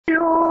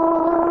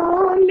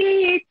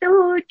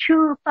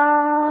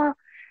छुपा,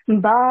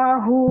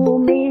 बाहों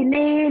में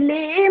ले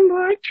ले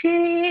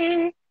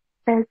मुझे,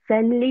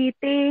 तसल्ली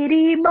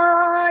तेरी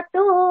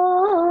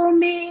बातों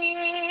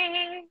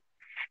में,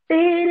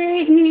 तेरे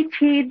ही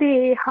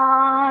छिदे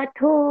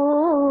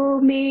हाथों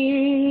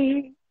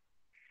में,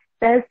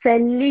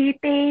 तसल्ली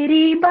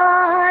तेरी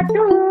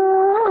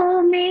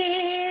बातों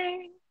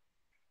में,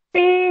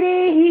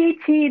 तेरे ही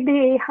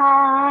छिदे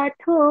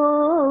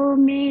हाथों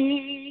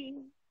में,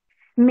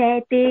 मैं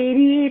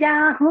तेरी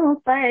राहों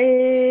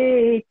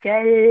पर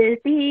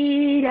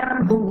चलती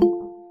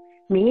रहूं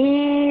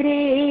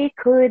मेरे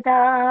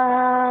खुदा।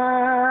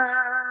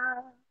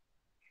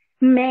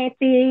 मैं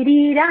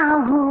तेरी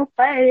राहों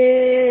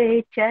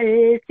पर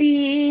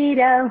चलती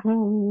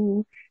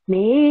रहूं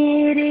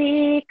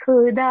मेरे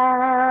खुदा।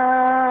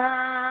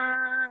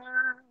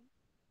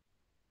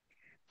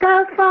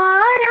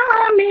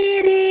 कफारा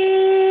मेरे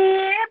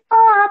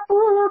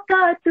पापों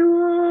का तू,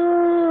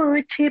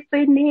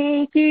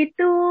 छिपने की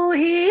तू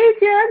ही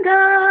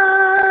जगह।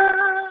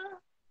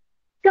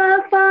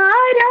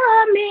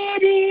 कफारा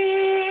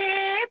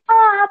मेरे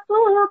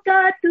पापों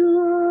का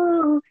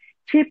तू,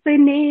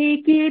 छिपने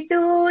की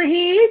तो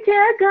ही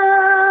जगह।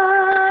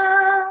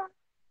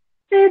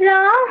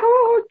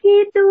 राहों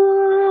की तू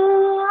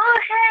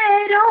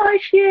है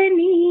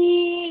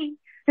रोशनी,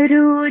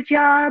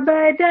 रूजा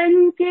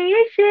बदन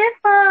की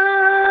शिफा।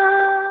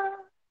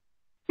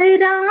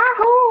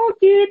 राहों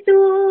की तू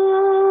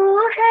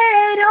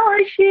है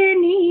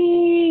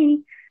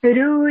रोशनी,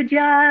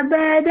 रूजा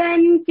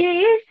बदन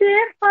की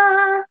शिफा।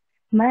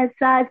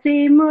 मसा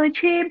से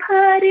मुझे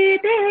भर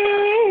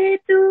दे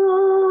तू,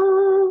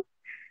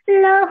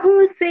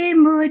 लहू से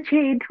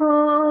मुझे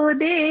धो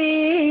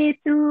दे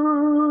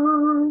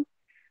तू।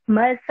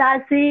 मसा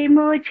से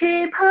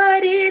मुझे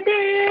भर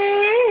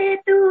दे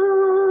तू,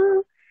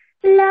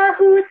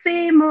 लहू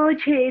से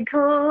मुझे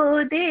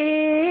धो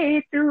दे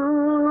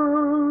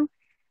तू।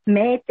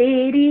 मैं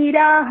तेरी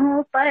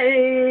राहों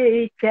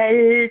पर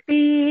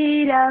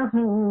चलती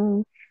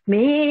रहूं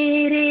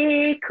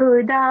मेरे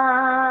खुदा।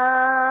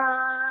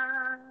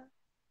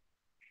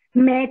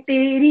 मैं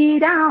तेरी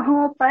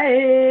राहों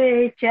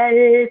पर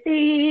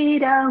चलती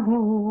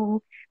रहूं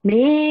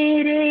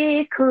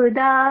मेरे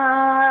खुदा।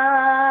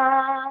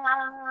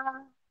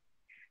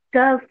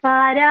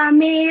 कफारा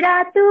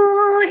मेरा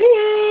तू ही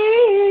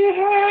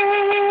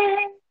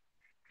है,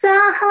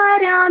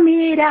 सहारा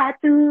मेरा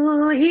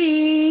तू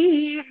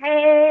ही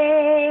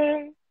है।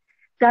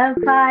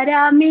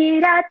 कफारा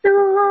मेरा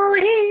तू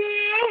ही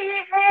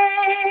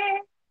है,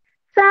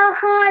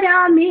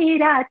 सहारा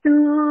मेरा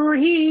तू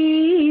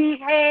ही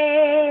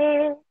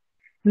है।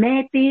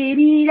 मैं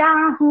तेरी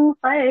राहों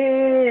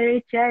पर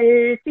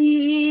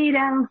चलती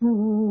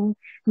रहूं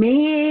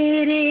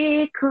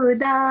मेरे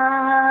खुदा।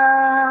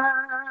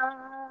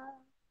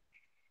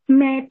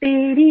 मैं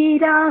तेरी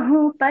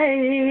राहों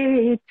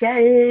पर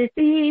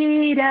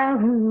चलती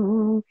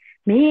रहूं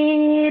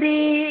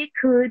मेरे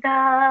खुदा।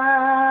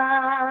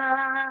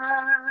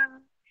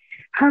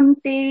 हम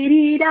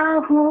तेरी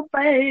राहों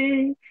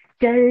पर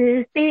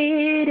चलते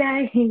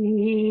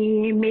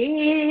रहे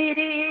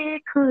मेरे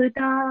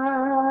खुदा।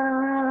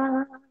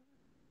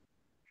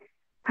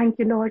 Thank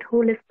you Lord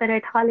Holi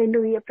spirit,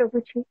 hallelujah. प्रभु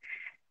जी,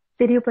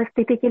 तेरी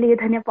उपस्थिति के लिए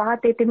धन्यवाद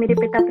देते मेरे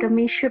पिता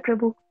परमेश्वर।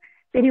 प्रभु,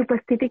 तेरी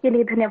उपस्थिति के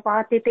लिए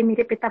धन्यवाद देते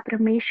मेरे पिता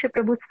परमेश्वर।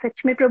 प्रभु,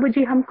 सच में प्रभु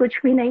जी हम कुछ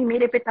भी नहीं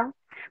मेरे पिता।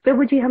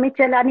 प्रभु जी, हमें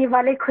चलाने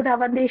वाले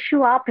खुदावंद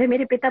यीशु आप है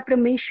मेरे पिता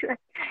परमेश्वर।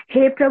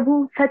 हे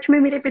प्रभु, सच में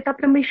मेरे पिता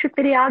परमेश्वर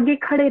तेरे आगे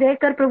खड़े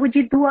रहकर प्रभु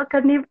जी दुआ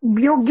करने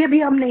योग्य भी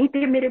हम नहीं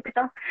थे मेरे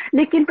पिता,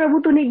 लेकिन प्रभु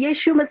तूने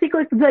यीशु मसीह को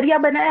एक जरिया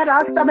बनाया,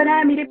 रास्ता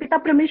बनाया मेरे पिता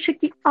परमेश्वर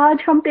की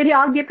आज हम तेरे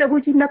आगे प्रभु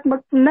जी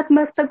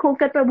नतमस्तक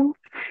होकर प्रभु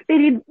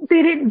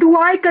तेरी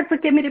दुआएं कर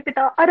सके मेरे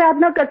पिता,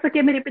 आराधना कर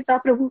सके मेरे पिता।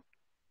 प्रभु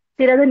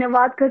तेरा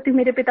धन्यवाद करती हूँ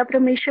मेरे पिता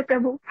परमेश्वर।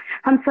 प्रभु,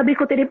 हम सभी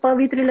को तेरे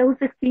पवित्र लहू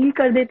से सील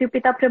कर देती हूँ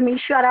पिता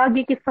परमेश्वर।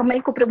 आगे के समय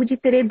को प्रभु जी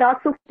तेरे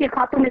दासों के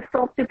हाथों में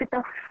सौंपती हूँ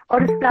पिता,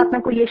 और इस प्रार्थना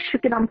को यीशु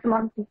के नाम से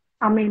मांगती हूँ,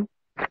 आमीन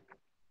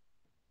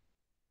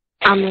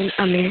आमीन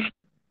आमीन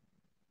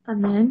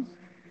आमीन।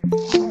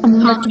 हम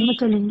बच्चों में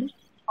चलेंगे।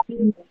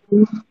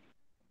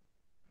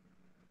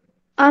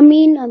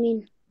 आमीन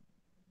आमीन।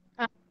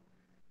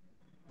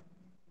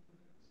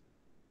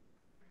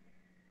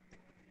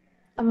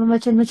 अब हम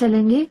वचन में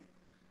चलेंगे।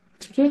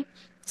 ठीक है,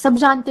 सब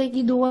जानते हैं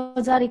कि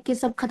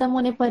 2021 सब खत्म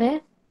होने पर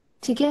है।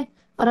 ठीक है,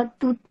 और अब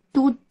to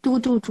to to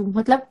to to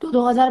मतलब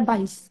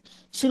 2022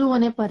 शुरू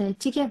होने पर है।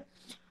 ठीक है,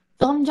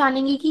 तो हम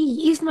जानेंगे कि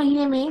इस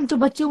महीने में जो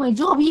बच्चे हुए,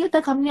 जो अभी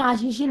तक हमने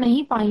आशीषें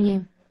नहीं पाई है,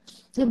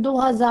 सिर्फ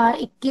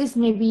 2021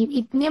 में भी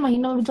इतने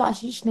महीनों में जो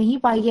आशीष नहीं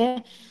पाई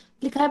है,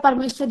 लिखा है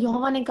परमेश्वर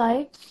यहोवा ने कहा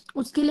है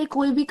उसके लिए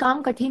कोई भी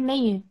काम कठिन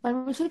नहीं है।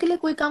 परमेश्वर के लिए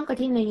कोई काम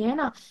कठिन नहीं है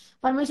ना।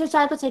 परमेश्वर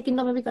चाहे तो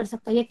सेकंडों में भी कर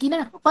सकता है, यकीन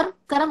है, पर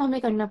कर्म हमें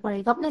करना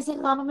पड़ेगा, अपने से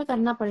काम हमें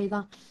करना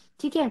पड़ेगा।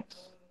 ठीक है,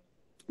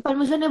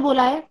 परमेश्वर ने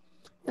बोला है,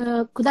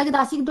 खुदा की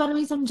दासी के द्वारा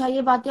भी समझाई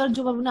है बातें, और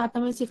जो प्रभु ने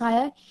आत्मा में सिखाया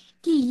है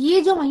कि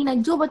ये जो महीना,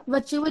 जो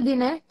बचे हुए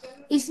दिन है,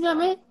 इसमें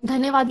हमें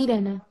धन्यवादी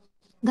रहना है।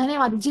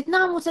 धन्यवाद, जितना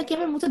हम मुझसे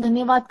हमें मुझसे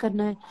धन्यवाद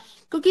करना है,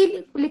 क्योंकि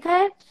लिखा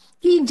है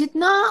कि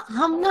जितना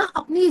हम ना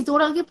अपनी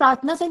जोर की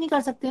प्रार्थना से नहीं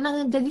कर सकते ना,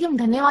 यदि हम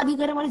धन्यवाद ही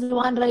करें, हमारी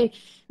जुबान रहे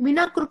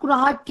बिना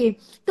कुरकुराहट के,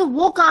 तो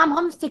वो काम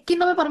हम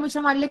सेकंडों में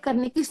परमेश्वर हमारे लिए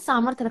करने की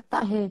सामर्थ्य रखता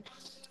है।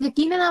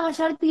 यकीनन हमारी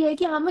शर्त यह है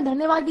कि हमें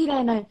धन्यवादी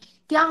रहना है।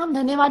 क्या हम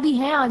धन्यवादी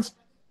हैं आज?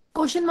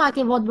 क्वेश्चन मार्क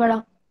है बहुत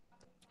बड़ा।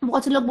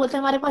 बहुत से लोग बोलते हैं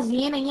हमारे पास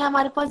ये नहीं है,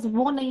 हमारे पास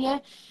वो नहीं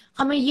है,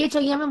 हमें ये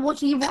चाहिए, हमें वो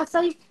चाहिए,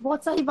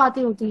 बहुत सारी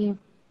बातें होती हैं,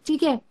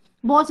 ठीक है।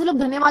 बहुत से लोग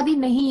धन्यवादी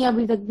नहीं है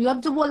अभी तक भी। अब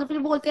जो फिर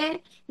बोलते हैं,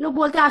 लोग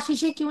बोलते हैं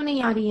आशीषें क्यों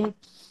नहीं आ रही हैं?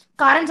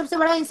 कारण सबसे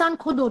बड़ा इंसान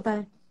खुद होता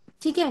है,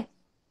 ठीक है।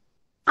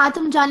 आज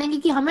हम जानेंगे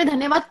कि हमें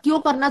धन्यवाद क्यों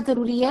करना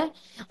जरूरी है,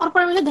 और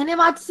परमेश्वर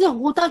धन्यवाद से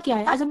होता क्या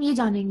है, आज हम ये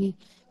जानेंगे,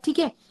 ठीक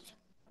है।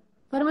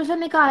 परमेश्वर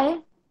ने कहा है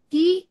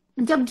कि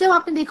जब जब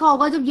आपने देखा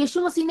होगा, जब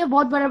यीशु मसीह ने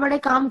बहुत बड़े बड़े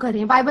काम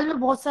करे, बाइबल में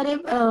बहुत सारे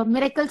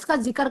मिरेकल्स का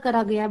जिक्र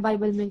करा गया है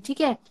बाइबल में,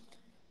 ठीक है।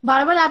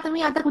 बार बार आता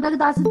में आता खुदा के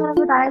दास ने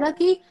बताया था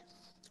कि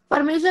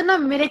परमेश्वर ना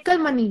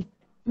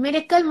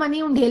मिरेकल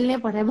मनी उंडेलने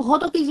पर है,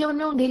 बहुतों के जीवन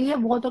में उंडेली है,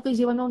 बहुतों के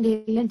जीवन में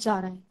उंडेलने जा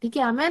रहा है, ठीक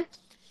है, आमीन।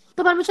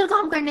 तो परमेश्वर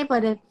काम करने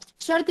पर है।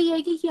 शर्त यह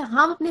है कि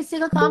हम अपने हिस्से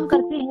का काम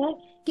करते हैं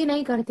कि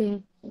नहीं करते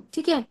हैं,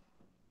 ठीक है।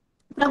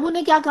 प्रभु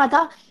ने क्या कहा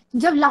था?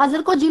 जब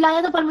लाजर को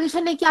जिलाया तो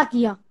परमेश्वर ने क्या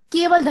किया?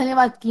 केवल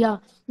धन्यवाद किया।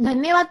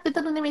 धन्यवाद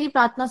पिता, तूने मेरी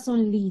प्रार्थना सुन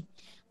ली।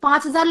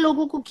 5,000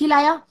 लोगों को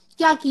खिलाया,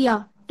 क्या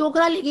किया?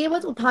 टोकरा लेके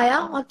बस उठाया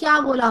और क्या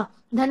बोला?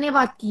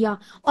 धन्यवाद किया।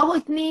 और वो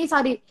इतने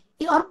सारे,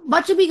 और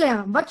बच भी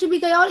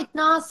गया और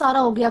इतना सारा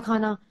हो गया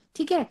खाना,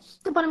 ठीक है।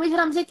 तो परमेश्वर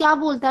हमसे क्या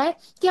बोलता है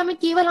कि हमें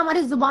केवल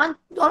हमारी जुबान,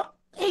 और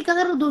एक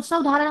अगर दूसरा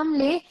उदाहरण हम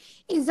ले,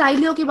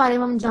 इजराइलियों के बारे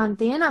में हम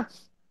जानते हैं ना,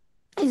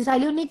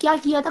 इसराइलियों ने क्या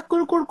किया था?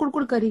 कुड़कुड़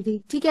कुड़कुड़ करी थी,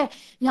 ठीक है।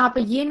 यहाँ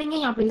पे ये नहीं है,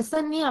 यहाँ पे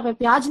लहसन नहीं है, यहाँ पे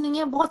प्याज नहीं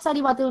है, बहुत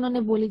सारी बातें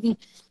उन्होंने बोली थी।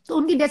 तो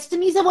उनकी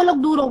डेस्टिनी से वो लोग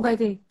दूर हो गए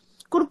थे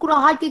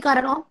कुड़कुड़ाहट के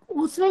कारण। और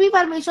उसमें भी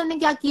परमेश्वर ने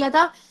क्या किया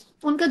था?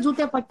 उनके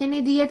जूते फटने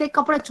नहीं दिए थे,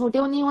 कपड़े छोटे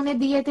नहीं होने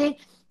दिए थे,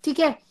 ठीक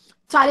है।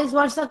 40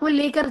 वर्ष तक वो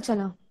लेकर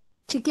चला,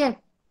 ठीक है।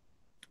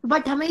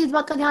 बट हमें इस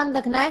बात का ध्यान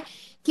रखना है,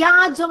 क्या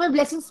आज जो हमें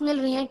ब्लेसिंग्स मिल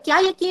रही हैं, क्या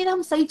यकीन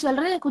हम सही चल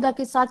रहे हैं खुदा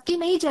के साथ कि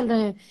नहीं चल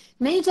रहे हैं?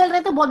 नहीं चल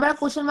रहे तो बहुत बड़ा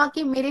क्वेश्चन मार्क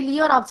है मेरे लिए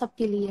और आप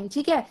सबके लिए,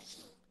 ठीक है।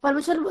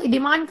 परमेश्वर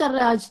डिमांड कर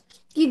रहा है आज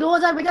कि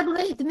 2000 बेटा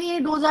तूने इतने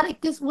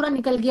 2021 पूरा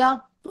निकल गया,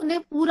 तूने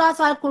पूरा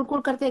साल कुड़कुड़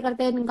करते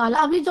करते निकाला,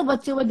 अभी जो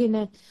बचे हुए दिन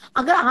है,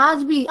 अगर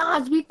आज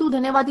भी तू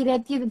धन्यवादी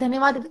रहती है,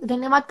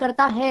 धन्यवाद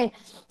करता है,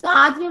 तो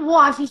आज भी वो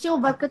आशीषें, वो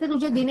बरकतें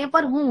तुझे देने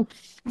पर हूँ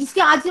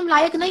जिसके आज हम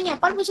लायक नहीं है,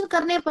 परमेश्वर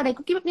करने पर है।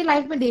 क्योंकि मैं अपनी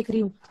लाइफ में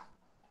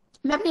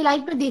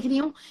देख रही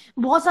हूँ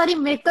बहुत सारी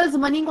मिरेकल्स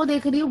मनी को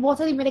देख रही हूँ, बहुत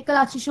सारी मिरेकल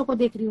आशीषों को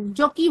देख रही हूँ,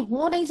 जो कि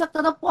हो नहीं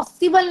सकता था,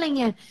 पॉसिबल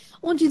नहीं है,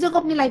 उन चीजों को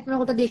अपनी लाइफ में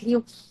होता देख रही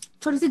हूँ।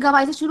 छोटी सी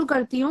गवाही से शुरू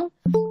करती हूँ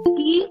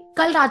कि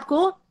कल रात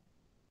को,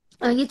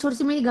 ये छोटी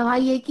सी मेरी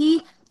गवाही है कि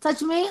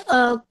सच में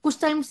कुछ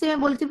टाइम से मैं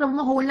बोलती प्रभु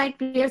मैं होल नाइट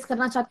प्रेयर्स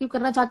करना चाहती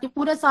हूँ।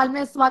 पूरे साल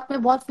में इस बात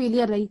में बहुत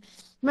फेलियर रही,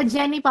 मैं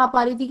जय नहीं पा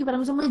रही थी कि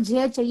परमेश्वर मुझे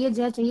जय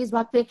चाहिए इस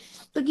बात पे,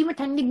 क्योंकि मैं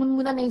ठंडी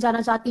गुनगुना नहीं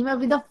जाना चाहती, मैं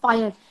विद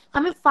फायर,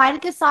 हमें फायर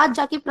के साथ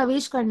जाके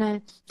प्रवेश करना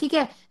है, ठीक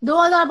है।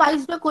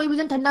 2022 में कोई भी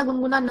जन ठंडा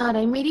गुनगुना ना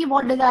रहे। मेरी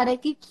बहुत डिजायर है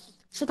कि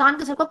शैतान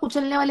के सर को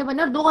कुचलने वाले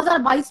बने, और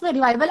 2022 में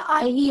रिवाइवल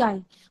आए ही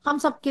आए हम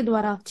सबके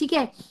द्वारा, ठीक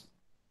है।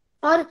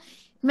 और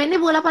मैंने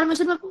बोला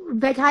परमेश्वर में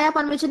बैठाया,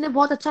 परमेश्वर ने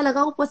बहुत अच्छा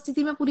लगा,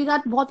 उपस्थिति में पूरी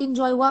रात बहुत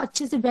इंजॉय हुआ,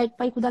 अच्छे से बैठ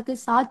पाई खुदा के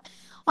साथ।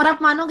 और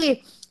आप मानोगे,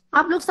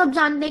 आप लोग सब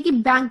जानते हैं कि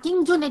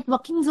बैंकिंग जो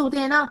नेटवर्किंग होते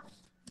हैं ना,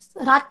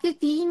 रात के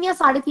 3 या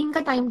 3:30 का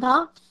टाइम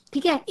था,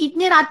 ठीक है।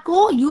 इतने रात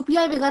को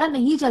यूपीआई वगैरह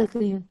नहीं चलते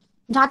हैं,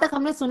 जहां तक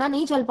हमने सुना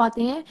नहीं चल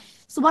पाते हैं।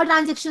 सुबह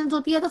ट्रांजेक्शन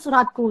होती है तो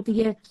रात को होती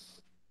है।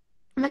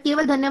 मैं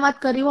केवल धन्यवाद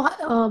कर रही हूँ,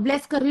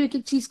 ब्लेस कर रही हूँ एक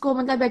एक चीज को,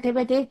 मतलब बैठे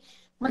बैठे,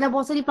 मतलब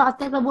बहुत सारी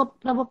प्रार्थनाएं प्रभु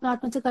प्रभु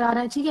प्रार्थना से करा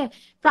रहा है, ठीक है।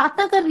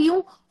 प्रार्थना कर रही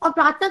हूँ, और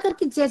प्रार्थना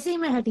करके जैसे ही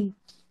मैं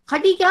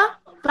हटी क्या,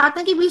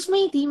 प्रार्थना के बीच में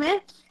ही थी मैं,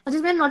 और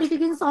जिसमें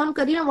नोटिफिकेशन ऑन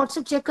करी, मैं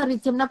व्हाट्सएप चेक कर रही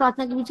थी अपना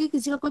प्रार्थना के बीच की,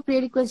 किसी का कोई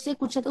प्रेयर रिक्वेस्ट है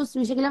कुछ है तो उस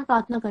विषय के लिए हम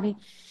प्रार्थना करें,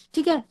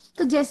 ठीक है।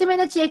 तो जैसे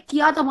मैंने चेक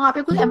किया तो वहां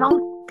पे कुछ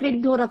अमाउंट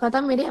क्रेडिट हो रखा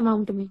था मेरे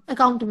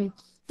अकाउंट में।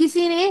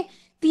 किसी ने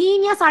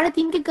 3 या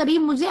 3.5 के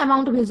करीब मुझे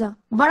अमाउंट भेजा।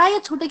 बड़ा या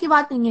छोटे की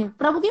बात नहीं है,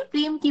 प्रभु के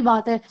प्रेम की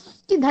बात है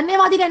कि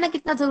धन्यवादी रहना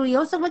कितना जरूरी है।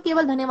 उस समय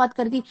केवल धन्यवाद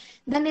करती,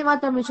 धन्यवाद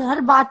परमेश्वर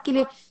हर बात के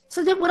लिए।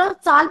 सोचे पूरा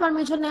साल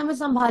परमेश्वर ने हमें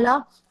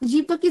संभाला,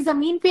 जीवितों की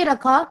जमीन पे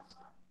रखा,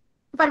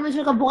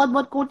 परमेश्वर का बहुत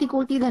बहुत कोटि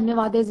कोटि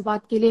धन्यवाद है इस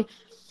बात के लिए।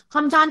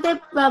 हम जानते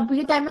हैं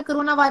ये टाइम में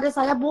कोरोना वायरस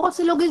आया, बहुत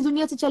से लोग इस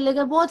दुनिया से चले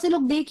गए, बहुत से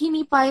लोग देख ही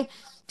नहीं पाए,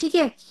 ठीक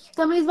है।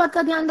 तो हमें इस बात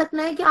का ध्यान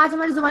रखना है कि आज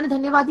हमारी जुबानें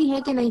धन्यवादी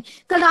है कि नहीं।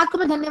 कल रात को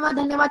मैं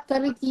धन्यवाद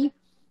कर रही थी,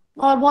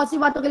 और बहुत सी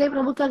बातों के लिए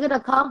प्रभु के आगे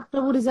रखा।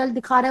 प्रभु रिजल्ट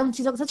दिखा रहा है, उन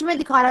चीजों को सच में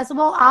दिखा रहा है।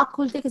 सुबह आंख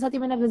खुलते के साथ ही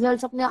मैंने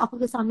रिजल्ट अपने आंखों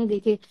के सामने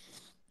देखे।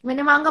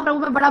 मैंने मांगा प्रभु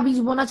मैं बड़ा बीज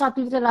बोना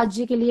चाहती हूँ तेरे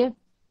राज्य के लिए।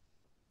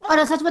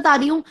 और सच बता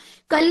रही हूँ,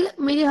 कल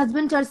मेरे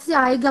हस्बैंड चर्च से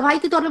आए, गवाही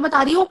के तौर पे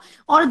बता रही हूँ,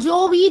 और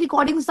जो भी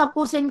रिकॉर्डिंग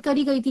सबको सेंड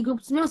करी गई थी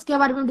ग्रुप्स में, उसके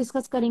बारे में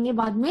डिस्कस करेंगे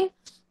बाद में,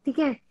 ठीक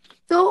है।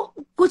 तो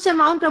कुछ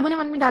अमाउंट प्रभु ने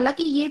मन में डाला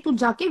कि ये तू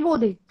जाके वो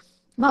दे,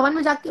 भवन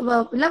में जाके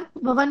मतलब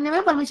भवन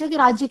में परमेश्वर के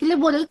राज्य के लिए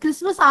बोले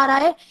क्रिसमस आ रहा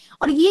है।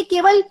 और ये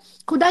केवल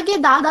खुदा के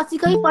दासी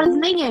का ही फर्ज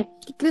नहीं है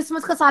कि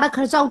क्रिसमस का सारा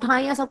खर्चा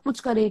उठाएं या सब कुछ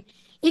करे।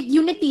 एक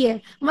यूनिटी है,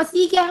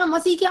 मसीह क्या है, हम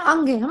मसीह के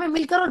अंग है, हमें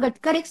मिलकर और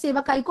डटकर एक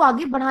सेवकाई को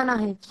आगे बढ़ाना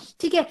है।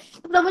 ठीक है,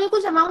 तो प्रभु ने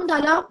कुछ अमाउंट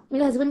डाला,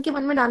 मेरे हस्बैंड के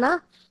मन में डाला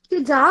कि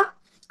जा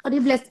और ये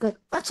ब्लेस कर।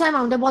 अच्छा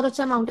अमाउंट है, बहुत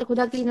अच्छा अमाउंट है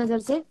खुदा की नजर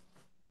से,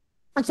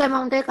 अच्छा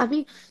अमाउंट है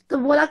काफी। तो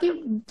बोला कि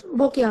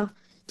वो क्या,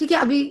 ठीक है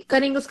अभी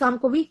करेंगे उस काम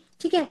को भी।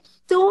 ठीक है,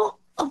 तो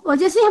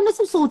जैसे हमने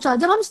सब सोचा,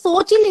 जब हम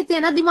सोच ही लेते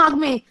हैं ना दिमाग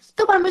में,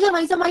 तो परमेश्वर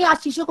वहीं से हमारी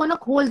आशीषों को ना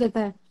खोल देता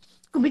है।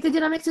 बीते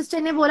दिन हमें एक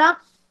सिस्टर ने बोला,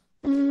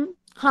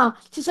 हाँ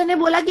सिस्टर ने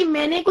बोला कि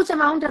मैंने कुछ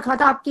अमाउंट रखा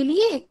था आपके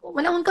लिए,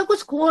 मतलब उनका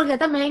कुछ खो गया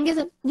था महंगे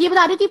से। ये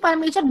बता रही हूँ कि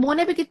परमेश्वर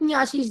बोने पे कितनी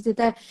आशीष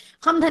देता है।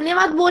 हम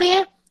धन्यवाद बो रहे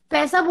हैं,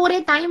 पैसा बो रहे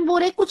हैं, टाइम बो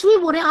रहे हैं, कुछ भी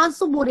बो रहे हैं,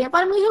 आंसू बो रहे हैं,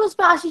 परमेश्वर उस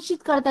पर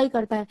आशीषित करता ही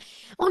करता है।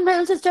 उन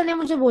बहन सिस्टर ने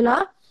मुझे बोला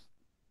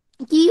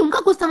कि उनका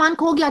कुछ सामान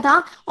खो गया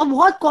था और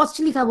बहुत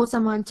कॉस्टली था वो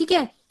सामान। ठीक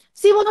है,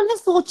 सिर्फ उन्होंने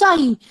सोचा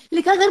ही,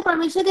 लिखा अगर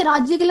परमेश्वर के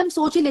राज्य के लिए हम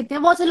सोच ही लेते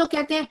हैं। बहुत से लोग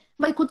कहते हैं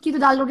भाई खुद की तो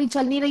दाल रोटी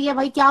चल नहीं रही है,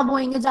 भाई क्या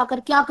बोएंगे जाकर,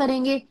 क्या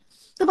करेंगे।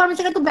 तो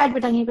परमेश्वर कहता तू बैठ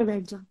बेटा, यहीं पे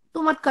बैठ जा,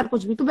 तू मत कर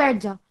कुछ भी, तू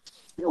बैठ जा।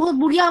 वो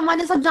बुढ़िया अम्मा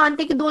ने सब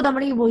जानते कि 2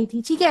 दमड़ी बोई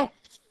थी। ठीक है,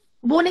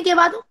 बोने के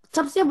बाद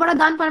सबसे बड़ा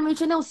दान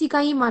परमेश्वर ने उसी का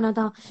ही माना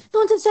था।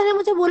 तो उन सिस्टर ने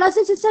मुझे बोला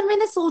सिस्टर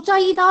मैंने सोचा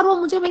ही था और वो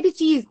मुझे मेरी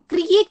चीज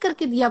क्रिएट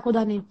करके दिया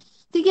खुदा ने।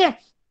 ठीक है,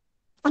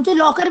 और जो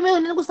लॉकर में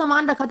उन्होंने कुछ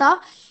सामान रखा था,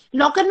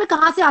 लॉकर में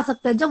कहाँ से आ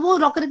सकता है, जब वो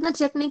लॉकर इतना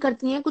चेक नहीं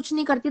करती है, कुछ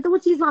नहीं करती है, तो वो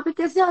चीज वहां पे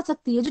कैसे आ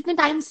सकती है। जितने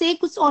टाइम से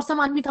कुछ और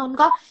सामान भी था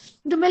उनका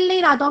जो मिल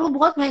नहीं रहा था और वो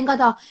बहुत महंगा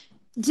था।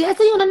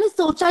 जैसे ही उन्होंने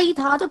सोचा ही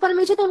था तो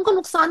परमेश्वर ने उनको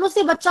नुकसानों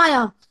से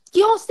बचाया।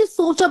 क्यों, उससे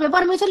सोचो पे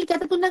परमेश्वर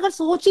कहते तूने अगर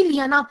सोच ही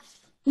लिया ना,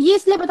 ये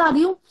इसलिए बता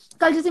रही हूँ,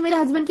 कल जैसे मेरे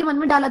हस्बैंड के मन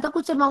में डाला था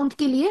कुछ अमाउंट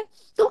के लिए,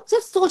 तो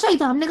सिर्फ सोचा ही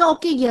था, हमने कहा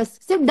ओके यस,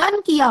 सिर्फ डन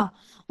किया,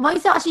 वहीं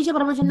से आशीष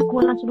परमेश्वर ने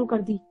खोलना शुरू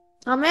कर दी।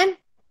 आमेन।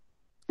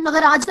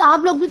 अगर आज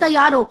आप लोग भी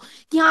तैयार हो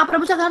कि हाँ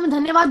प्रभु अगर हमें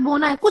धन्यवाद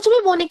बोना है, कुछ भी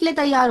बोने के लिए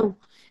तैयार हो,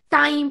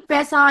 टाइम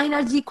पैसा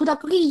एनर्जी खुदा,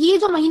 क्योंकि ये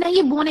जो महीना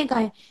ये बोने का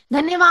है,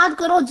 धन्यवाद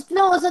करो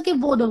जितना हो सके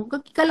बो दो।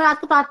 क्योंकि कल रात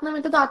को प्रार्थना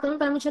में तो आत्मा में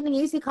परमेश्वर ने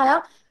यही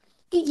सिखाया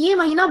कि ये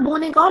महीना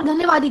बोने का और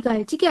धन्यवादी का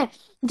है। ठीक है,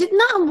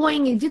 जितना हम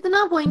बोएंगे,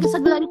 जितना बोएंगे सच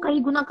बता रही हूं, कई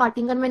गुना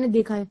काटेंगे। मैंने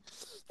देखा है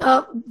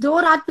 2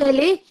 रात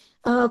पहले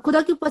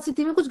खुदा की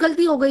उपस्थिति में कुछ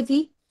गलती हो गई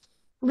थी,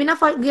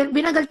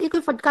 बिना गलती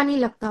कोई फटका नहीं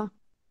लगता।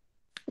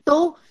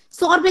 तो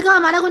 100 रुपए का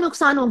हमारा कोई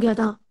नुकसान हो गया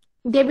था,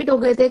 डेबिट हो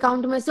गए थे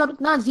अकाउंट में से, और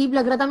इतना अजीब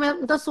लग रहा था।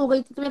 मैं तो सो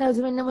गई थी, तो मेरे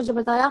हस्बैंड ने मुझे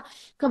बताया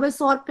कि भाई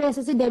 100 रुपए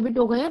ऐसे से डेबिट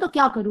हो गए हैं, तो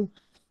क्या करूं।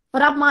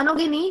 और आप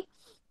मानोगे नहीं,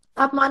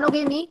 आप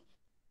मानोगे नहीं,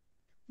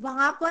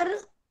 वहां पर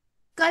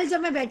कल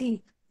जब मैं बैठी,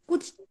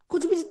 कुछ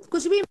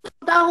कुछ भी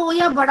छोटा हो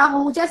या बड़ा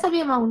हो, जैसा भी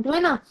अमाउंट हो है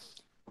ना,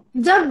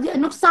 जब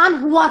नुकसान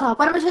हुआ था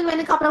परमेश्वर,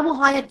 मैंने कहा प्रभु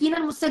हाँ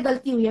यकीनन मुझसे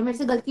गलती हुई है, मेरे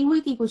से गलती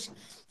हुई थी कुछ,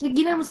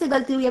 यकीनन मुझसे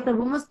गलती हुई है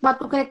प्रभु, मैं उस बात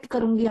को करेक्ट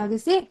करूंगी आगे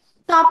से,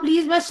 तो आप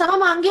प्लीज, मैं क्षमा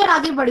मांगी और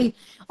आगे बढ़ी।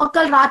 और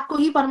कल रात को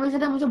ही परमेश्वर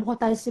ने मुझे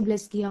बहुत आयत से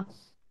ब्लेस किया।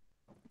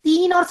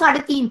 3 और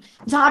 3:30,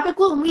 जहां पे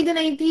कोई उम्मीद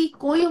नहीं थी,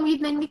 कोई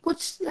उम्मीद नहीं थी,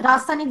 कुछ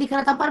रास्ता नहीं दिख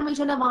रहा था,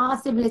 परमेश्वर ने वहां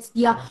से ब्लेस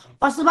किया।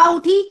 और सुबह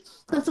उठी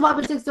तो सुबह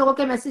फिर से लोगों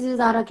के मैसेजेस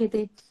आ रखे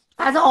थे,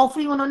 एज अ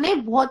ऑफरिंग उन्होंने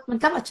बहुत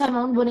मतलब अच्छा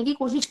अमाउंट बोलने की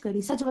कोशिश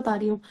करी। सच बता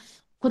रही हूँ,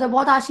 खुदा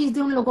बहुत आशीष दी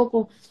उन लोगों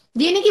को।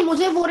 ये नहीं कि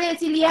मुझे बोल रहे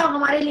इसीलिए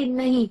हमारे लिए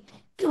नहीं,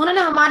 कि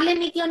उन्होंने हमारे लिए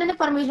नहीं किया, उन्होंने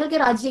परमेश्वर के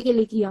राज्य के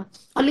लिए किया।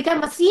 और लिखा है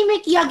मसीह में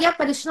किया गया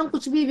परिश्रम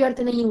कुछ भी व्यर्थ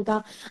नहीं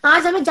होता।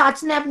 आज हमें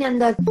जांचना है अपने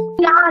अंदर,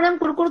 क्या आज हम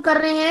कुड़कुड़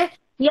कर रहे हैं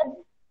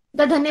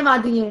या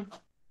धन्यवादी है।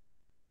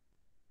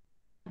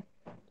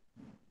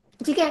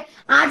 ठीक है,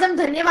 आज हम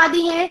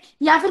धन्यवादी हैं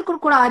या फिर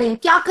कुड़कुड़ा रहे हैं,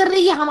 क्या कर रहे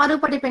हैं ये हमारे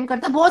ऊपर डिपेंड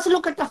करता है। बहुत से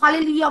लोग करते हैं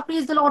हालेलुया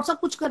प्रेज द लॉर्ड, सब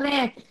कुछ कर रहे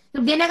हैं,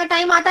 जब देने का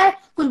टाइम आता है,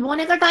 कुछ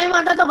बोने का टाइम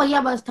आता है, तो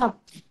भैया बस था।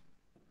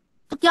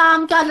 तो क्या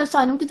हम क्या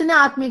लसानू कितने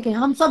आत्मिक हैं,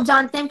 हम सब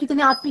जानते हैं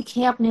कितने आत्मिक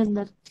हैं अपने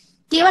अंदर।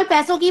 केवल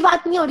पैसों की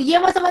बात नहीं हो रही, ये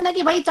मत समझना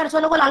कि भाई चर्च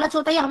वालों को लालच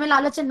होता है, हमें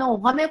लालच है। नो,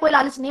 हमें कोई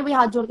लालच नहीं है भाई,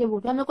 हाथ जोड़ के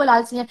बोलते हैं, हमें कोई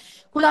लालच नहीं है।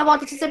 खुदा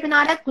बहुत अच्छे से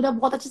पहना रहा है, खुदा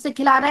बहुत अच्छे से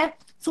खिला रहा है,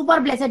 सुपर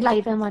ब्लेसेड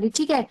लाइफ है हमारी।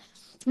 ठीक है,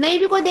 नहीं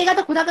भी कोई देगा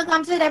तो खुदा का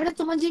काम से। रेव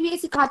सुमन जी भी ये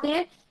सिखाते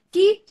हैं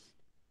कि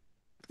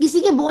किसी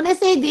के बोने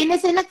से देने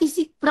से ना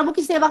किसी प्रभु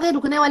की सेवा के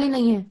रुकने वाली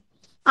नहीं है।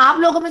 आप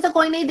लोगों में से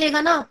कोई नहीं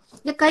देगा ना,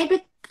 या कहीं पे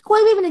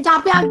कोई भी नहीं, जहाँ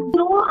पे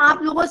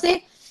आप लोगों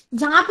से,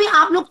 जहाँ पे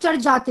आप लोग चढ़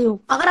जाते हो,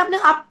 अगर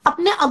आप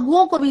अपने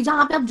अगुओं को भी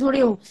जहाँ पे आप जुड़े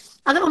हो,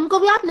 अगर उनको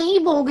भी आप नहीं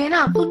बोगे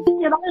ना, तो उनकी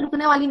सेवा में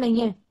रुकने वाली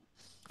नहीं है।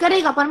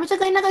 करेगा परमेश्वर,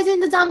 कहीं ना कहीं से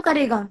इंतजाम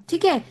करेगा।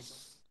 ठीक है,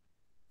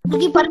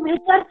 क्योंकि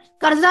परमेश्वर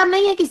कर्जदार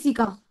नहीं है किसी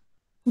का,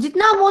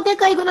 जितना बोते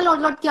कई गुना लौट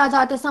लौट के आ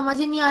जाते, समझ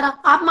ही नहीं आ रहा।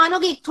 आप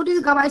मानोगे, एक छोटी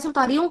सी गवाही से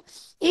बता रही हूँ,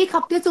 1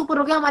 हफ्ते से ऊपर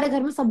हो गया हमारे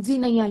घर में सब्जी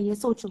नहीं आई है।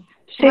 सोचो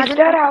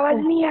सिस्टर, आवाज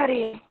नहीं आ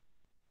रही है।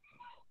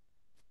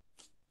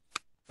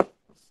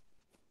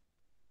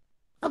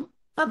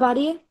 अब आ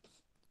रही है।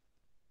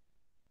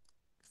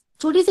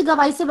 छोटी सी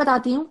गवाही से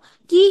बताती हूँ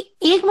कि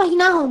 1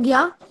 महीना हो गया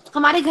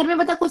हमारे घर में,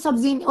 बता कोई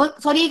सब्जी,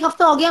 सॉरी 1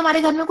 हफ्ता हो गया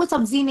हमारे घर में कोई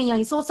सब्जी नहीं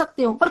आई। सोच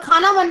सकते हो, पर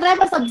खाना बन रहा है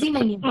पर सब्जी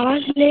नहीं है।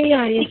 आवाज नहीं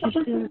आ रही है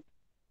सिस्टर।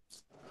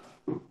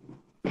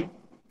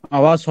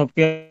 आवाज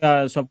सबका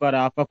आ रहा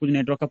है। आपका कुछ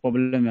नेटवर्क का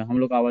प्रॉब्लम है, हम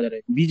लोग का आवाज आ रहा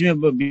है,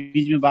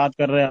 बीच में बात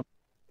कर रहे हैं आप।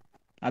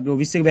 अभी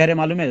अभिषेक बहरे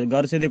मालूम है,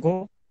 घर से देखो,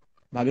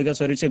 भाभी का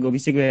शरीर से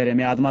अभिषेक बहरे,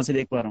 मैं आत्मा से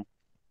देख पा रहा हूँ,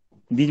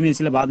 बीच में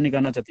इसलिए बात नहीं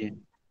करना चाहती है।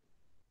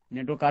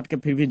 नेटवर्क काट के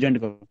फिर भी ज्वाइन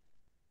करो।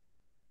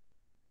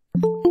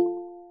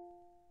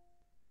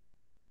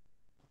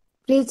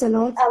 प्लीज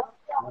चलो।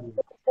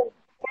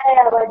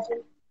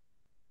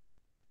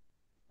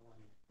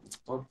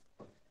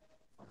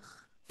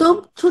 तो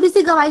छोटी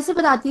सी गवाही से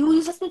बताती हूँ,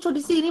 ये सच में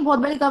छोटी सी नहीं, बहुत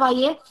बड़ी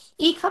गवाही है।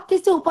 1 हफ्ते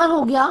से ऊपर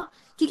हो गया,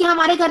 क्योंकि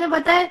हमारे घर में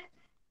पता है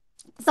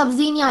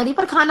सब्जी नहीं आ रही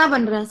पर खाना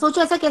बन रहा है।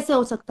 सोचो ऐसा कैसे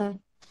हो सकता है,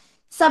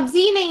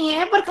 सब्जी नहीं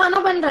है पर खाना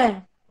बन रहा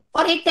है।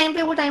 और एक टाइम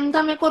पे वो टाइम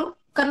था मेरे को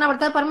करना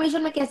पड़ता है।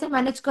 परमेश्वर मैं कैसे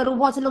मैनेज करूं,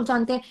 बहुत से लोग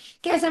जानते हैं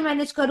कैसे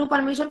मैनेज करूं,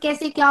 परमेश्वर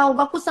कैसे क्या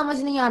होगा, कुछ समझ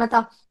नहीं आ रहा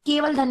था।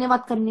 केवल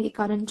धन्यवाद करने के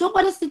कारण जो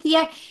परिस्थिति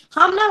है,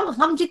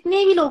 हम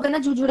जितने भी लोग हैं ना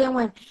जो जुड़े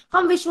हुए हैं,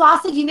 हम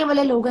विश्वास से जीने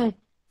वाले लोग हैं।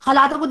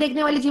 हालातों को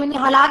देखने वाले जीवन नहीं,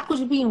 हालात कुछ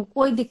भी हो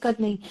कोई दिक्कत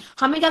नहीं।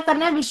 हमें क्या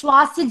करना है,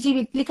 विश्वास से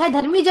जीवित, लिखा है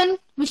धर्मी जन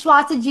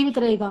विश्वास से जीवित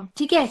रहेगा।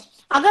 ठीक है,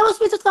 अगर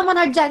उसमें से उसका मन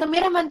हट जाए तो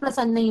मेरा मन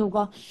प्रसन्न नहीं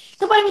होगा।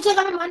 तो परमेश्वर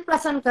का मन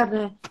प्रसन्न कर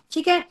रहे हैं।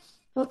 ठीक है,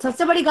 तो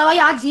सबसे बड़ी गवाही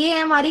आज ये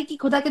है हमारी कि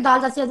खुदा के दाल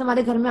जैसे आज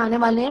हमारे घर में आने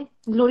वाले हैं।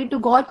 Glory to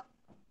God.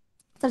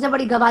 सबसे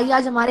बड़ी गवाही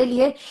आज हमारे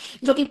लिए,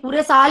 जो कि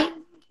पूरे साल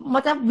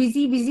मतलब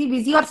बिजी बिजी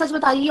बिजी, और सच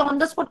बताइए ऑन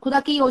द स्पॉट खुदा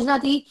की योजना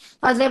थी।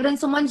 आज रेवरेंड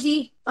सुमन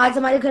जी आज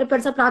हमारे घर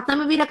पर, सब प्रार्थना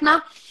में भी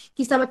रखना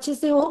कि सब अच्छे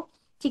से हो।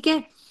 ठीक है,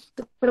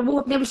 तो प्रभु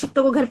अपने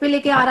अभिषिक्तों को घर पे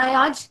लेके आ रहा है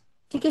आज।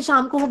 ठीक है,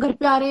 शाम को वो घर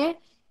पे आ रहे हैं।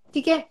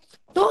 ठीक है,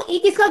 तो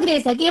एक इसका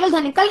ग्रेस है, केवल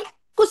धन्य कल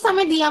कुछ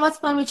समय दिया बस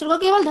परमेश्वर को,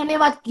 केवल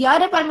धन्यवाद किया।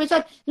 अरे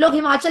परमेश्वर, लोग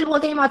हिमाचल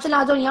बोलते हैं, हिमाचल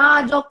आ जाओ, यहाँ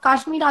आ जाओ,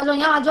 कश्मीर आ जाओ,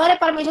 यहाँ आ जाओ। अरे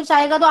परमेश्वर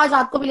चाहेगा तो आज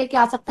आपको भी लेके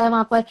आ सकता है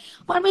वहां पर।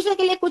 परमेश्वर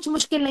के लिए कुछ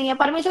मुश्किल नहीं है,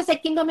 परमेश्वर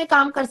सेकंडों में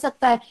काम कर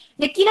सकता है।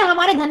 लेकिन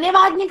हमारे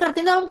धन्यवाद नहीं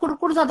करते ना, हम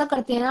कुड़कुड़ ज्यादा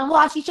करते हैं ना, वो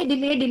आशीषें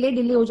डिले डिले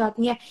डिले हो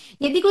जाती है।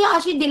 यदि कोई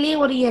आशीष डिले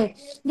हो रही है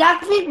या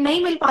फिर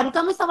नहीं मिल पा रही, तो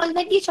हमें समझना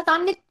है कि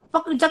शैतान ने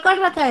जकड़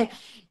रखा है।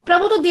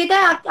 प्रभु तो देता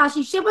है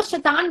आशीषें, बस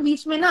शैतान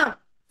बीच में ना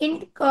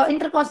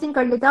इंटरक्रॉसिंग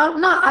कर लेता है और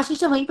ना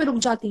आशीषें वहीं पे रुक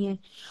जाती हैं।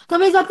 तो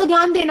हमें इस बात का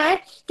ध्यान देना है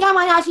कि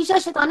हमारी आशीषा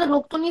शैतान ने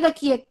रोक तो नहीं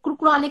रखी है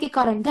कुड़कुड़ाने के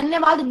कारण,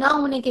 धन्यवाद ना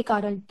होने के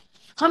कारण।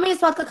 हमें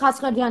इस बात का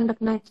खासकर ध्यान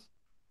रखना है,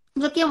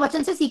 जो कि हम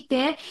वचन से सीखते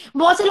हैं।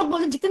 बहुत से लोग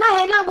बोलते हैं जितना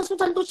है ना हम उसमें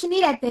संतुष्ट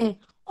नहीं रहते हैं,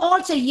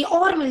 और चाहिए,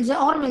 और मिल जाए,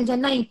 और मिल जाए।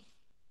 नहीं,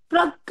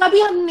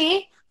 कभी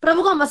हमने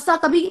प्रभु का मस्सा,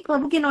 कभी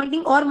प्रभु की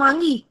अनॉइंटिंग और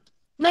मांगी?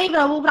 नहीं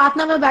प्रभु,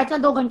 प्रार्थना में बैठना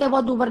 2 घंटे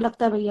बहुत दूबर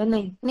लगता है भैया,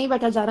 नहीं नहीं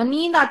बैठा जा रहा।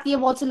 नींद आती है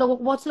बहुत से लोगों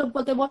को, बहुत से लोग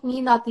बोलते हैं बहुत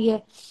नींद आती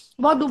है,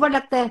 बहुत दूबर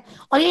लगता है।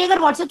 और ये अगर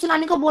व्हाट्सएप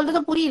चलाने को बोलते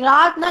तो पूरी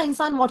रात ना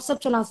इंसान व्हाट्सएप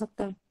चला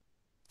सकता है।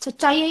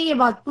 सच्चाई है ये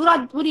बात,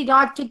 पूरी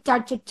रात चिट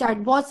चैट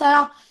बहुत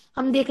सारा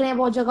हम देख रहे हैं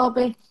बहुत जगहों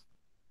पे।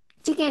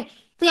 ठीक है,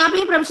 तो यहाँ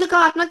पे परमेश्वर का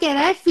आत्मा कह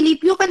रहा है,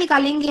 फिलिपियो का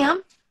निकालेंगे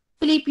हम,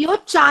 फिलिपियो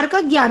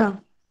 4:11।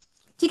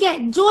 ठीक है,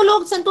 जो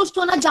लोग संतुष्ट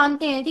होना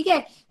जानते हैं, ठीक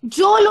है,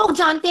 जो लोग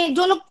जानते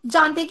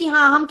हैं कि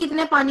हाँ हम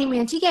कितने पानी में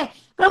हैं। ठीक है,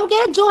 प्रभु कह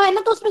रहे जो है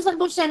ना तो उसमें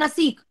संतुष्ट रहना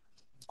सीख,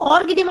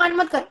 और की डिमांड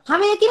मत कर।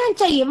 हमें यकीन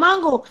चाहिए,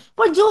 मांगो,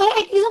 पर जो है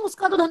एटलीस्ट हम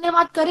उसका तो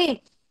धन्यवाद करें।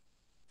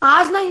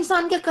 आज ना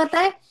इंसान क्या करता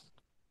है,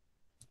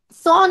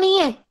 100 नहीं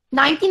है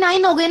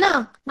 99 हो गए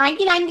ना,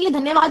 99 के लिए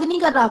धन्यवाद नहीं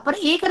कर रहा, पर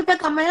 1 रुपया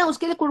कम है ना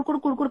उसके लिए कुड़कुड़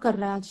कुड़कुड़ कर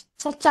रहा है। आज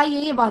सच्चाई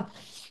है ये बात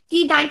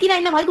कि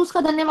 99 है भाई, तो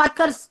उसका धन्यवाद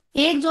कर,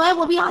 एक जो है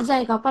वो भी आ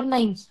जाएगा। पर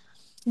नहीं,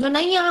 जो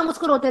नहीं है हम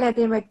उसको रोते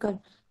रहते हैं बैठकर।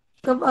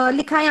 तो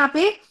लिखा है यहाँ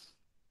पे,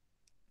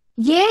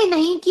 ये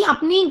नहीं कि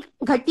अपनी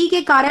घटी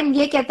के कारण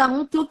ये कहता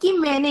हूं, क्योंकि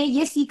मैंने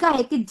ये सीखा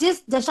है कि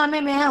जिस दशा में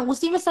मैं हूं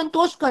उसी में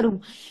संतोष करूं।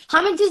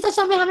 हमें जिस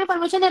दशा में हमें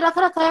परमेश्वर ने रख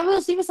रखा है हमें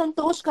उसी में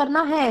संतोष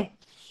करना है।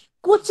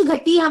 कुछ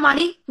घटी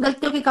हमारी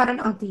गलतियों के कारण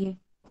आती है,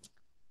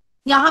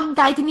 या हम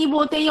टाइथ नहीं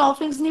बोलते, या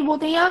ऑफरिंग्स नहीं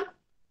बोलते, या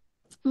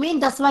मेन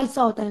 10वां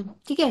हिस्सा होता है।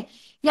 ठीक है,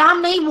 या हम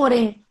नहीं बो रहे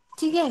हैं।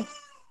 ठीक है,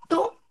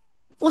 तो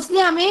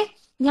उसलिए हमें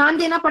ध्यान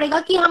देना पड़ेगा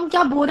कि हम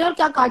क्या बो रहे हैं और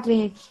क्या काट रहे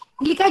हैं।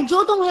 लिखा है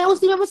जो तुम है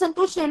उसी में हमें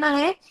संतुष्ट रहना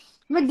है।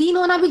 मैं दीन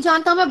होना भी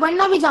जानता हूँ, मैं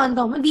बढ़ना भी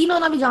जानता हूँ, मैं दीन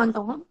होना भी जानता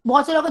हूँ।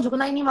 बहुत से लोग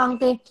झुकना ही नहीं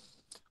मांगते,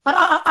 और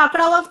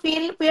आकड़ा हुआ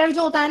पेड़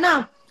जो होता है ना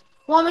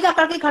वो हमेशा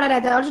अकड़ के खड़ा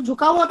रहता है, और जो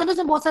झुका हुआ होता है ना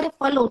उसमें बहुत सारे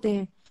फल होते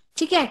हैं।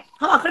 ठीक है,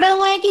 हम अकड़े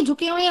हुए हैं कि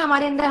झुके हुए हैं,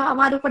 हमारे अंदर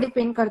हमारे ऊपर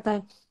डिपेंड करता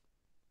है।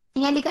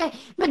 यहाँ लिखा है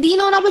मैं दीन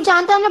होना भी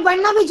जानता हूँ, मैं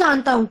बढ़ना भी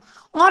जानता हूँ,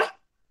 और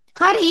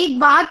हर एक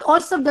बात और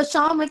सब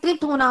दशाओं में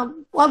तृप्त होना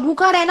और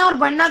भूखा रहना और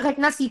बढ़ना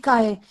घटना सीखा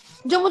है।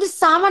 जो मुझे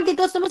सामर्थ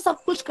देता है उससे मैं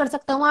सब कुछ कर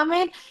सकता हूँ।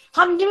 हमें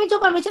हम जिन्हें जो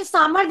परमेश्वर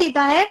सामर्थ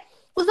देता है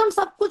उसमें हम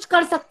सब कुछ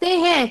कर सकते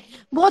हैं।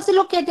 बहुत से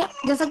लोग कहते हैं,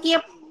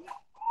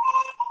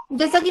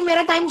 जैसा कि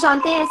मेरा टाइम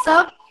जानते हैं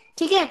सब।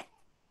 ठीक है,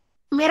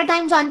 मेरा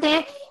टाइम जानते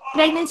हैं,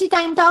 प्रेगनेंसी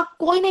टाइम था,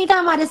 कोई नहीं था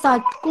हमारे साथ,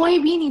 कोई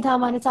भी नहीं था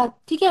हमारे साथ।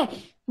 ठीक है,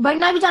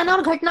 बढ़ना भी जाना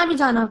और घटना भी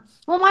जाना,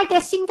 वो हमारा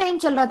टेस्टिंग टाइम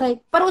चल रहा था,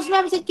 पर उसमें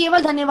हमसे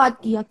केवल धन्यवाद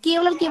किया,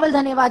 केवल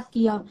धन्यवाद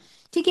किया।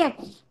 ठीक है,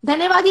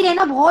 धन्यवादी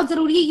रहना बहुत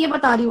जरूरी है, ये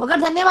बता रही हूँ।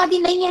 अगर धन्यवादी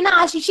नहीं है ना,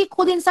 आशीष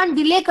खुद इंसान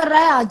डिले कर रहा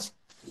है। आज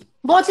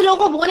बहुत से लोगों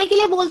को बोलने के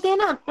लिए बोलते हैं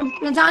ना,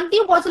 मैं जानती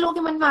हूँ बहुत से लोगों के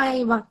मन में आया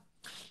ये बात,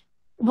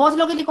 बहुत से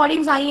लोगों की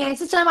रिकॉर्डिंग्स आई है,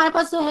 सिस्टर हमारे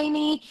पास तो है ही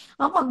नहीं,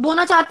 हम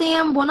बोना चाहते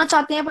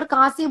हैं, पर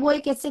कहाँ से बोए,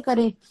 कैसे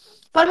करें।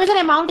 परमेश्वर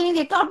अमाउंट नहीं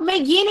देता। अब मैं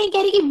ये नहीं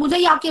कह रही कि मुझे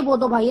ही आके बोल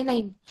दो भाई,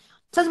 नहीं,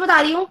 सच बता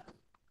रही हूँ,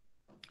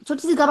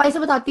 छोटी सी गवाही से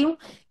बताती हूँ।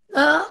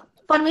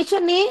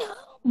 परमेश्वर ने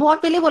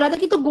बहुत पहले बोला था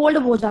कि तू गोल्ड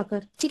बो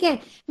जाकर, ठीक है,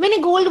 मैंने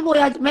गोल्ड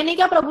बोया, मैंने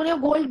क्या, प्रभु ने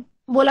गोल्ड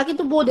बोला कि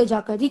तू बो दे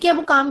जाकर, ठीक है,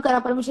 वो काम करा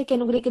परमेश्वर के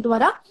अनुग्रह के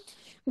द्वारा,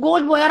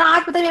 गोल्ड बोया। और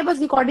आज पता है मेरे पास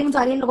रिकॉर्डिंग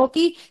आ रही है लोगों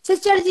की,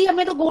 सिस्टर जी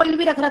हमें तो गोल्ड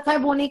भी रख रखा है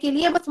बोने के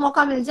लिए, बस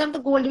मौका मिल जाए हम तो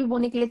गोल्ड भी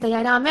बोने के लिए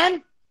तैयार है।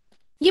 आमेन।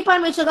 ये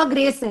परमेश्वर का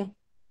ग्रेस है।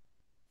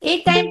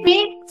 एक टाइम पे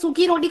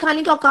सूखी रोटी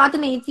खाने की औकात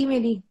नहीं थी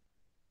मेरी,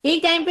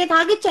 एक टाइम पे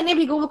था कि चने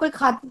भिगो हुए कोई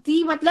खाती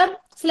थी, मतलब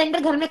सिलेंडर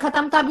घर में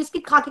खत्म था,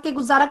 बिस्किट खा के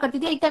गुजारा करती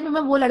थी, एक टाइम पे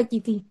मैं वो लड़की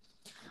थी।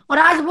 और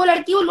आज वो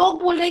लड़की हूँ,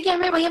 लोग बोल रहे हैं कि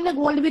हमें भाई हमने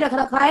गोल्ड भी रख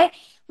रखा है,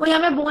 वही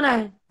हमें बोना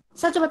है।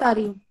 सच बता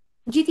रही हूँ,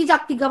 जीती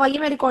जागती गवाही है,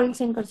 मैं रिकॉर्डिंग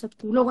सेंड कर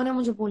सकती हूँ, लोगों ने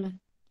मुझे बोला है।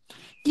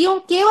 क्यों?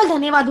 केवल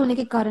धन्यवाद होने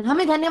के कारण।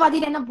 हमें धन्यवादी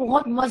रहना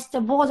बहुत मस्त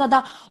है, बहुत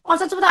ज्यादा। और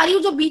सच बता रही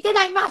हूँ, जो बीते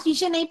टाइम में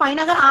आशीषें नहीं पाई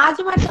ना, अगर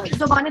आज मैं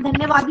जुबाने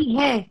धन्यवादी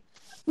है,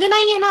 जो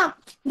नहीं है ना,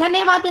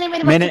 धन्यवाद तूने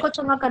मेरे बच्चे मैंने को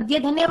चंगा कर दिया,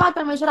 धन्यवाद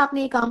परमेश्वर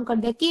आपने ये काम कर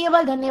दिया,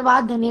 केवल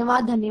धन्यवाद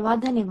धन्यवाद धन्यवाद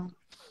धन्यवाद।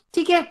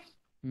 ठीक है,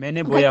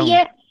 मैंने बोया घटी हूँ।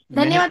 है,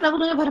 मैंने धन्यवाद प्रभु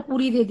तुमने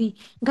भरपूरी दे दी।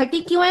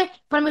 घटी क्यों है?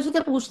 परमेश्वर से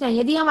पूछना है,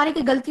 यदि हमारी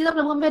कोई गलती है तो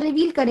प्रभु हमें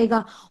रिवील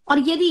करेगा, और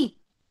यदि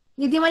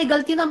यदि हमारी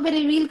गलती है तो हमें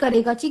रिवील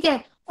करेगा, ठीक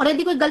है। और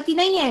यदि कोई गलती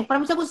नहीं है,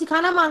 परमेश्वर को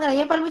सिखाना मांग रहा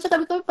है, परमेश्वर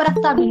कभी कभी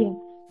परखता भी है,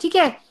 ठीक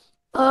है।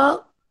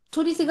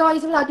 छोटी सी गवाही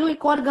से बताती हूँ,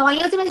 एक और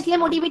गवाहियां से मैं इसलिए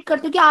मोटिवेट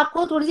करती हूँ कि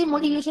आपको थोड़ी सी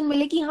मोटिवेशन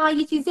मिले कि हाँ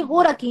ये चीजें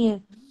हो रखी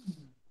हैं,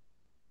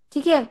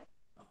 ठीक है।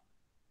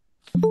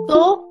 तो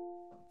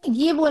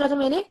ये बोला था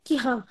मैंने कि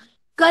हाँ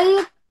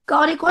कल,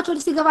 और एक और छोटी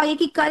सी गवाही है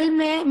कि कल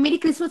मैं, मेरी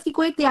क्रिसमस की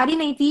कोई तैयारी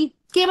नहीं थी,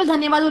 केवल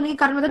धन्यवाद होने के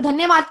कारण, मतलब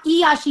धन्यवाद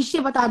की आशीष से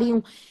बता रही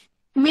हूँ।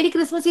 मेरी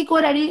क्रिसमस की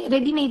कोई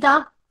रेडी नहीं था,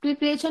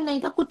 प्रिपरेशन नहीं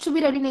था, कुछ भी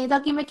रेडी नहीं था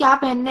कि मैं क्या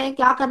पहनना है,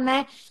 क्या करना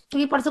है,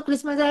 क्योंकि परसों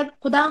क्रिसमस है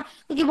खुदा,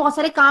 क्योंकि बहुत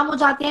सारे काम हो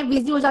जाते हैं,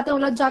 बिजी हो जाते हैं,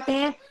 उलझ जाते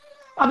हैं।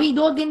 अभी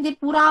 2 दिन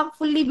पूरा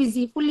फुल्ली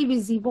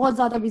बिजी, बहुत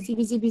ज्यादा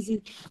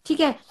बिजी, ठीक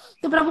है।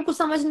 तो प्रभु को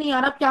समझ नहीं आ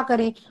रहा क्या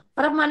करें।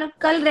 और अब मैंने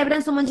कल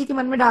रेवरेंड सुमन जी के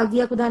मन में डाल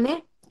दिया खुदा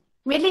ने,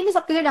 मेरे लिए नहीं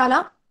सबके लिए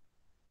डाला,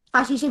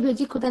 आशीष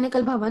भेजी खुदा ने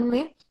कल भवन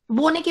में।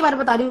 बोने की बात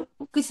बता रही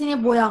हूँ, किसी ने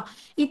बोया,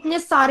 इतने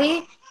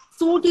सारे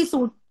सूट ही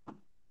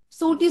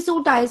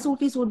सूट आए,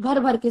 सूट ही सूट भर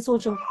भर के,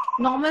 सोचो,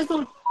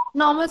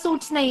 नॉर्मल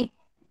सूट्स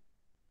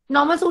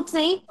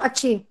नहीं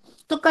अच्छे।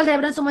 तो कल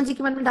रेवरेंड सुमन जी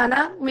के मन में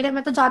डाला,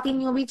 मैं तो जाती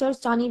नहीं हूँ अभी चर्च,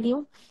 जानी नहीं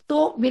हूँ,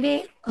 तो मेरे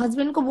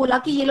हस्बैंड को बोला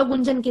कि ये लोग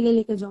गुंजन के लिए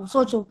लेके जाओ।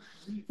 सोचो,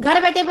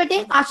 घर बैठे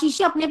बैठे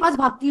आशीष अपने पास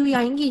भागती हुई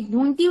आएंगी,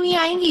 ढूंढती हुई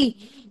आएंगी,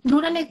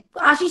 ढूंढने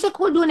आशीष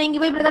खुद ढूंढेंगी,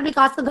 भाई ब्रदर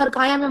विकास का घर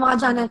कहाँ है, हमें वहां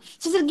जाना है,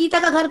 सिस्टर गीता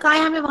का घर कहाँ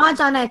है, हमें वहां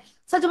जाना है।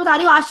 सच बता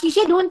रही हूँ,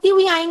 आशीषें ढूंढती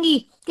हुई आएंगी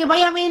कि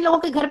भाई हमें इन लोगों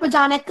के घर पे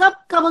जाना है।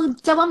 कब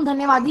जब हम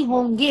धन्यवादी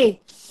होंगे,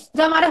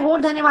 जब हमारे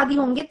होठ धन्यवादी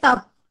होंगे,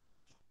 तब।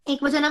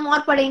 एक वचन हम और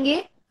पढ़ेंगे,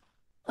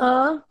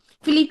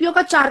 फिलिपियो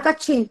का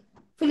 4:6,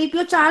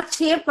 फिलिपियो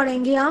 4:6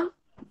 पढ़ेंगे हम,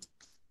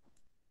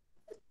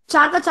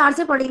 4:4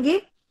 से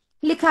पढ़ेंगे।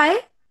 लिखा है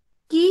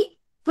कि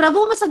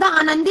प्रभु में सदा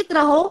आनंदित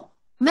रहो।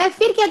 मैं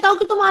फिर कहता हूँ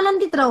कि तुम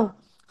आनंदित रहो।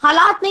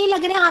 हालात नहीं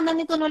लग रहे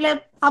आनंदित होने लगे,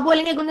 आप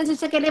बोलेंगे गुंजन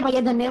शिष्य के लिए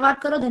भैया धन्यवाद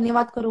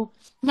करो,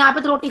 यहाँ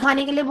पे तो रोटी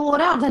खाने के लिए वो हो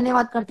रहा है और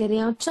धन्यवाद करते रहे।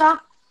 अच्छा,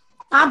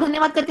 आप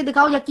धन्यवाद करके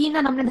दिखाओ,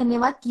 यकीनन हमने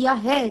धन्यवाद किया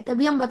है,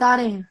 तभी हम बता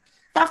रहे हैं।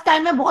 टफ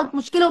टाइम में बहुत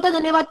मुश्किल होता है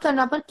धन्यवाद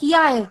करना, पर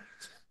किया है।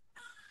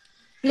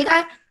 लिखा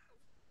है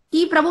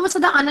कि प्रभु में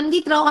सदा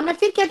आनंदित रहो, और मैं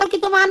फिर कहता हूँ कि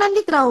तुम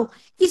आनंदित रहो।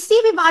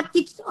 किसी भी बात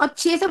की,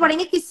 अच्छे से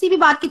पढ़ेंगे, किसी भी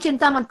बात की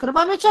चिंता मत करो।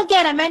 परमेश्वर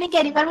कह रहा है, मैं नहीं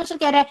कह रही, परमेश्वर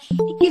कह रहा है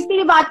कि किसी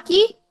भी बात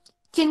की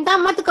चिंता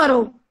मत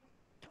करो,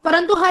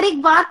 परंतु हर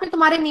एक बात में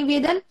तुम्हारे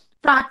निवेदन,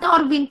 प्रार्थना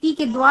और विनती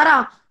के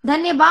द्वारा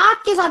धन्यवाद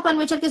के साथ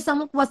परमेश्वर के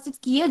सम्मुख उपस्थित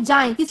किए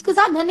जाएं। किसके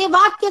साथ?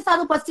 धन्यवाद के साथ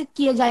उपस्थित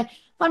किए जाएं।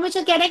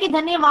 परमेश्वर कह रहे हैं कि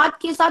धन्यवाद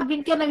के साथ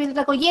विनती और निवेदन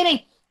रखो। ये नहीं,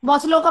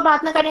 बहुत से लोगों का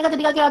प्रार्थना करने का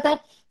तरीका क्या होता है,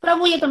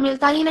 प्रभु ये तो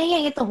मिलता ही नहीं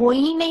है, ये तो हो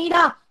ही नहीं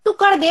रहा, तू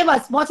कर दे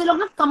बस। बहुत से लोग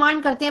ना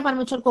कमांड करते हैं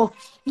परमेश्वर को,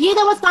 ये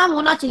तो बस काम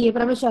होना चाहिए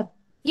परमेश्वर,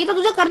 ये तो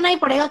तुझे करना ही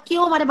पड़ेगा।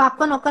 क्यों? हमारे बाप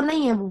का नौकर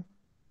नहीं है वो।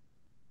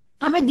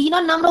 हमें दीन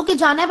और नम्र होकर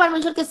जाना है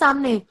परमेश्वर के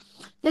सामने,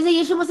 जैसे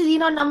यीशु मसीह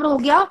दीन और नम्र हो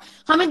गया,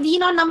 हमें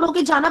दीन और नम्र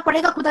होकर जाना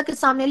पड़ेगा खुदा के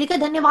सामने। लिखा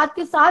धन्यवाद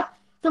के साथ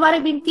तुम्हारे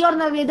विनती और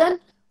निवेदन,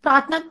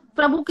 प्रार्थना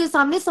प्रभु के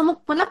सामने सम्मुख,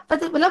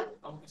 मतलब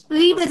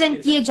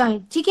रिप्रेजेंट किए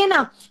जाएं, ठीक है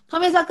ना।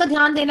 हमें सबका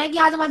ध्यान देना है कि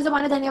आज हमारे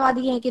जमाने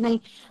धन्यवादी है कि नहीं,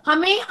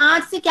 हमें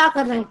आज से क्या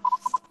कर रहे हैं।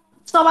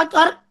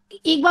 और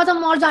एक बात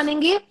हम और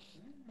जानेंगे,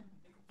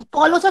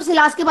 पौलुस और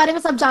सिलास के बारे में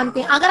सब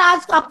जानते हैं। अगर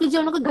आज आपके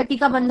जीवन में कोई घटी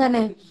का बंधन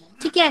है,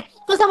 ठीक है,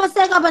 तो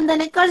समस्या का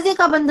बंधन है, कर्जे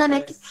का बंधन है,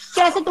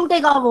 कैसे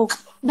टूटेगा वो?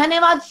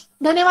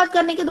 धन्यवाद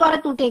करने के द्वारा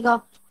टूटेगा,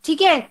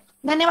 ठीक है,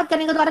 धन्यवाद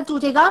करने के द्वारा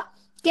टूटेगा।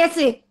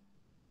 कैसे?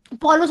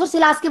 पौलुस और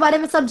सिलास के बारे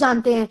में सब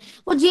जानते हैं।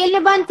 वो जेल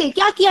में बंद थे,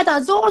 क्या किया था?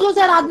 जोर जोर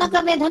से आराधना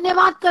कर रहे हैं,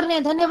 धन्यवाद कर रहे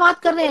हैं,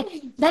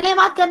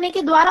 धन्यवाद करने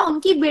के द्वारा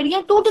उनकी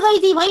बेड़ियां टूट गई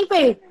थी वहीं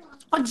पे,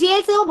 और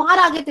जेल से वो बाहर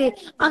आ गए थे।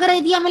 अगर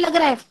यदि हमें लग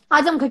रहा है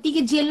आज हम घटी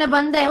की जेल में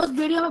बंद है, उस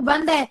बेड़ियों में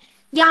बंद है,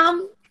 या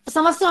हम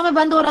समस्या में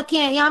बंद हो रखे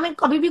हैं, यहाँ में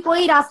कभी भी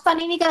कोई रास्ता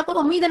नहीं निकला, कोई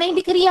उम्मीद नहीं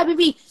दिख रही है अभी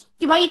भी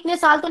कि भाई इतने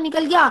साल तो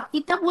निकल गया,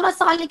 इतना पूरा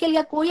साल निकल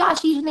गया, कोई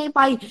आशीष नहीं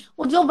पाई,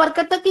 और जो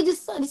बरकत तक की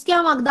जिसके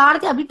हम हकदार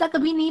थे अभी तक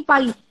कभी नहीं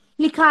पाई।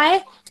 लिखा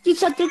है कि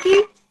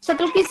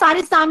शत्रु की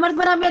सारी सामर्थ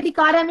पर हमें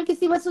अधिकार है, हमें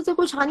किसी वस्तु से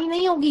कुछ हानि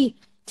नहीं होगी।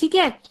 ठीक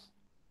है,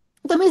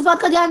 तो हमें इस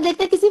बात का ध्यान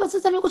देखते हैं, किसी वस्तु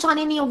से हमें कुछ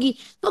हानि नहीं होगी।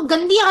 तो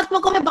गंदी आत्मा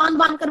को हमें बांध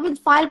बांध कर भी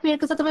फायर पेड़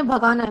के साथ हमें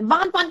भगाना है,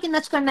 बांध बांध के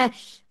नष्ट करना है।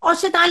 और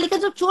शैतान लेकर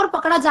जब चोर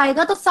पकड़ा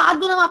जाएगा तो 7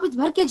 गुना वापिस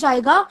भर के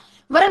जाएगा,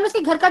 वरन उसके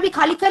घर का भी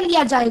खाली कर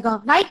लिया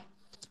जाएगा। राइट,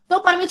 तो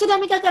परमेश्वर ने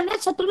हमें क्या करना है,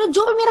 शत्रु ने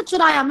जो भी मेरा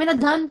चुराया, मेरा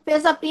धन,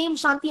 पैसा, प्रेम,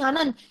 शांति,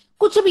 आनंद,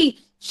 कुछ भी,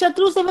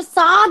 शत्रु से मैं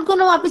 7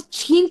 गुना वापस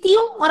छीनती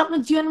हूँ और अपने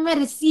जीवन में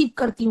रिसीव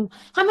करती हूँ।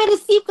 हमें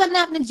रिसीव करना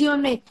है अपने जीवन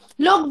में।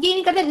 लोग ये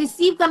नहीं करते,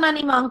 रिसीव करना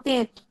नहीं मांगते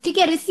हैं। ठीक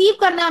है, रिसीव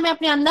करना है हमें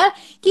अपने अंदर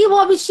कि वो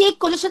अभिषेक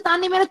को जो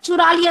शैतान ने मेरा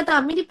चुरा लिया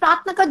था, मेरी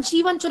प्रार्थना का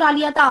जीवन चुरा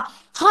लिया था,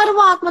 हर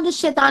वो आत्मा जो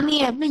शैतानी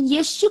है, मैं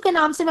यीशु के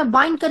नाम से मैं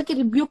बाइंड करके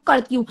रिब्यूक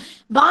करती हूँ,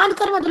 बांध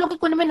कर मैं के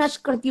कुंड में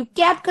नष्ट करती हूँ,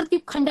 कैद करती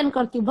हूँ, खंडन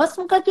करती हूँ,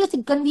 भस्म करती हूँ।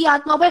 ऐसी गंदी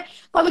आत्मा पर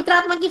पवित्र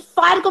आत्मा की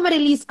फायर को मैं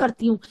रिलीज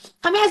करती हूँ।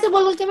 हमें ऐसे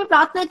बोल बोल के हमें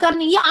प्रार्थना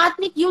करनी, ये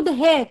आत्मिक युद्ध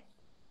है।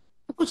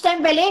 कुछ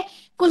टाइम पहले,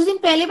 कुछ दिन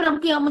पहले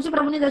मुझे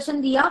प्रभु ने दर्शन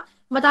दिया,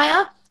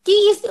 बताया कि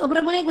इस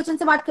प्रभु ने एक वचन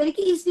से बात करी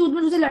कि इस युद्ध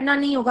में तुझे लड़ना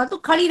नहीं होगा, तो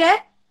खड़ी रहे,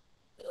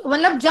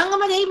 मतलब जंग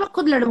में नहीं, मैं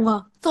खुद लड़ूंगा।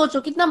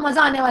 सोचो कितना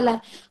मजा आने वाला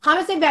है। हम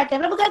ऐसे बैठे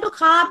हैं, प्रभु कह तो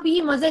खा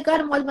पी मजे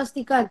कर, मौज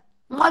मस्ती कर।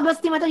 मौज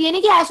मस्ती मतलब ये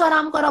नहीं कि ऐशो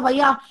आराम करो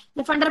भैया,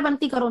 फंडर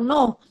बनती करो,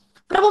 नो,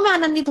 प्रभु में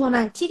आनंदित होना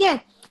है। ठीक है,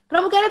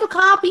 प्रभु कह रहे तो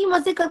खा पी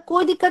मजे कर,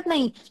 कोई दिक्कत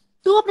नहीं,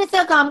 तू अपने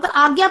से काम कर,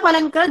 आज्ञा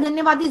पालन कर,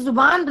 धन्यवादी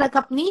जुबान रख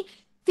अपनी,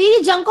 तेरी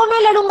जंग को मैं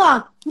लड़ूंगा।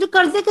 जो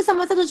कर्जे की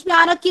समस्या तुझ पे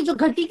आ रखी है, जो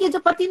घटी की, जो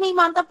पति नहीं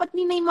मानता,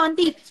 पत्नी नहीं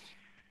मानती,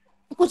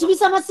 कुछ भी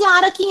समस्या आ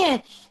रखी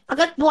है,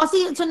 अगर बहुत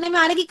सी सुनने में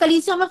आ रहा है कि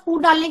कलीसियों में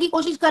फूट डालने की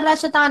कोशिश कर रहा है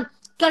शैतान,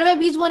 कड़वे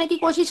बीज बोने की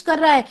कोशिश कर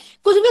रहा है,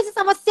 कुछ भी ऐसी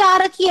समस्या आ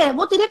रखी है,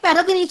 वो तेरे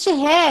पैरों के नीचे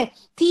है,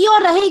 थी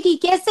और रहेगी।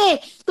 कैसे?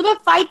 तुम्हें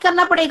फाइट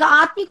करना पड़ेगा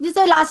आत्मिक,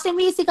 जिसे लास्ट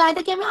में ये सिखाया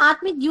था कि हमें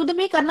आत्मिक युद्ध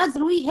में करना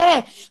जरूरी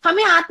है,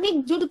 हमें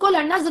आत्मिक युद्ध को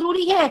लड़ना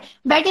जरूरी है।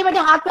 बैठे बैठे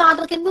हाथ पे हाथ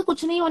रखेंगे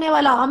कुछ नहीं होने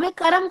वाला, हमें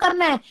कर्म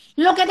करना है।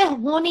 लोग कहते हैं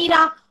हो नहीं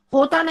रहा,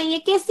 होता नहीं है,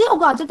 कैसे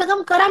होगा? जब तक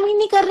हम कर्म ही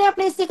नहीं कर रहे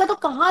अपने हिस्से का तो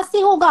कहाँ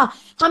से होगा?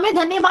 हमें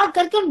धन्यवाद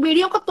करके उन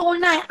बेड़ियों को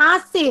तोड़ना है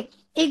आज से।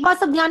 एक बात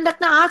सब ध्यान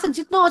रखना, आज से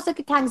जितना हो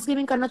सके थैंक्स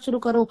गिविंग करना शुरू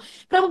करो।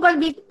 प्रभु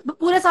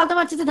पूरे साल तो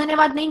मैं अच्छे से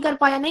धन्यवाद नहीं कर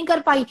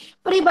पाई,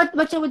 पर ये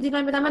बच्चे मुझे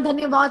जीवन में मैं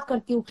धन्यवाद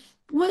करती हूँ।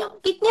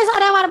 कितने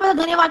सारे हमारे पास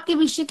धन्यवाद के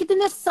विषय,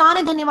 कितने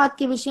सारे धन्यवाद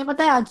के विषय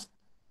पता है आज,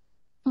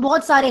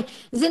 बहुत सारे।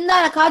 जिंदा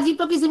रखा,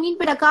 जीतों की जमीन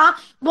पे रखा,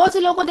 बहुत से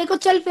लोगों को देखो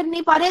चल फिर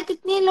नहीं पा रहे,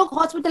 कितने लोग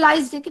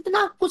हॉस्पिटलाइज्ड है,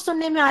 कितना कुछ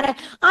सुनने में आ रहा है।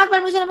 आज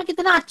परमेश्वर हमें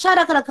कितना अच्छा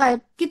रख रखा है,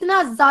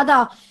 कितना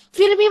ज्यादा,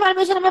 फिर भी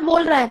परमेश्वर हमें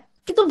बोल रहा है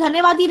कि तुम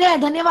धन्यवादी रहे,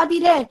 धन्यवादी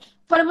रहे।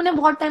 पर मैंने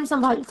बहुत टाइम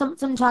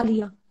समझा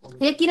लिया।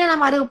 यकीनन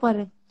हमारे ऊपर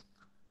है,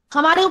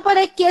 हमारे ऊपर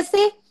है।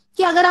 कैसे?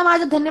 कि अगर हम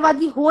आज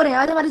धन्यवादी हो रहे हैं,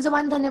 आज हमारी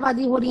जबान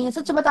धन्यवादी हो रही है,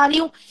 सच बता रही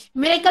हूँ,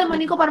 मेरे कल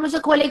मनी को परमेश्वर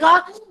खोलेगा।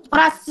 और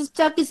आज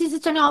किसी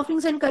सिस्टर ने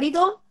ऑफरिंग सेंड करी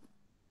तो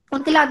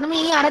उनके लाद में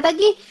यही आ रहा था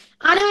कि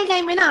आने वाले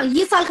टाइम में ना,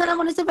 ये साल खत्म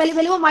होने से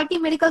पहले वो माइटी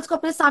मेरिकल्स को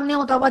अपने सामने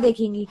होता हुआ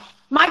देखेंगी।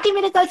 माइटी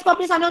मेरिकल्स को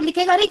अपने सामने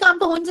लिखेगा, अरे काम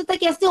तो हो नहीं सकता,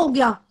 कैसे हो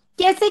गया?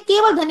 कैसे?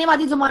 केवल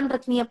धन्यवादी जुबान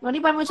रखनी है अपनी,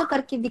 परमेश्वर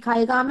करके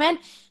दिखाएगा। आमेन।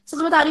 सच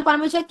बता रही,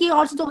 परमेश्वर की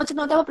और से जो वचन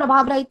होता है वो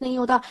प्रभाव रहित नहीं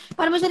होता।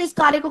 परमेश्वर इस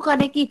कार्य को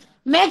करने की,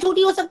 मैं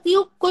झूठी हो सकती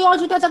हूँ, कोई और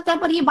झूठा सकता है,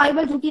 पर ये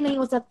बाइबल झूठी नहीं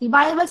हो सकती।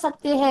 बाइबल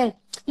सत्य है,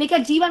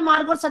 लेकिन जीवन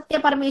मार्ग और सत्य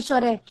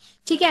परमेश्वर है।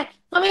 ठीक है,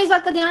 तो हमें इस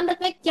बात का ध्यान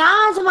रखना है। क्या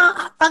आज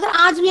अगर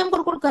आज भी हम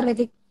कुरकुर कर रहे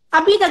थे,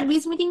 अभी तक भी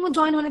इस मीटिंग में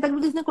ज्वाइन होने तक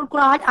भी किसी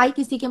कुरकुराहट आई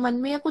किसी के मन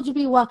में या कुछ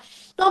भी हुआ,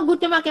 तो अब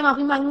घुटने में आके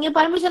माफी मांगेंगे,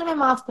 परमेश्वर में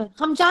माफ कर।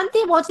 हम जानते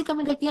हैं बहुत सी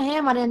कमी घटियां हैं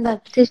हमारे अंदर,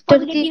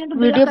 सिस्टर की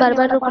वीडियो बार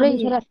बार रुक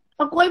रही है।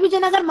 और कोई भी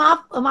जन अगर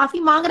माफी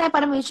मांग रहा है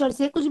परमेश्वर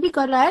से, कुछ भी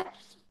कर रहा है,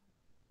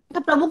 तो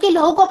प्रभु के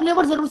लहू को अपने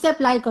ऊपर जरूर से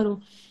अप्लाई करो।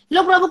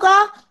 लोग प्रभु का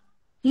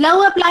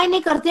लहू अप्लाई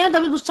नहीं करते हैं,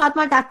 तभी गुस्सा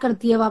आत्मा अटैक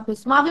करती है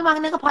वापस। माफी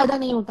मांगने का फायदा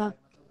नहीं होता।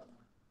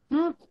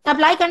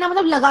 अप्लाई करना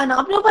मतलब लगाना,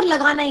 अपने ऊपर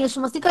लगाना है।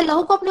 यीशु मसीह का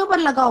लहू को अपने ऊपर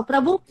लगाओ।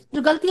 प्रभु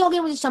जो गलती हो गई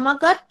मुझे क्षमा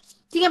कर,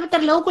 ठीक है, मैं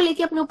तेरे लहू को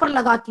लेके अपने ऊपर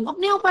लगाती हूँ।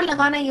 अपने ऊपर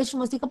लगाना है यीशु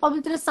मसीह का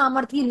पवित्र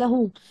सामर्थी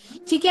लहू।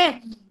 ठीक है,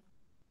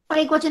 और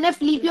एक वचन है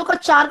फिलिपियों का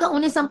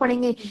 4:19 हम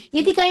पढ़ेंगे।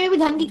 यदि कहीं में भी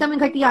धन की कमी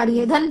घटी आ रही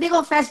है, धन,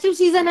 देखो फेस्टिव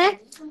सीजन है,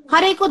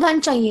 हर एक को धन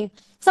चाहिए,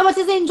 सब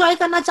अच्छे से एंजॉय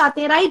करना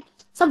चाहते हैं, राइट?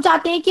 सब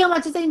चाहते हैं कि हम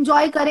अच्छे से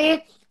एंजॉय करें,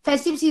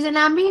 फेस्टिव सीजन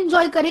है, हम भी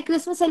एंजॉय करें,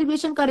 क्रिसमस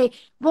सेलिब्रेशन करें।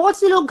 बहुत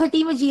से लोग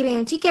घटी में जी रहे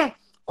हैं, ठीक है,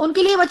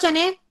 उनके लिए वचन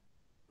है।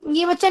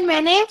 ये वचन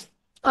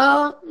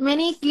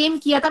मैंने क्लेम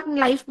किया था अपनी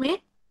लाइफ में,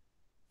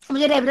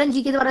 मुझे रेवरेंड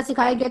जी के द्वारा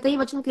सिखाया गया था ये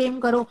वचन क्लेम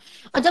करो।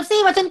 और जब से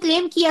ये वचन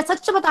क्लेम किया,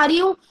 सच बता रही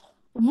हूँ,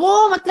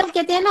 वो मतलब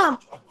कहते हैं ना,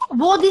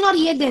 वो दिन और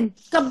ये दिन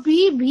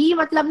कभी भी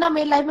मतलब ना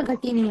मेरी लाइफ में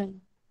घटी नहीं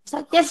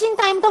आई। टेस्टिंग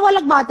टाइम तो वो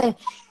अलग बात है,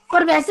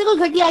 पर वैसे कोई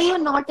घटी आई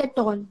है नॉट एट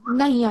ऑल,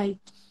 नहीं आई।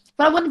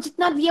 प्रभु ने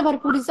जितना दिया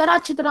भरपूरी, सारा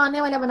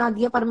छितराने वाला बना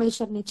दिया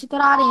परमेश्वर ने।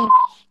 छितरा रहे हैं,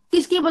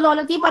 किसकी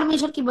बदौलत? ये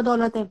परमेश्वर की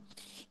बदौलत है।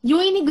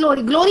 यूं ही नहीं,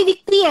 ग्लोरी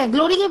दिखती है,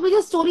 ग्लोरी के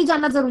पीछे स्टोरी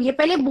जानना जरूरी है।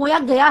 पहले बोया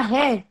गया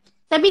है,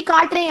 तभी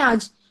काट रहे हैं।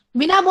 आज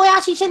बिना बोया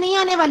शीशे नहीं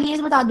आने वाली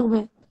है, बता दूं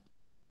मैं।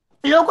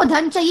 लोगों को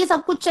धन चाहिए,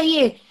 सब कुछ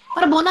चाहिए,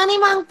 पर बोना नहीं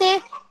मांगते।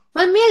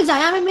 पर मिल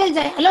जाए, हमें मिल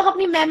जाए। लोग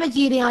अपनी मैं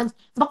जी रहे हैं। आज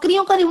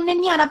बकरियों को ढूंढने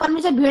नहीं आ रहा,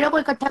 परमेश्वर भेड़ों को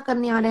इकट्ठा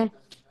करने आ रहे हैं।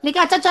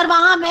 लेकिन अच्छा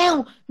चरवाहा मैं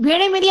हूँ,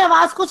 भेड़े मेरी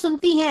आवाज को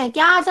सुनती हैं।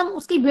 क्या आज हम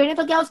उसकी भेड़े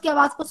तो क्या उसकी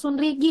आवाज को सुन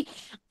रही है कि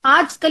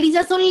आज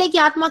कलीजा सुन ले कि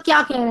आत्मा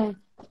क्या कह रहा है।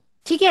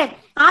 ठीक है,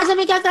 आज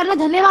हमें क्या करना है?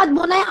 धन्यवाद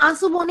बोना है,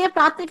 आंसू बोने हैं,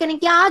 प्रार्थना करने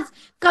की। आज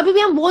कभी भी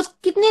हम बोझ,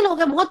 कितने लोग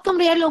हैं, बहुत कम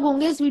रेयर लोग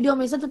होंगे इस वीडियो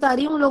में, सच बता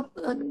रही हूँ,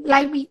 लोग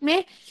लाइव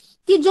में,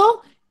 कि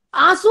जो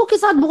आंसू के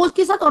साथ, बोझ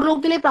के साथ और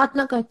लोगों के लिए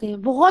प्रार्थना करते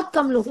हैं। बहुत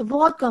कम लोग हैं,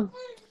 बहुत कम।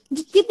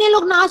 कितने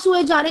लोग नाश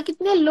हुए जा रहे हैं,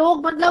 कितने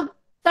लोग मतलब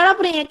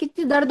तड़प रहे हैं,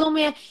 कितनी दर्दों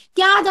में है।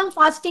 क्या आज हम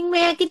फास्टिंग में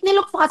है? कितने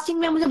लोग फास्टिंग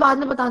में है मुझे बाद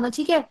में बताना,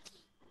 ठीक है।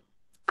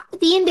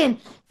 3 दिन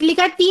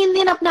लिखा है, 3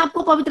 दिन अपने आप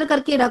को पवित्र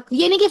करके रख।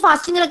 ये नहीं कि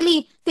फास्टिंग रख ली,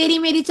 तेरी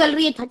मेरी चल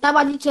रही है,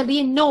 ठट्टाबाजी चल रही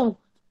है। No,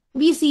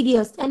 be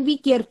serious and be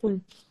careful.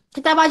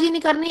 ठट्टाबाजी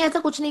नहीं करनी, ऐसा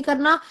कुछ नहीं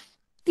करना।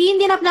 3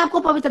 दिन अपने आप को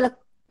पवित्र रख।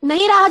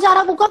 नहीं रहा जा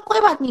रहा भूखा,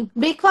 कोई बात नहीं,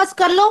 ब्रेकफास्ट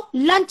कर लो,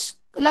 लंच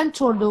लंच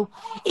छोड़ दो,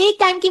 एक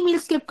टाइम की मील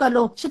स्किप कर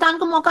लो। शैतान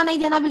को मौका नहीं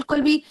देना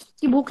बिल्कुल भी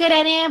कि भूखे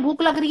रह रहे हैं,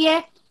 भूख लग रही है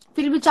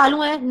फिर भी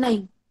चालू है,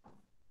 नहीं।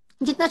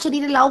 जितना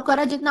शरीर अलाउ कर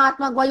रहा है, जितना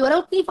आत्मा अगुवाई हो रहा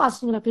है, उतनी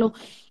फास्टिंग रख लो।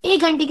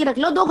 1 घंटे की रख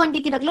लो, 2 घंटे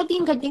की रख लो,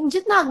 3 घंटे की,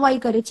 जितना अगुवाई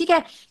करे, ठीक है।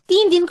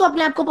 3 दिन को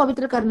अपने आप को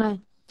पवित्र करना है।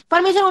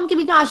 परमेश्वर उनके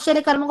बीच में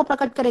आश्चर्य कर्मों को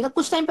प्रकट करेगा।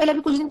 कुछ टाइम पहले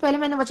भी, कुछ दिन पहले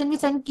मैंने वचन भी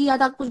सेंड किया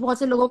था कुछ बहुत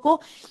से लोगों को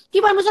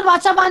कि परमेश्वर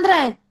वाचा बांध रहा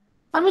है।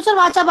 परमेश्वर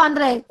वाचा बांध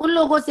रहा है उन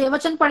लोगों से।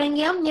 वचन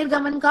पढ़ेंगे हम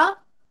निर्गमन का,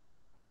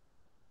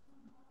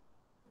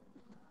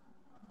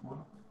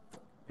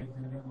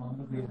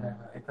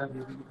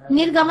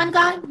 निर्गमन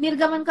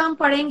का हम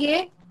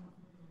पढ़ेंगे।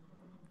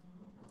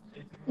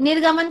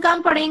 निर्गमन का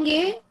हम पढ़ेंगे।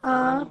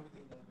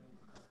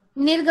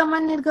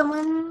 निर्गमन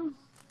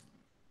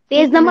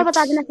पेज नंबर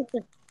बता देना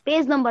सिस्टर,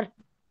 पेज नंबर।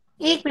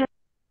 1 मिनट।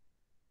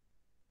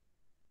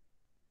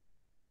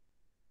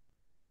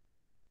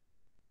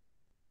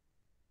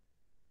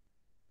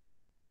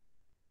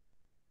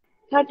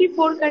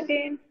 34 का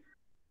 10।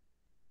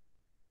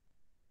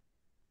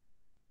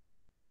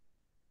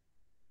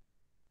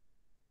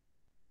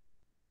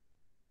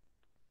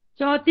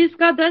 34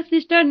 का 10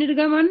 सिस्टर,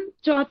 निर्गमन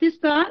 34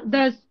 का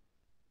 10।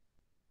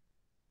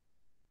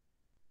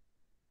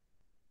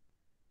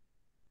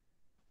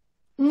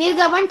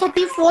 निर्गमन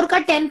 34 का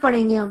 10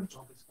 पढ़ेंगे हम।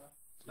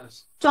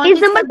 पेज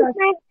 34 नंबर का 10।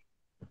 कितना है?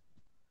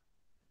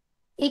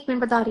 1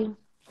 मिनट बता रही हूँ।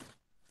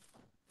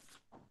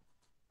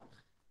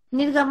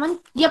 निर्गमन,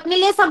 ये अपने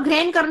लिए सब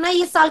ग्रहण करना है।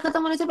 ये साल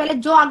खत्म होने से पहले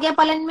जो आज्ञा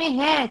पालन में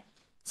है,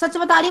 सच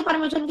बता रही हूँ,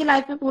 परमेश्वर की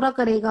लाइफ में पूरा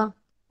करेगा।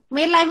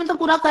 मेरी लाइफ में तो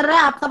पूरा कर रहा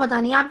है, आपका पता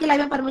नहीं, आपकी लाइफ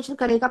में परमेश्वर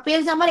करेगा।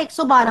 पेज नंबर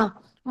 112,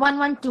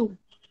 112,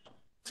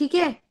 ठीक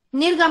है।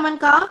 निर्गमन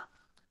का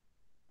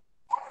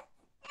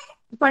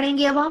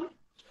पढ़ेंगे अब हम।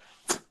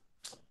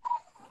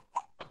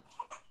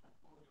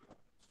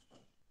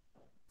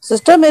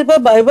 सिस्टर मेरे पास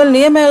बाइबल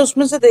नहीं है, मैं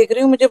उसमें से देख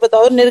रही हूँ, मुझे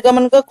बताओ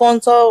निर्गमन का कौन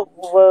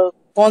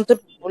से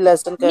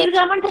लेसन का है?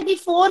 निर्गमन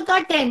 34 का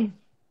 10।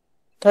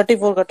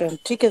 34 का 10,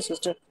 ठीक है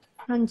सिस्टर।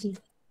 हाँ जी।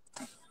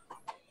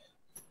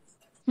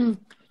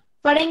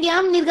 पढ़ेंगे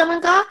हम निर्गमन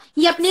का।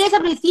 ये अपने लिए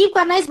सब रिसीव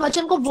करना है इस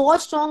वचन को।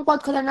 बहुत स्ट्रॉन्ग,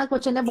 बहुत खतरनाक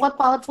वचन है, बहुत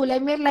पावरफुल है।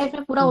 मेरी लाइफ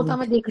में पूरा होता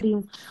मैं देख रही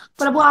हूँ।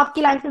 प्रभु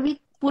आपकी लाइफ में भी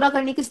पूरा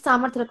करने की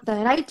सामर्थ्य रखता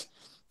है, राइट।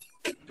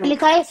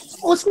 लिखा है,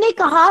 उसने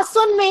कहा,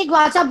 सुन मैं एक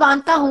वाचा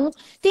बांधता हूँ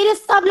तेरे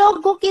सब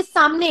लोगों के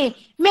सामने,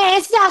 मैं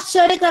ऐसे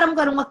आश्चर्य कर्म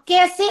करूंगा।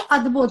 कैसे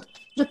अद्भुत,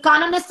 जो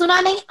कानों ने सुना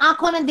नहीं,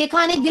 आंखों ने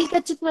देखा नहीं, दिल के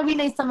चित्त में भी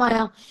नहीं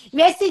समाया।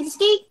 वैसे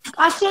जिसकी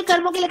आश्चर्य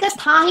कर्मों के लेकर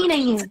था ही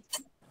नहीं है,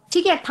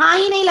 ठीक है, था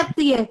ही नहीं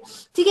लगती है,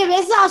 ठीक है।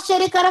 वैसे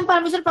आश्चर्य कर्म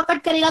परमेश्वर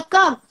प्रकट करेगा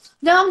कब?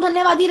 जब हम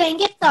धन्यवादी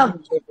रहेंगे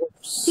तब,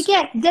 ठीक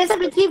है। जैसे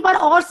पृथ्वी पर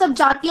और सब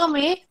जातियों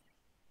में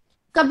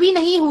कभी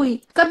नहीं हुई,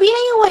 कभी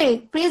नहीं हुए।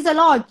 Praise the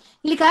Lord.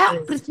 लिखा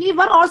है, पृथ्वी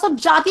पर और सब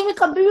जातियों में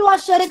कभी भी वो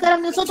आश्चर्य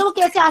कर्म नहीं। सोचो वो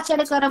कैसे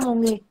आश्चर्य कर्म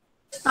होंगे,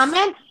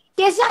 आमीन।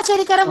 कैसे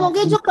आश्चर्य कर्म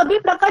होंगे जो कभी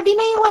प्रकट ही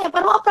नहीं हुए,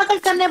 पर वो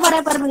प्रकट करने पर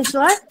है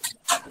परमेश्वर।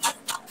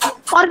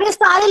 और वे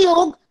सारे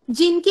लोग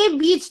जिनके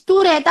बीच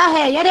तू रहता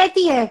है या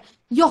रहती है,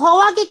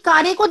 यहोवा के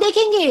कार्य को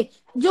देखेंगे।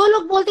 जो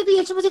लोग बोलते थे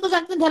यीशु मसीह को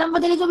जानते, धर्म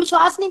बदले, जो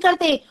विश्वास नहीं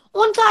करते,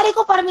 उन कार्य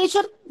को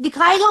परमेश्वर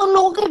दिखाएगा, उन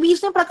लोगों के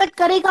बीच में प्रकट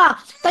करेगा,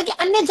 ताकि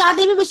अन्य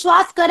जाति भी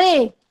विश्वास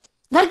करे।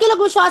 घर के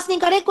लोग विश्वास नहीं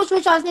करे, कुछ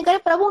विश्वास नहीं करे,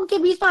 प्रभु उनके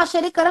बीच में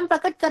आश्चर्य कर्म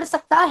प्रकट कर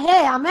सकता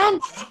है, आमीन।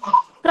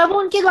 प्रभु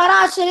उनके द्वारा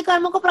आश्चर्य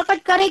कर्मों को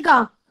प्रकट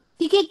करेगा,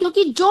 ठीक है।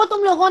 क्योंकि जो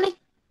तुम लोगों ने,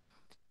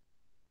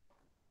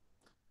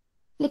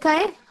 लिखा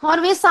है, और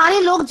वे सारे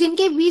लोग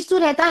जिनके बीच तू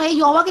रहता है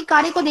यहोवा के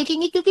कार्य को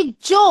देखेंगे, क्योंकि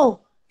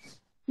जो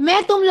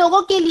मैं तुम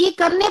लोगों के लिए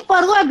करने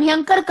पर हूं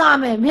भयंकर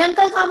काम है।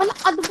 भयंकर काम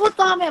मतलब अद्भुत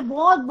काम है,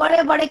 बहुत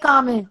बड़े बड़े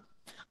काम है,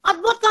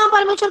 अद्भुत काम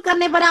परमेश्वर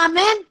करने पर,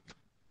 आमीन,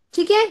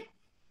 ठीक है।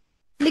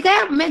 लिखा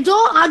है, मैं जो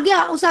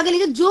आज्ञा, उस आगे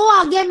लिखा, जो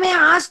आज्ञा मैं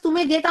आज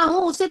तुम्हें देता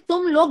हूं उसे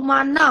तुम लोग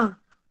मानना,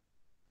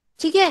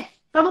 ठीक है।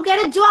 प्रभु कह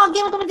रहे जो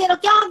आज्ञा मैं तुम्हें दे रहा हूं,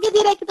 क्या आज्ञा दे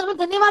रहा है? कि तुम्हें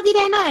धन्यवादी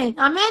रहना है,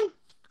 आमीन।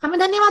 हमें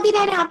धन्यवादी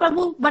रहना है,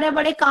 प्रभु बड़े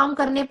बड़े काम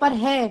करने पर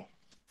है।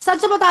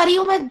 सच बता रही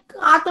हूँ, मैं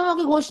आत्माओं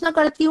की घोषणा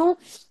करती हूँ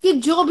कि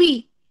जो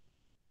भी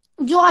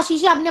जो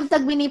आशीषें आपने अब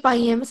तक भी नहीं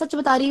पाई है। मैं सच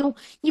बता रही हूँ,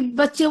 ये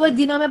बचे हुए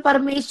दिनों में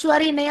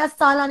परमेश्वर ये नया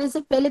साल आने से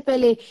पहले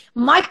पहले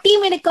माइटी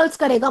मिरेकल्स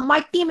करेगा,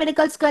 माइटी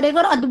मिरेकल्स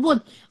करेगा और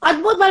अद्भुत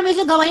अद्भुत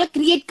परमेश्वर गवाहियां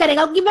क्रिएट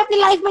करेगा, क्योंकि मैं अपनी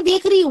लाइफ में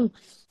देख रही हूँ,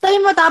 तभी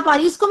मैं बता पा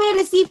रही हूँ। इसको मैंने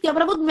रिसीव किया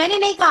प्रभु, मैंने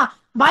नहीं कहा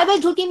बाइबल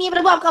झूठी नहीं है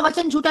प्रभु, आपका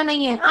वचन झूठा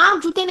नहीं है, आप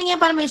झूठे नहीं है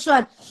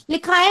परमेश्वर।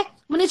 लिखा है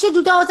मनुष्य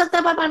झूठा हो सकता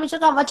है पर परमेश्वर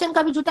का वचन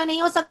कभी झूठा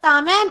नहीं हो सकता।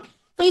 आमेन।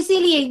 तो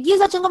इसीलिए ये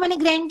वचन को मैंने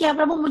ग्रहण किया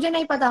प्रभु, मुझे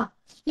नहीं पता।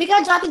 लिखा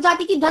है जाति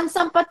जाति की धन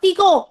संपत्ति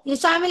को, ये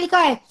शायद में लिखा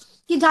है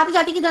कि जाति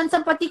जाति की धन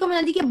संपत्ति को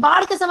मैं नदी के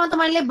बाढ़ के समान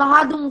तुम्हारे लिए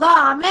बहा दूंगा।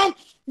 आमेन।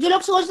 जो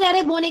लोग सोच रहे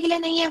हैं बोने के लिए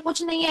नहीं है,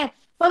 कुछ नहीं है,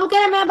 प्रभु कह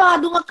रहे मैं बहा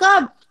दूंगा।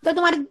 कब? जब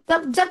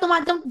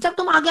तुम्हारी जब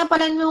तुम आज्ञा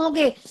पालन में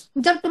होगे,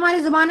 जब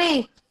तुम्हारी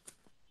जुबानें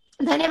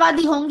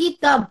धन्यवादी होंगी,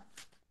 तब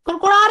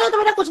कुड़कुड़ा रहे हो तो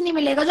बेटा कुछ नहीं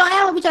मिलेगा, जो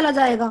आया वो भी चला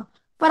जाएगा,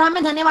 पर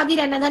हमें धन्यवादी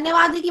रहना है।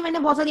 धन्यवाद की मैंने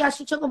बहुत सारी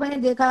आशीषों को मैंने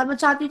देखा है, मैं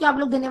चाहती हूँ कि आप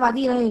लोग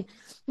धन्यवादी रहे।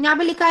 यहाँ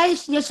पे लिखा है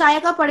यशाया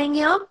का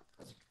पढ़ेंगे हम,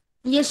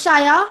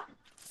 यशाया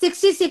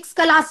 66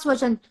 का लास्ट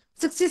वचन,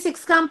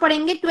 66 का हम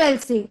पढ़ेंगे 12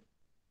 से,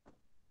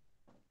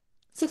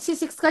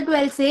 66 का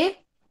 12 से।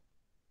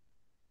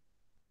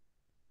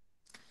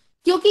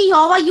 क्योंकि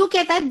यहोवा यूं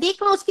कहता है,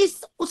 देख मैं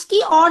उसकी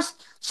और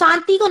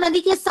शांति को नदी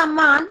के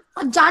समान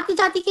और जाति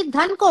जाति के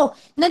धन को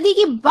नदी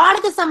की बाढ़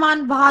के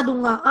समान बहा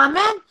दूंगा।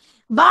 आमेन।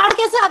 बाढ़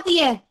कैसे आती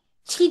है?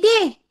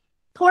 छींटे,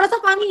 थोड़ा सा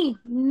पानी?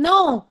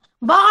 नो,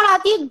 बाढ़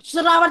आती है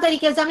जोरावर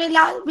तरीके से।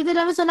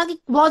 हमने में सुना कि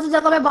बहुत सी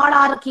जगह पे बाढ़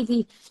आ रखी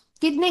थी,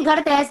 कितने घर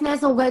तहस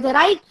नहस हो गए थे,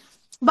 राइट।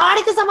 बाढ़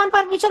के समान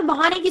परमेश्वर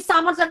बहाने की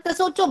सामर्थ्य रखते।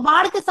 सोचो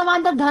बाढ़ के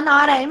समान जब धन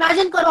आ रहा है,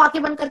 इमेजिन करो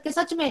आंखें बंद करके,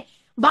 सच में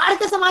बाढ़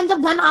के समान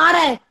जब धन आ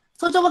रहा है,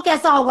 सोचो वो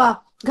कैसा होगा।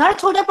 घर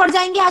छोटे पड़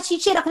जाएंगे,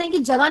 आशीषें रखने की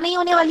जगह नहीं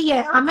होने वाली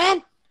है।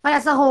 आमेन। और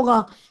ऐसा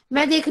होगा,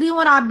 मैं देख रही हूँ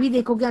और आप भी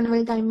देखोगे आने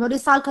वाले टाइम में। और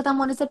इस साल खत्म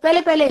होने से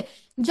पहले पहले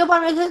जो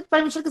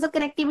परमेश्वर के साथ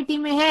कनेक्टिविटी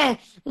में है,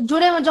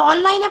 जुड़े जो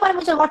ऑनलाइन है,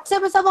 परमेश्वर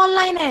व्हाट्सएप में सब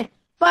ऑनलाइन है,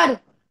 पर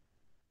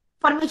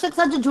परमेश्वर के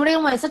साथ जो जुड़े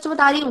हुए हैं, सच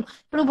बता रही हूँ,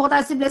 प्रभु बहुत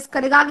ऐसे ब्लेस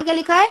करेगा। आगे क्या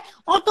लिखा है?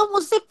 और तुम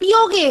उससे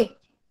पियोगे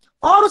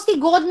और उसकी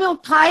गोद में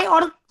उठाए।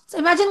 और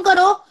इमेजिन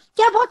करो,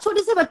 क्या बहुत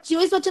छोटी सी बच्ची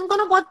हो, इस वचन को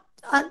ना बहुत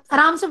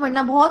आराम से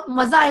पढ़ना, बहुत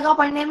मजा आएगा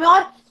पढ़ने में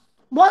और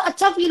बहुत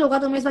अच्छा फील होगा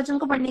तुम्हें इस वचन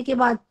को पढ़ने के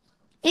बाद।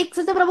 एक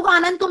से प्रभु का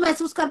आनंद तुम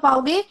महसूस कर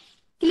पाओगे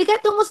कि लिखा है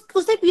तुम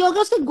उससे पियोगे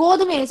उसकी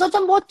गोद में। सोच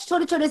हम बहुत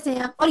छोटे छोटे से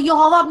हैं और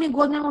यहोवा अपनी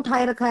गोद में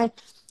उठाए रखा है।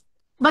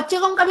 बच्चे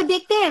को हम कभी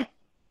देखते हैं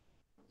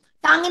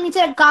टांगे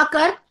नीचे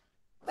लटकाकर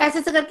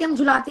ऐसे करके हम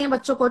झुलाते हैं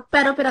बच्चों को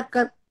पैरों पे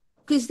रखकर।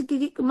 किसी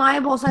की माए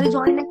बहुत सारी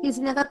ज्वाइन है,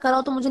 किसी ने अगर करा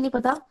हो तो मुझे नहीं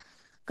पता,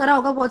 करा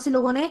होगा बहुत से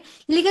लोगों ने।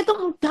 लेकिन तुम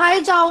उठाए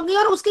जाओगे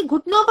और उसके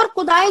घुटनों पर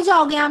कुदाए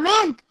जाओगे।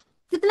 आमेन।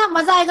 कितना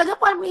मजा आएगा जब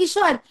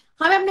परमेश्वर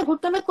हमें अपने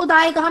घुटनों में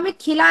कुदाएगा, हमें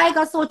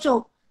खिलाएगा। सोचो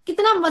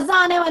कितना मजा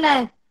आने वाला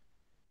है।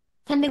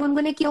 ठंडे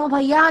गुनगुने क्यों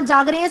भैया,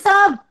 जाग रहे हैं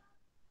सब,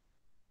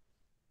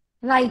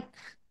 राइट।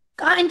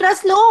 का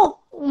इंटरेस्ट लो,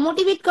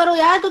 मोटिवेट करो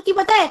यार, क्योंकि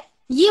पता है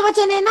ये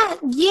वचन है ना,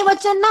 ये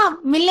वचन ना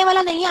मिलने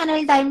वाला नहीं है आने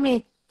वाले टाइम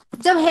में।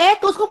 जब है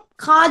तो उसको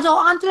खा जाओ,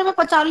 आंतरों में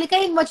पचा लो। लिखा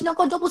है इन वचनों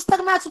को जो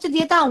पुस्तक में आज सोचे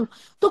देता हूँ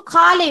तो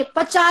खा ले,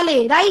 पचा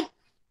ले, राइट।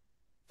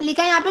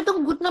 लिखा है यहाँ पे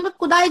तुम घुटनों में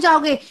कुदाए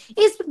जाओगे।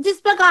 जिस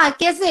प्रकार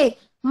कैसे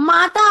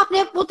माता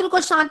अपने पुत्र को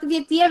शांति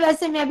देती है,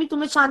 वैसे मैं भी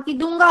तुम्हें शांति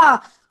दूंगा।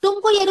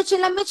 तुमको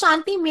यरूशलेम में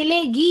शांति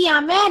मिलेगी।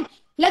 आमेन।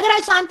 लग रहा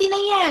है शांति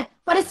नहीं है,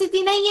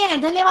 परिस्थिति नहीं है,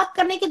 धन्यवाद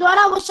करने के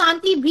द्वारा वो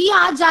शांति भी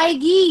आ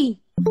जाएगी।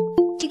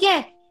 ठीक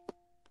है,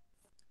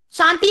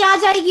 शांति आ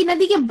जाएगी।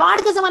 नदी के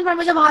बाढ़ के समान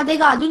परमेश्वर बहा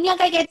देगा। दुनिया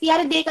क्या कहती है,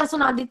 अरे देकर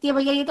सुना देती है,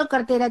 भैया ये तो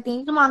करते रहते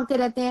हैं, तो मांगते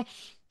रहते हैं,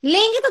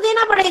 लेंगे तो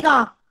देना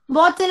पड़ेगा।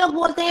 बहुत से लोग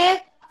बोलते हैं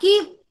कि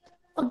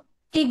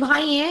एक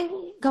भाई है,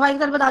 गवाही की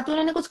तरफ बताती हूँ,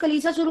 उन्होंने कुछ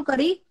कलीसिया शुरू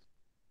करी।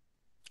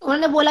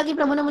 उन्होंने बोला कि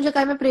प्रभु ने मुझे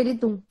कहा मैं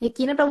प्रेरित हूँ।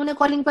 यकीन है प्रभु ने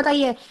कॉलिंग पता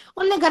ही है।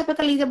 उन्होंने घर पे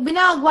कलीसिया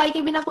बिना अगुवाई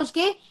के, बिना कुछ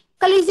के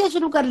कलीसिया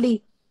शुरू कर ली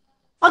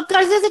और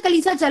कर्जे से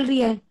कलीसिया चल रही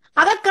है।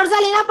 अगर कर्जा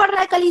लेना पड़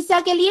रहा है कलीसिया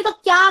के लिए तो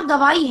क्या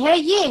गवाही है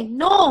ये?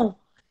 नो।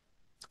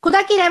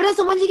 खुदा की रेव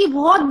सुमन जी की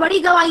बहुत बड़ी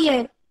गवाही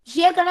है,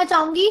 शेयर करना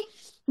चाहूंगी।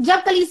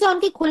 जब कलीसिया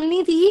उनकी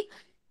खुलनी थी,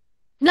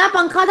 ना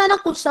पंखा था ना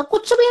कुछ था,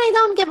 कुछ भी नहीं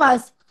था उनके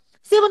पास।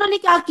 सिर्फ उन्होंने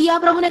क्या किया,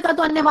 प्रभु ने कहा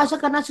तो अन्य भाषा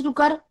करना शुरू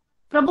कर।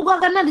 प्रभु का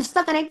करना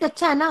रिश्ता कनेक्ट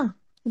अच्छा है ना,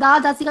 दादा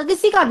दासी का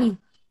किसी का भी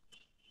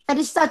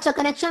रिश्ता अच्छा,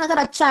 कनेक्शन अगर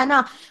अच्छा है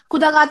ना,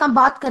 खुदा का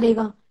बात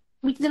करेगा।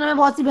 बीते दिनों में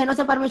बहुत सी बहनों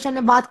से परमेश्वर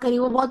ने बात करी,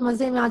 वो बहुत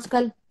मजे में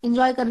आजकल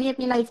एंजॉय कर रही है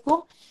अपनी लाइफ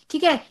को।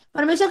 ठीक है,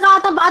 परमेश्वर का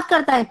आत्मा बात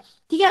करता है।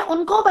 ठीक है,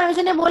 उनको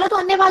परमेश्वर ने बोला तो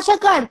अन्य भाषा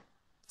कर,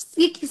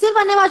 सिर्फ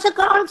अन्य भाषा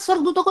कर और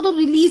स्वर्गदूतों को तो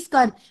रिलीज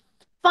कर।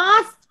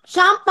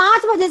 शाम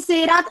 5 बजे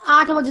से रात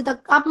 8 बजे तक।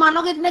 आप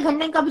मानोगे इतने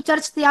घंटे का भी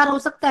चर्च तैयार हो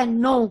सकता है?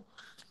 नो।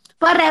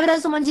 पर रेव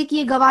सुमन जी की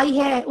ये गवाही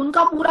है,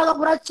 उनका पूरा का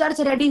पूरा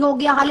चर्च रेडी हो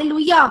गया।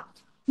 हालेलुया।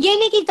 ये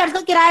नहीं कि चर्च का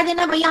किराया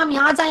देना, भैया हम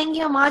यहाँ जाएंगे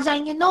हम वहां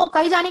जाएंगे। नो,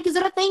 कहीं जाने की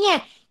जरूरत नहीं है।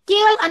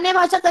 केवल अन्य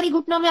भाषा करी,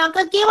 घुटनों में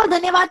आकर केवल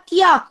धन्यवाद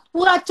किया,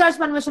 पूरा चर्च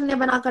परमेश्वर ने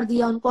बना कर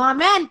दिया उनको।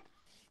 आमेन।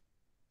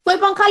 कोई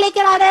पंखा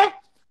लेकर आ रहा है,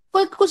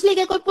 कोई कुछ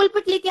लेके, कोई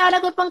पुलपिट लेके आ रहा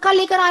है, कोई पंखा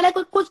लेकर आ रहा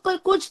है, कोई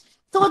कुछ।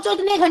 सोचो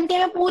इतने घंटे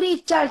में पूरी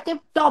चर्च के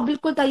टॉप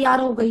बिल्कुल तैयार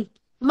हो गई।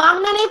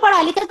 मांगना नहीं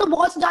पड़ा, लेकिन तो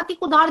बहुत सी जाति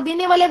को उधार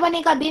देने वाले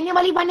बनेगा, देने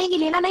वाली बनेगी,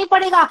 लेना नहीं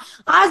पड़ेगा।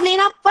 आज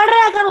लेना पड़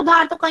रहा है अगर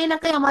उधार, तो कहीं ना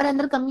कहीं हमारे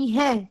अंदर कमी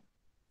है,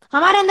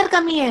 हमारे अंदर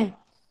कमी है।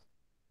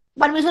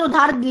 परमेश्वर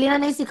उधार लेना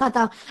नहीं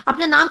सिखाता।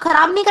 अपना नाम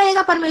खराब नहीं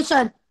करेगा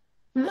परमेश्वर।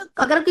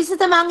 अगर किसी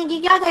से मांगेंगे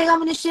क्या कहेगा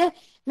मनुष्य,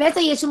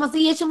 वैसे यीशु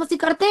मसीह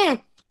करते हैं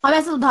और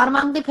वैसे उधार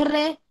मांगते फिर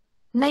रहे हैं।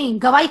 नहीं,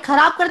 गवाही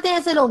खराब करते हैं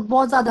ऐसे लोग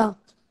बहुत ज्यादा।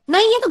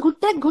 नहीं, ये तो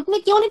घुटने घुटने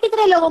क्यों नहीं टिक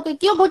रहे लोगों के,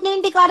 क्यों घुटने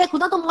नहीं टिका रहे?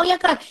 खुदा तो मुहैया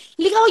कर,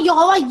 लिखा वो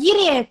यहोवा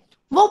यिरे है,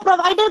 वो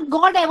प्रोवाइडर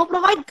गॉड है, वो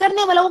प्रोवाइड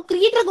करने वाला, वो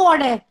क्रिएटर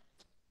गॉड है,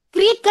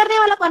 क्रिएट करने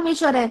वाला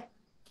परमेश्वर है।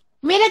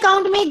 मेरे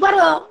अकाउंट में एक बार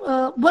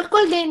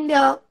बिल्कुल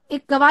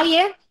एक गवाही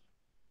है,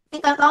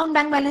 एक account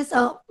bank balance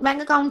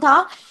bank account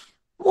था,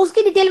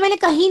 उसकी डिटेल मैंने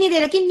कहीं नहीं दे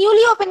रखी,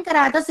 न्यूली ओपन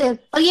कराया था सिर्फ,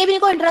 और ये भी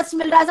इनको इंटरेस्ट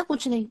मिल रहा है, ऐसा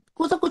कुछ नहीं,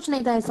 कुछ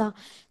नहीं था ऐसा।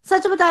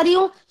 सच बता रही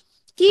हूँ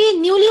कि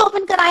न्यूली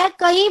ओपन कराया,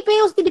 कहीं पे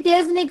उसकी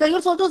डिटेल्स नहीं गई,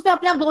 और सोचो उस पर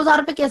अपने आप 2000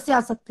 रुपए कैसे आ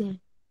सकते हैं।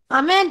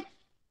 आमेन।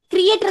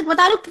 क्रिएटर,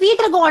 बता रही हूँ,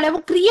 क्रिएटर गॉड है, वो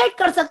क्रिएट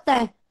कर सकता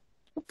है,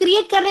 वो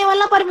क्रिएट करने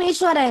वाला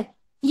परमेश्वर है।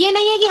 ये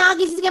नहीं है कि हाँ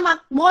किसी के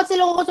बहुत से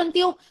लोगों को सुनती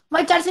हूँ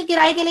भाई चर्च के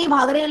किराए के लिए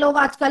भाग रहे हैं लोग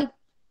आजकल,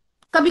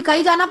 कभी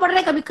कहीं जाना पड़ रहा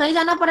है, कभी कहीं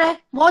जाना पड़ रहा है।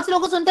 बहुत से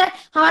लोगों को सुनते हैं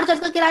हमारे चर्च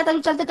का किराया तभी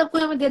चलते तब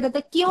कोई हमें दे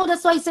देते। क्यों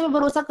दसवा इससे में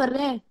भरोसा कर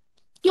रहे हैं?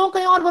 क्यों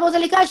कहीं और भरोसा?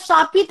 लिखा है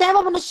शापित है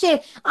वो मनुष्य।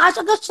 आज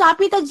अगर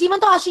शापित है जीवन,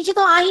 तो आशीषित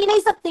तो आ ही नहीं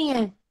सकती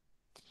है।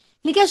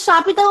 लिखा है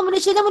शापित है वो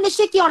मनुष्य जो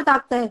मनुष्य की ओर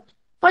ताकता है,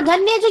 पर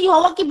धन्य जो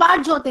यहोवा की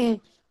बाट जोते हैं।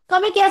 तो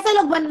हमें कैसे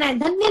लोग बनना है?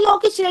 धन्य लोगों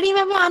की श्रेणी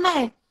में हमें आना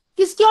है।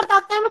 किसकी ओर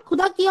ताकना है? हमें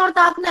खुदा की ओर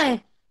ताकना है।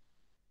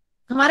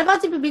 हमारे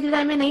पास बिगड़े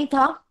टाइम में नहीं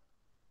था,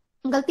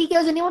 गलती की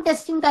वजह नहीं, वो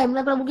टेस्टिंग टाइम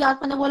में प्रभु की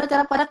आत्मा ने बोला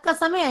तेरा परख का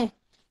समय है।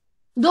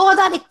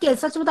 2021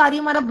 सच बता रही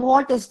हूँ, हमारा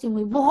बहुत टेस्टिंग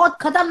हुई, बहुत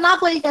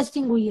खतरनाक वाली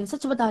टेस्टिंग हुई है,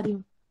 सच बता रही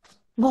हूँ,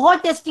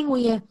 बहुत टेस्टिंग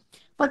हुई है।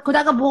 पर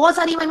खुदा का बहुत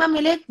सारी महिमा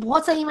मिले,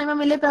 बहुत सारी महिमा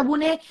मिले। प्रभु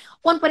ने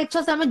उन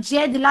परीक्षा से हमें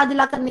जय दिला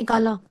दिला कर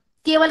निकाला,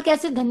 केवल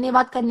कैसे?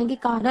 धन्यवाद करने के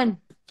कारण।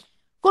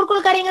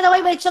 कुरकुर करेंगे तो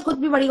भाई परीक्षा खुद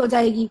भी बड़ी हो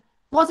जाएगी।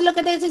 बहुत से लोग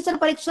कहते हैं सर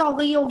परीक्षा हो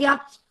गई, हो गया,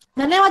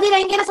 धन्यवाद ही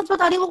रहेंगे ना, सच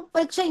बता रही हूँ, वो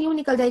परीक्षा यूं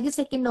निकल जाएगी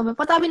सेकंडों में,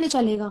 पता भी नहीं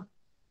चलेगा।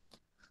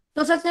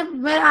 तो सच में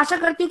मैं आशा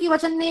करती हूँ कि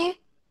वचन ने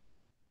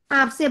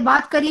आपसे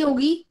बात करी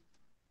होगी,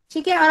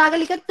 ठीक है। और आगे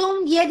लिखा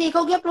तुम ये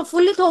देखोगे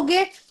प्रफुल्लित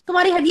होगे,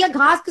 तुम्हारी हड्डियां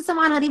घास के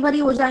समान हरी भरी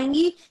हो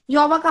जाएंगी।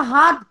 यहोवा का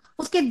हाथ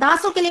उसके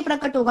दासों के लिए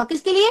प्रकट होगा।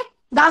 किसके लिए?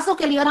 दासों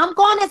के लिए। और हम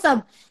कौन है?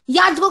 सब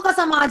याजकों का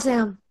समाज है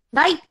हम,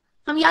 राइट,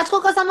 हम याजकों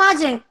का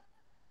समाज है।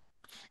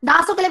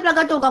 दासों के लिए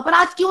प्रकट होगा। पर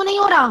आज क्यों नहीं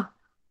हो रहा?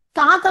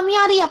 कहाँ कमी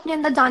आ रही है? अपने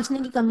अंदर जांचने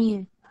की कमी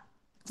है,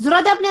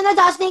 जरूरत है अपने अंदर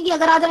जांचने की।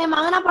 अगर आज हमें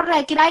मांगना पड़ रहा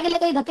है, किराए के लिए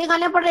कहीं धक्के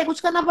खाने पड़ रहे हैं, कुछ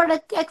करना पड़ रहा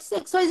है,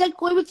 XYZ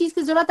कोई भी चीज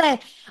की जरूरत है,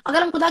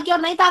 अगर हम खुदा की ओर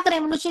नहीं ताक रहे,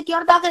 मनुष्य की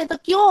ओर ताक रहे, तो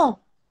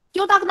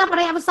क्यों ताकना पड़ रहा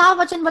है? यहाँ पे साफ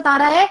वचन बता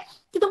रहा है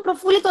कि तुम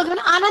प्रफुल्लित होगे,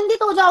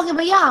 आनंदित हो जाओगे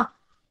भैया,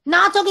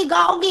 नाचोगे,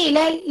 गाओगे,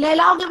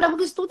 लहलाओगे, प्रभु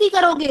की स्तुति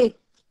करोगे,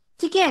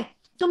 ठीक है।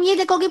 तुम ये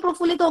देखोगे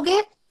प्रफुल्लित होगे,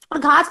 और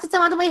घास के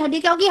समान तुम्हारी हड्डी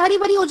क्या होगी? हरी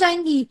भरी हो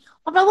जाएंगी।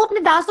 और प्रभु अपने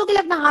दासों के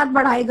लिए अपना हाथ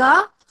बढ़ाएगा,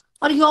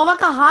 और यहोवा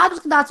का हाथ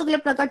उसके दासों के लिए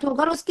प्रकट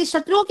होकर उसके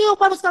शत्रुओं के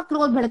ऊपर उसका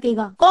क्रोध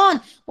भड़केगा। कौन?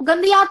 वो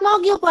गंदी आत्माओं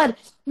के ऊपर।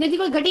 यदि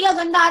कोई घटिया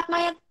गंदा आत्मा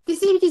या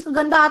किसी भी चीज का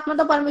गंदा आत्मा,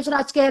 तो परमेश्वर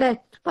आज कह रहे हैं,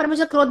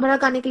 परमेश्वर क्रोध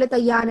भड़काने के लिए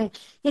तैयार है।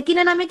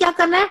 यकीनन हमें क्या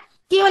करना है?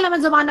 केवल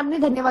हमें जुबान अपनी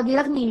धन्यवादी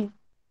रखनी है,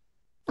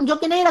 जो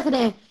कि नहीं रख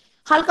रहे हैं।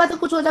 हल्का तो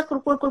कुछ हो जाए,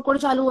 कुरकुर कुरकुर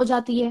चालू हो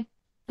जाती है,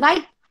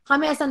 राइट।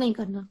 हमें ऐसा नहीं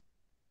करना।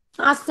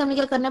 आज से हमें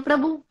क्या करना है?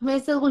 प्रभु मेरे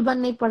से कुछ बन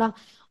नहीं पड़ा।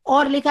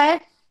 और लिखा है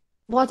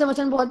बहुत से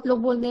वचन, बहुत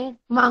लोग बोलते हैं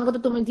मांगो तो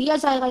तुम्हें दिया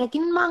जाएगा।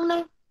 यकीन मांगना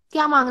है।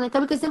 क्या मांगना है?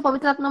 कभी किसी ने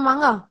पवित्र आत्मा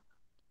मांगा?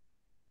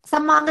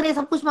 सब मांग रहे हैं,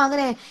 सब कुछ मांग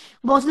रहे हैं।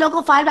 बहुत से लोगों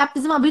को फायर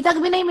बैप्टिज्म अभी तक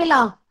भी नहीं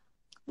मिला।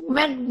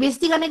 मैं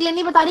बेइज्जती करने के लिए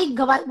नहीं बता रही,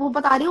 वो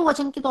बता रही हूँ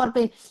वचन के तौर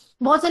पे।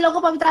 बहुत से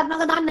लोगों को पवित्र आत्मा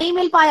का दान नहीं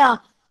मिल पाया,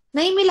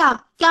 नहीं मिला।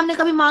 क्या हमने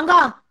कभी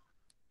मांगा?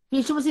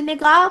 यीशु मसीह ने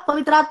कहा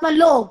पवित्र आत्मा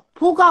लो,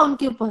 फूका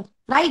उनके ऊपर,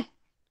 राइट,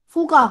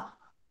 फूका।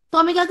 तो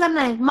हमें क्या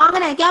करना है?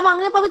 मांगना है। क्या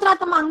मांगना है? पवित्र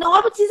आत्मा मांगना है।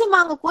 और भी चीजें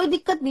मांगो, कोई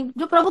दिक्कत नहीं,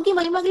 जो प्रभु की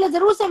महिमा के लिए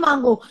जरूर से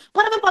मांगो,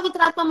 पर हमें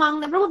पवित्र आत्मा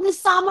मांगना है। प्रभु अपनी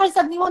सामर्थ्य,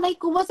 अपनी वो नई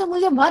कुवत से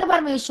मुझे भर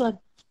परमेश्वर।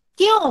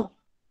 क्यों?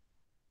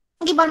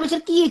 कि परमेश्वर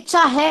की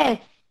इच्छा है,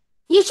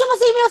 यीशु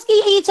मसीह में उसकी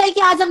यही इच्छा है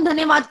कि आज हम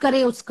धन्यवाद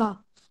करें उसका।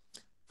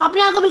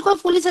 अपने आप को बिल्कुल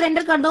फुली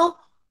सरेंडर कर दो,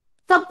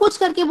 सब कुछ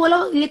करके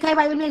बोलो। लिखा है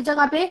बाइबल में एक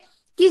जगह पे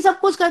कि सब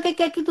कुछ करके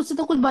कह कि तुझसे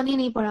तो कुछ बन ही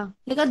नहीं पड़ा,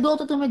 लेकिन दो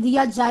तो तुम्हें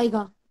दिया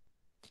जाएगा।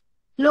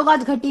 लोग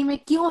आज घटी में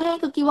क्यों है?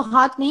 क्योंकि वो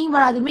हाथ नहीं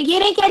बढ़ा रहे। मैं ये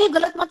नहीं कह रही,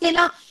 गलत मत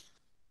लेना।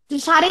 जो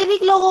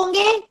शारीरिक लोग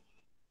होंगे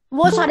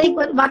वो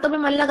शारीरिक बातों में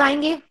मन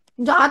लगाएंगे,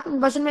 जो आत्म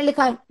वचन में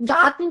लिखा है, जो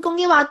आत्मिक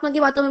होंगे वो आत्मा की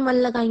बातों में मन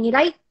लगाएंगे,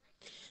 राइट।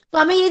 तो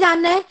हमें ये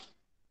जानना है।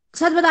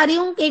 सच बता रही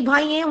हूँ, एक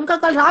भाई है, उनका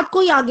कल रात को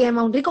ही आ गया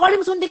अमाउंट,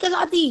 रिकॉर्डिंग सुनने के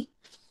साथ ही।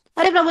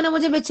 अरे प्रभु ने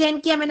मुझे बेचैन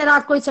किया, मैंने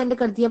रात को ही सेंड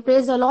कर दिया।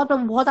 Praise the Lord.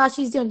 प्रभु बहुत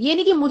आशीष दे। ये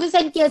नहीं कि मुझे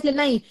सेंड किया इसलिए,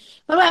 नहीं,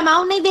 प्रभु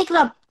अमाउंट नहीं देख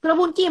रहा,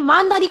 प्रभु उनकी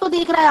ईमानदारी को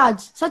देख रहा है आज।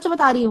 सच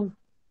बता रही हूँ।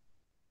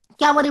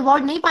 क्या वो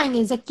रिवॉर्ड नहीं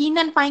पाएंगे?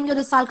 यकीनन पाएंगे, और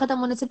इस साल खत्म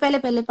होने से पहले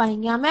पहले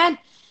पाएंगे। आमीन।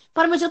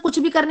 परमेश्वर कुछ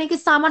भी करने की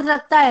सामर्थ्य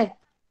रखता है।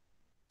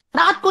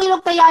 रात को ही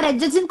लोग तैयार है।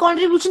 जिस दिन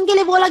कॉन्ट्रीब्यूशन के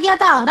लिए बोला गया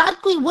था, रात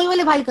को ही वही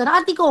वाले भाई का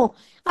रात ही को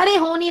अरे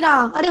हो नहीं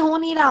रहा, अरे हो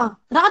नहीं रहा,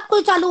 रात को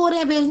ही चालू हो रहे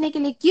हैं भेजने के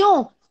लिए।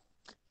 क्यों?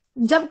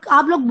 जब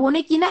आप लोग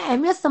बोने की ना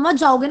अहमियत समझ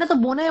जाओगे ना तो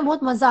बोने में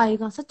बहुत मजा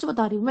आएगा, सच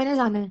बता रही हूँ, मैंने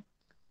जाना है।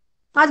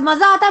 आज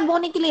मजा आता है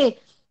बोने के लिए।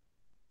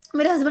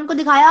 मेरे हस्बैंड को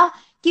दिखाया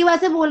कि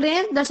वैसे बोल रहे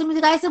हैं, दर्शन में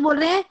दिखाया ऐसे बोल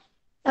रहे हैं।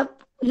 अब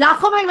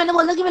लाखों में, मैंने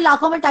बोला कि मैं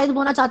लाखों में टाइल्स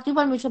बोना चाहती हूँ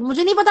परमेश्वर,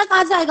 मुझे नहीं पता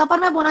कहाँ से आएगा पर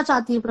मैं बोना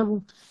चाहती हूँ प्रभु।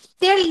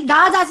 तेरे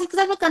दास आशीष के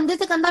साथ मैं कंधे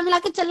से कंधा मिला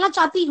के चलना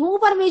चाहती हूँ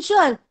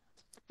परमेश्वर।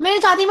 मैं नहीं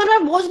चाहती,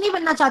 मैं बोझ नहीं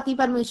बनना चाहती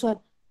परमेश्वर।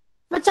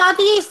 मैं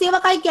चाहती हूँ सेवा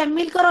का एक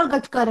मिलकर और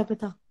गठकर है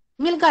पिता,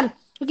 मिलकर।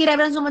 क्योंकि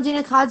रेवरेंड सुमन जी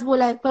ने खास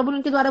बोला है, प्रभु ने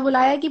उनके द्वारा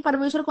बुलाया है कि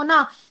परमेश्वर को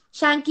ना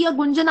शैंकी और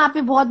गुंजन आप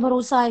पे बहुत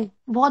भरोसा है,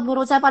 बहुत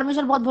भरोसा है।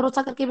 परमेश्वर बहुत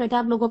भरोसा करके बैठा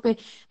है आप लोगों पे,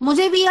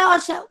 मुझे भी है और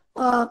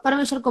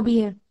परमेश्वर को भी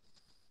है।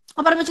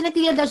 और परमेश्वर ने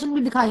क्लियर दर्शन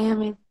भी दिखाए हैं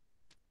हमें,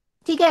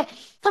 ठीक है।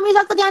 तो हमें इस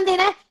बात का ध्यान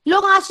देना है।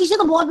 लोग आशीष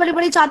तो बहुत बड़ी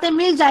बड़ी चाहते हैं,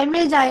 मिल जाए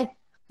मिल जाए।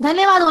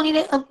 धन्यवाद होनी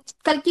रे।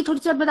 कल की थोड़ी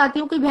सी बात बताती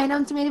हूँ, कोई बहन है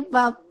उनसे मेरे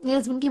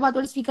हस्बैंड की बात हो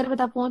रही, स्पीकर पे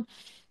था फोन।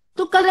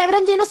 तो कल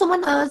रेवरेंड जी ने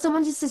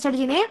सुमन जी सिस्टर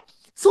जी ने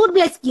सूट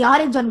ब्लेस किया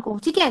हर एक जन को,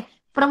 ठीक है।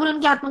 प्रभु ने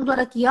उनके आत्मा के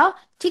द्वारा किया,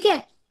 ठीक है।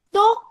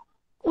 तो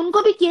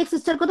उनको भी किया एक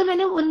सिस्टर को। तो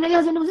मेरे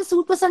हस्बैंड ने मुझे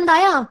सूट पसंद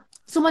आया।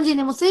 सुमन जी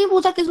ने मुझसे भी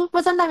पूछा कि सूट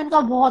पसंद आया, मैंने कहा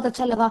बहुत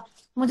अच्छा लगा।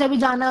 मुझे अभी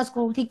जाना है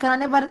उसको ठीक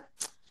कराने, पर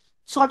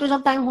शॉर्टेज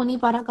ऑफ टाइम हो नहीं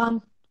पा रहा काम,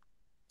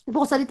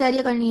 बहुत सारी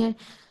तैयारियां करनी है।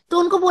 तो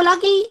उनको बोला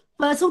कि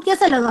सूट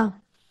कैसा लगा?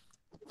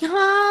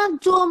 हाँ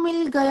जो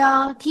मिल गया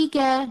ठीक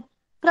है,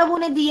 प्रभु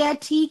ने दिया है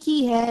ठीक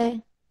ही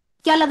है।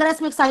 क्या लग रहा है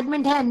इसमें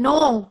एक्साइटमेंट है? नो।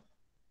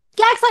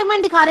 क्या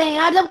एक्साइटमेंट दिखा रहे हैं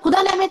यार, जब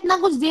खुदा ने हमें इतना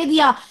कुछ दे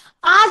दिया।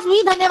 आज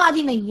भी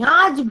धन्यवादी नहीं,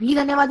 आज भी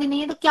धन्यवादी नहीं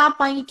है तो क्या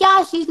पाएंगे? क्या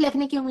आशीष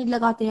लिखने की उम्मीद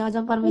लगाते हैं आज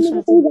हम परमेश्वर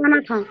मुझे से? कहीं जाना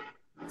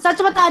था।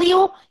 सच बता रही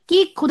हूँ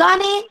कि खुदा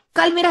ने,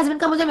 कल मेरे हस्बैंड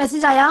का मुझे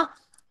मैसेज आया,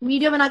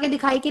 वीडियो बना के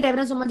दिखाई कि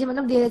रेवरेंड सुमन जी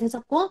मतलब दे रहे थे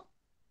सबको।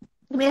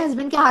 तो मेरे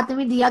हस्बैंड के हाथ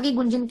में दिया कि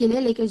गुंजन के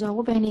लिए लेके जाओ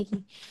वो पहने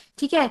की,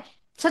 ठीक है।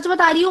 सच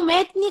बता रही हूँ, मैं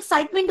इतनी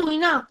एक्साइटमेंट हुई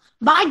ना।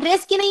 बाय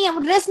ड्रेस की नहीं है, वो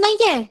ड्रेस नहीं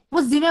है,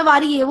 वो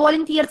जिम्मेवारी है,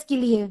 वॉलंटियर्स के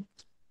लिए,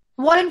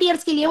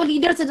 वॉलंटियर्स के लिए, वो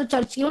लीडर्स है जो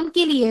चर्च के,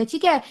 उनके लिए,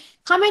 ठीक है।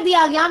 हमें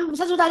दिया गया। हम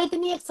सच बता रही,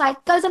 इतनी एक्साइट,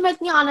 कल से मैं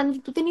इतनी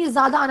आनंदित, इतनी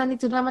ज्यादा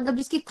आनंदित हूँ, मतलब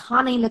जिसकी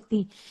था नहीं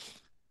लगती।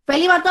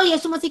 पहली बात तो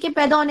यीशु मसीह के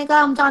पैदा होने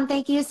का हम जानते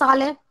हैं कि ये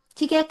साल है,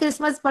 ठीक है।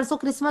 क्रिसमस, परसों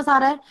क्रिसमस आ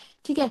रहा है,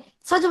 ठीक है।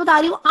 सच बता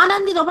रही हूँ,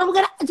 आनंदित हो। प्रभु कह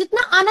रहा है,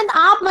 जितना आनंद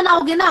आप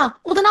मनाओगे ना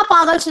उतना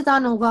पागल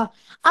शैतान होगा।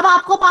 अब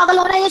आपको पागल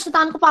होना है या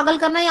शैतान को पागल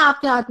करना है,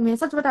 आपके हाथ में।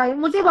 सच बता रही हूँ,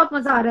 मुझे बहुत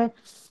मजा आ रहा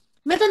है।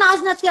 मैं तो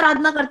नाच नाच के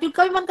आराधना करती हूँ,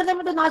 कभी मन करता है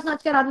मैं तो नाच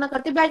नाच के आराधना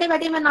करती हूँ, बैठे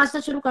बैठे मैं नाचना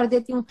शुरू कर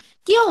देती हूँ।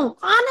 क्यों?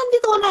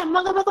 आनंदित होना है।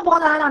 मगर मेरे को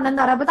बहुत आनंद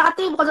आ रहा है,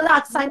 बताते हुए बहुत ज्यादा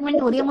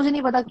एक्साइटमेंट हो रही है, मुझे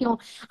नहीं पता क्यों।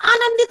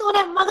 आनंदित होना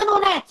है, मगन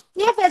होना है।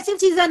 ये फेस्टिव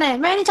सीजन है,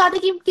 मैं नहीं चाहती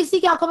कि किसी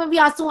की आंखों में भी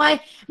आंसू आए।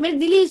 मेरी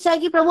दिली इच्छा है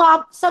कि प्रभु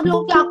आप सब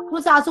लोगों की आंखों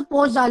से आंसू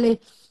पहुंच डाले,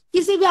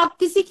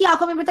 किसी की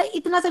आंखों में बेटा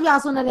इतना से भी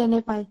आंसू न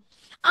रहने पाए।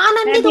 मैं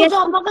आनंदित भी हो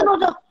जाओ, मगन हो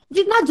जाओ।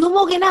 जितना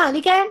झूमोगे ना,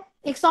 लिखा है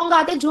एक सॉन्ग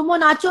आते, झूमो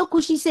नाचो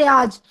खुशी से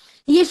आज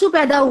यीशु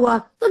पैदा हुआ।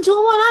 तो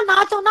झूमो ना,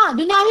 नाचो ना।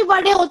 दुनियावी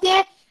बर्थडे होते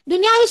हैं,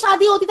 दुनियावी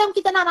शादी होती है, हम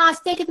कितना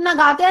नाचते हैं, कितना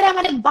गाते हैं। अरे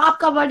हमारे बाप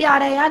का बर्थडे आ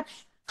रहा है यार।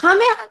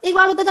 हमें एक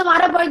बार होता है जब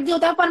हमारा बर्थडे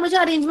होता है, परमेश्वर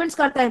अरेंजमेंट्स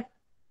करता है।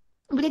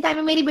 बीते टाइम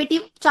में मेरी बेटी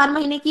 4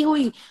 महीने की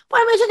हुई,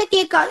 परमेश्वर ने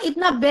केक का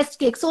इतना बेस्ट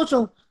केक,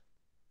 सोचो।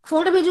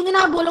 फोटो भेजूंगी ना,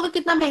 आप बोलोगे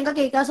कितना महंगा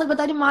केक है। सर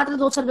बता रही हूँ, मात्र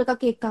 200 रुपए का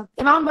केक था।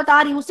 अमाउंट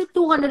बता रही हूँ, सिर्फ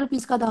 200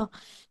 रुपीज का था।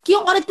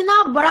 क्यों? और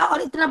इतना बड़ा,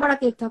 और इतना बड़ा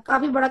केक था,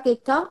 काफी बड़ा केक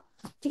था,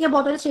 ठीक है।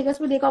 बहुत बड़े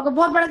स्टेटस में देखा होगा,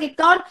 बहुत बड़ा केक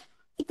था और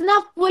इतना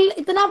फुल,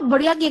 इतना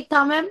बढ़िया केक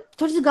था। मैं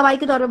थोड़ी सी गवाही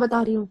के तौर पे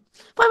बता रही हूँ।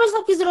 पर मैं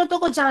सबकी जरूरतों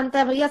को जानता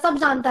है भैया, सब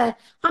जानता है।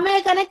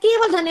 हमें कहना है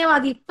केवल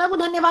धन्यवादी, प्रभु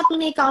धन्यवाद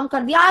तूने ये काम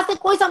कर दिया। आज से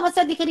कोई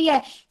समस्या दिख रही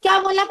है, क्या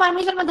बोलना है?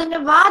 परमेश्वर मैं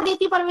धन्यवाद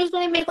देती हूँ, परमेश्वर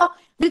ने मेरे को,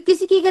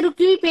 किसी की अगर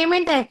रुकी हुई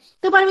पेमेंट है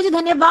तो परमेश्वर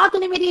धन्यवाद,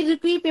 तूने मेरी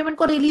रुकी हुई पेमेंट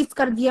को रिलीज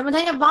कर दिया। मैं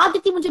धन्यवाद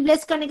देती हूँ मुझे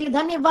ब्लेस करने के लिए।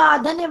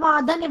 धन्यवाद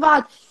धन्यवाद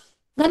धन्यवाद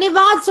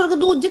धन्यवाद।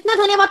 स्वर्गदूत जितना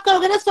धन्यवाद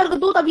करोगे ना,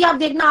 स्वर्गदूत अभी आप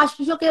देखना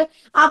आशीषों के,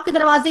 आपके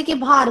दरवाजे के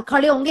बाहर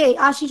खड़े होंगे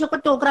आशीषों का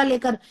टोकरा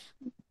लेकर।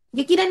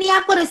 यकीनन नहीं,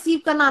 आपको रिसीव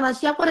करना आना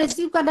चाहिए, आपको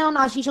रिसीव करना है उन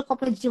आशीषों को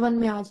अपने जीवन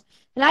में आज,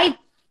 राइट।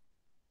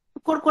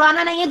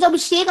 कुड़कुड़ाना नहीं है। जो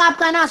अभिषेक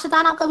आपका है ना,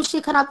 शैतान आपका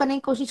अभिषेक खराब करने की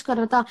कोशिश कर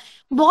रहा था,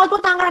 बहुत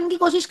बहुत आंगड़ाने की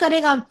कोशिश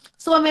करेगा।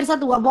 सुबह मेरे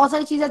साथ हुआ, बहुत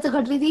सारी चीजें ऐसे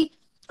घट रही थी,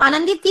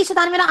 आनंदित थी,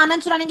 शैतान मेरा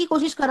आनंद चुराने की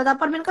कोशिश कर रहा था।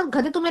 पर मैंने कहा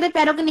गधे तू मेरे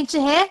पैरों के नीचे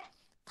है,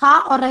 था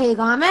और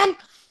रहेगा, आमेन।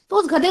 तो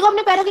उस गधे को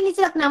अपने पैरों के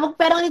नीचे रखना है, वो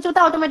पैरों के नीचे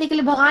होता है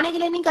ऑटोमेटिकली, भगाने के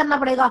लिए नहीं करना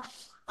पड़ेगा।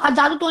 आज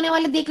जादू टोने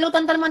वाले देख लो,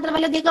 तंत्र मंत्र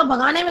वाले देख लो,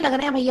 भगाने में लग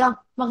रहे हैं भैया,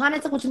 भगाने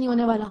से कुछ नहीं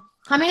होने वाला।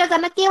 हमें क्या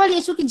करना, केवल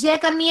यीशु की जय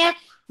करनी है।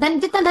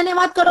 जितना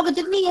धन्यवाद करोगे,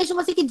 जितनी यीशु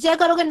मसीह की जय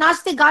करोगे,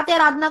 नाचते गाते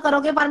आराधना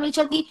करोगे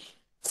परमेश्वर की,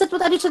 सच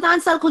बता रही, शैतान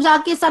सर खुजा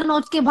के, सर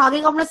नोच के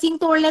भागेगा, अपना सींग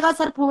तोड़ लेगा,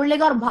 सर फोड़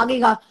लेगा और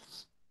भागेगा।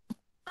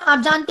 आप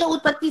जानते हो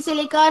उत्पत्ति से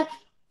लेकर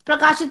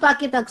प्रकाशित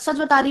वाक्य तक, सच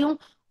बता रही हूँ।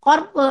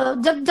 और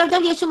जब जब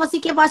जब यीशु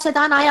मसीह के पास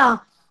शैतान आया,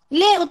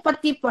 ले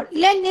उत्पत्ति पढ़,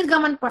 ले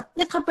निर्गमन पढ़,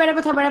 ले थप्पड़े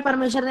पे थप्पड़े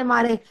परमेश्वर ने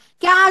मारे।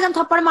 क्या आज हम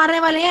थप्पड़ मारने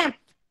वाले हैं?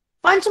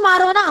 पंच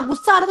मारो ना,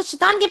 गुस्सा आ रहा है तो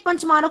शैतान के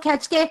पंच मारो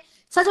खींच के।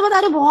 सच बता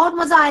रही हूँ, बहुत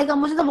मजा आएगा,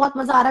 मुझे तो बहुत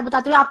मजा आ रहा है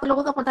बताते हुए, आप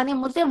लोगों का पता नहीं,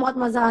 मुझे बहुत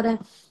मजा आ रहा है।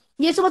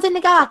 यीशु मसीह ने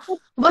कहा,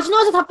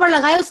 वचनों से थप्पड़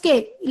लगाए उसके,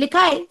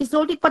 लिखा है इस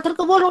रोटी पत्थर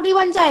को वो रोटी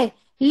बन जाए,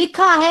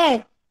 लिखा है।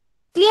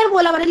 क्लियर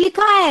बोला, मैंने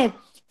लिखा है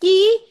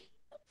कि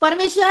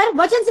परमेश्वर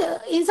वचन से,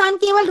 इंसान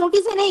केवल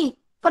रोटी से नहीं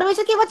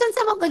परमेश्वर के वचन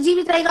से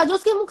जीवित रहेगा, जो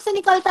उसके मुख से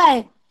निकलता है।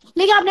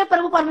 लेकिन आपने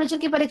प्रभु परमेश्वर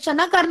की परीक्षा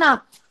न करना।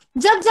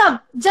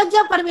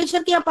 जब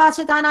परमेश्वर के पास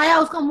शैतान आया,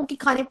 उसका मुंह की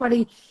खाने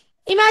पड़ी।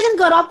 इमेजिन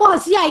करो, आपको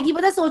हंसी आएगी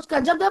पता सोचकर,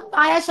 जब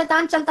आया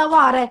शैतान चलता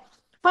हुआ आ रहा है,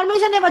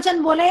 परमेश्वर ने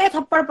वचन बोले,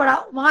 थप्पड़ पड़ा,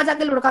 वहां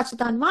जाके लुढ़का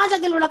शैतान, वहां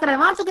जाके लुढ़क रहा है,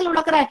 वहां जाके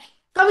लुढ़क रहा है।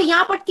 कभी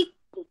यहाँ पटकी,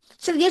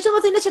 यीशु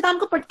मसीह ने शैतान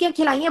को पटकियां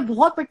खिलाई हैं,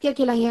 बहुत पटकियां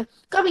खिलाई हैं।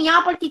 कभी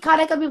यहाँ पटकी खा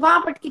रहा है, कभी वहां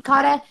पटकी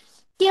खा रहा है।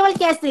 केवल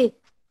कैसे?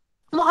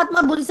 वो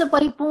आत्मा बुद्धि से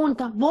परिपूर्ण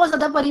था, बहुत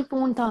ज्यादा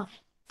परिपूर्ण था।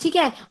 ठीक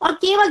है, और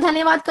केवल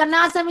धन्यवाद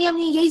करना। आज समय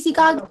हमने यही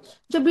सीखा,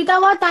 जो बीता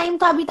हुआ टाइम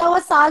था, बीता हुआ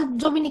साल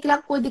जो भी निकला,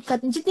 कोई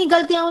दिक्कत नहीं, जितनी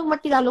गलतियां हो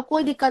मट्टी डालो,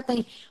 कोई दिक्कत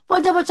नहीं, पर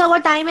जब बचा हुआ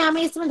टाइम है,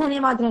 हमें इसमें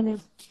धन्यवाद रहने।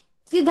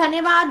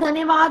 धन्यवाद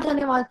धन्यवाद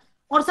धन्यवाद।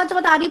 और सच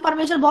बता रही,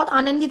 परमेश्वर बहुत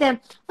आनंदित है,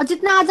 और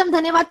जितना आज हम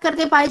धन्यवाद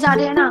करते पाए जा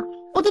रहे हैं ना,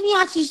 उतनी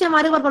आशीष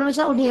हमारे ऊपर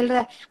परमेश्वर उड़ेल रहा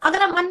है।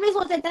 अगर हम मन में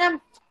सोच लेते ना,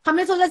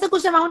 हमने सोचा से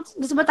कुछ अमाउंट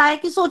जैसे बताया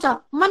कि सोचा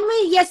मन में,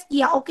 यस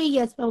किया, ओके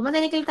यस प्रभु मैं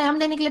देने के लिए, हम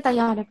देने के लिए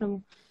तैयार है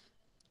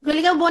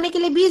प्रभु। बोने के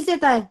लिए बीज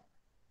देता है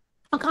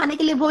और खाने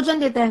के लिए भोजन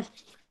देता है।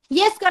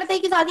 यस करते ही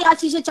कि सारी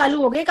आशीषें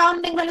चालू हो गए,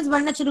 अकाउंट बैंक बैलेंस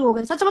बढ़ना शुरू हो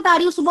गए। सच बता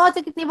रही हूँ, सुबह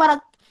से कितनी बार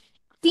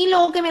 3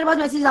 लोगों के मेरे पास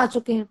मैसेज आ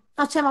चुके हैं,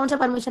 अच्छे अमाउंट से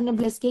परमेश्वर ने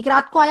ब्लेस किया। एक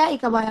रात को आया,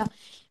 एक अब आया।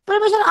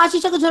 परमेश्वर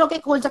आशीष को झरोके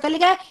खोल सका।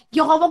 लेकिन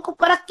यहोवा को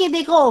परख के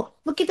देखो,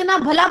 वो कितना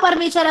भला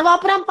परमेश्वर है। वो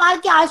अपरंपार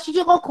की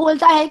आशीषों को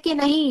खोलता है कि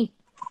नहीं?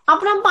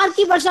 अपरंपार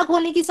की वर्षा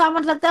खोलने की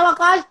सामर्थ रखता है। वो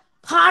आकाश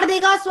फाड़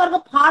देगा, स्वर्ग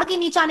फाड़ के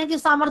नीचे आने की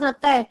सामर्थ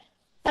रखता है,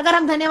 अगर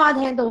हम धन्यवाद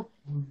हैं तो।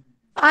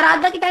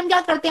 आराधना के टाइम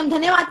क्या करते हैं हम?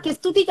 धन्यवाद की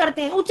स्तुति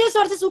करते हैं। ऊंचे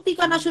स्वर से स्तुति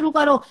करना शुरू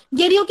करो।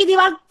 गिरियों की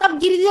दीवार तब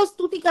गिरी थी,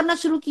 स्तुति करना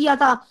शुरू किया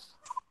था।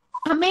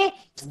 हमें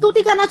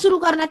स्तुति करना शुरू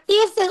करना,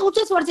 तेज से,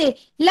 ऊंचे स्वर से।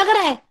 लग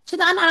रहा है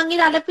शैतान आगे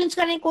डाले, पिंच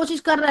करने की कोशिश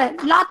कर रहा है,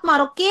 लात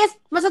मारो, केस।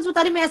 मैं सच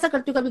बता रही, मैं ऐसा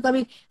करती हूँ कभी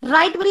कभी।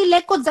 राइट वाली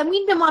लेग को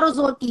जमीन पे मारो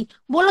जोर की,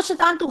 बोलो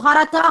शैतान तू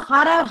हारा था,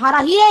 हारा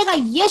ही रहेगा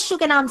यीशु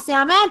के नाम से,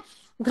 आमीन।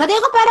 गधे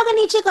को पैरों के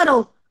नीचे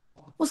करो,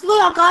 उसकी कोई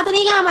औकात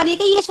नहीं है हमारी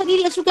कि ये शरीर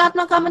यीशु की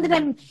आत्मा का मंदिर है।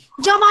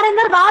 जो हमारे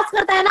अंदर वास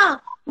करता है ना,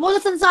 वो जो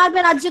संसार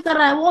पे राज्य कर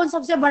रहा है, वो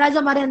सबसे बड़ा जो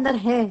हमारे अंदर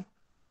है।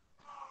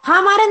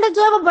 हमारे अंदर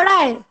जो है वो बड़ा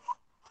है,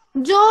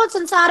 जो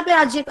संसार पे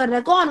राज्य कर रहा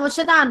है। कौन? वो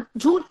शैतान,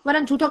 झूठ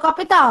वरन झूठों का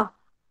पिता।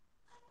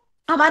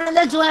 हमारे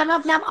अंदर जो है, मैं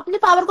अपनी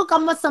पावर को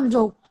कम मत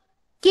समझो।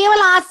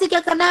 केवल आज से क्या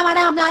करना है,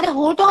 हमारे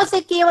होठों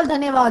से केवल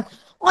धन्यवाद,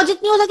 और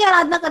जितनी हो सके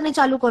आराधना करने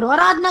चालू करो।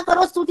 आराधना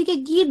करो, स्तुति के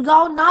गीत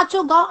गाओ,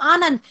 नाचो गाओ,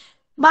 आनंद।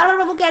 बार बार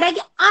प्रभु कह रहा है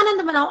कि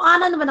आनंद बनाओ,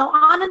 आनंद बनाओ।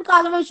 आनंद का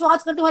आत्मा में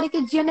विश्वास करती हूँ, हर एक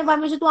जीवन में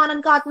परमेश्वर तू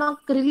आनंद का आत्मा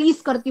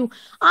रिलीज करती हूँ।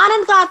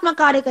 आनंद का आत्मा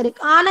कार्य करे,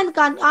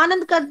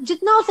 आनंद का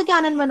जितना हो सके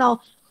आनंद बनाओ।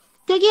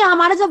 क्योंकि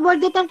हमारा जब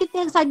बर्थडे था, हम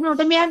कितने एक्साइटमेंट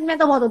होते हैं। मैं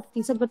तो बहुत होती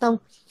थी, सच बताऊं।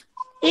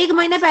 1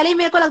 महीने पहले ही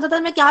मेरे को लगता था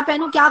मैं क्या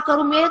पहनूं, क्या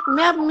करूं।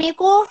 मेरे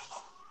को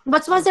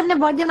बचपन से अपने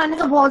बर्थडे मनाने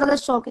का बहुत ज्यादा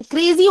शौक है।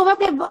 क्रेजी हूँ मैं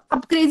अपने,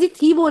 अब क्रेजी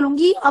थी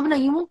बोलूंगी, अब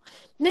नहीं हूँ।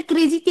 मैं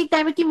क्रेजी थी एक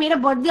टाइम में कि मेरा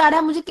बर्थडे आ रहा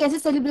है, मुझे कैसे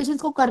सेलिब्रेशन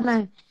को करना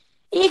है।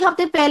 1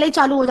 हफ्ते पहले ही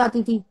चालू हो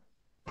जाती थी।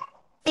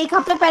 1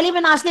 हफ्ते पहले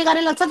मैं नाचने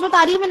गाने सच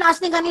बता रही हूँ, मैं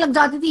नाचने गाने लग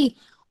जाती थी।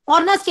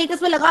 और ना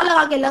स्टेटस में लगा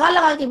लगा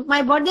के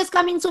my birthday is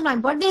coming soon, my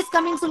birthday is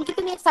coming soon,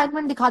 कितनी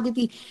एक्साइटमेंट दिखाती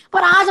थी।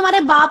 पर आज हमारे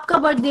बाप का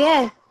बर्थडे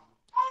है।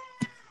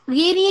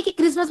 ये नहीं है कि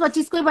क्रिसमस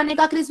 25 को ही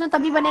बनेगा। क्रिसमस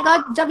तभी बनेगा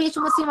जब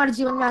यीशु मसीह हमारे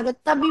जीवन में आ गए,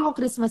 तभी वो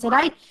क्रिसमस है,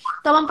 राइट?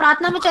 तो हम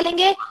प्रार्थना में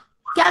चलेंगे।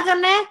 क्या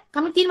करना है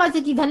हमें? 3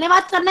 बातें की,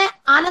 धन्यवाद करना है,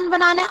 आनंद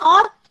बनाना है,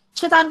 और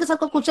शैतान के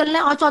सबको कुचलना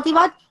है। और चौथी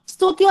बात,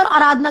 स्तुति और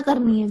आराधना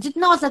करनी है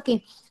जितना हो सके।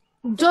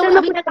 जो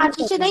अभी तक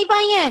आशीष नहीं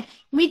पाई है,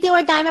 बीते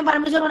हुए टाइम में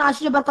परमेश्वर उन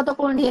आशीष बरकतों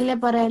को ढेलने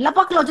पर है।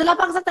 लपक लो, जो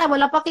लपक सकता है वो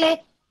लपक ले।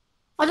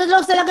 और जो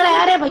लोग से लग रहा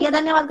है अरे भैया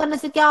धन्यवाद करने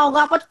से क्या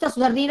होगा, पत्नी तो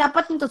सुधर नहीं रहा,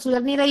 पत्नी तो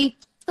सुधर नहीं रही,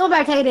 तो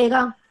बैठा ही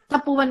रहेगा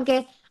थप्पू बन के।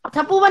 अब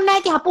थप्पू बनना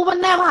है कि हप्पू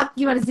बनना है, वो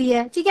आपकी मर्जी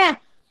है, ठीक है?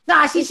 तो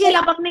आशीष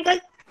लपकने का,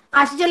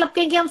 आशीष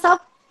लपकेंगे हम सब,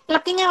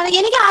 लपकेंगे।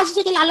 ये नहीं कि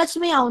आशीष के लालच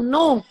में आओ,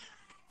 नो,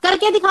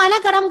 करके दिखाना,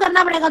 कर्म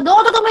करना पड़ेगा।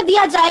 दो तो तुम्हें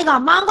दिया जाएगा,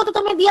 मांगो तो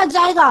तुम्हें दिया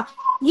जाएगा।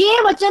 ये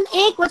वचन,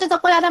 एक वचन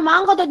सबको याद है,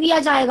 मांगो तो दिया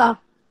जाएगा,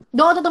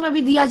 दो तो तुम्हें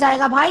भी दिया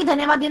जाएगा। भाई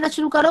धन्यवाद देना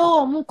शुरू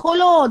करो, मुंह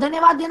खोलो,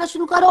 धन्यवाद देना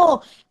शुरू करो,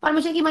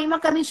 परमेश्वर की महिमा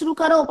करनी शुरू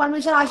करो।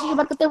 परमेश्वर आशीष की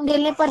बरकतें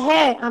उंडेलने पर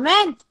है,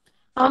 आमीन।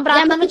 हम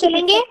प्रार्थना में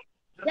चलेंगे।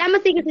 जय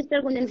मसीह की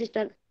सिस्टर, कुंदन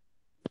सिस्टर।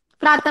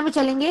 प्रार्थना में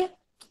चलेंगे।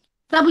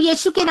 प्रभु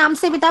यीशु के नाम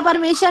से पिता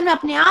परमेश्वर, मैं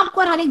अपने आप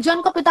को और हर एक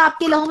जन को पिता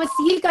आपके लहू में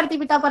सील करती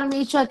पिता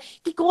परमेश्वर,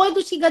 कि कोई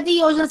तुझकी गति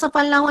योजना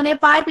सफल ना होने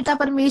पाए पिता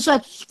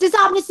परमेश्वर। जैसे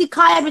आपने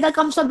सिखाया पिता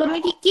कम शब्दों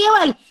में कि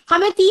केवल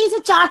हमें 3 से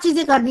 4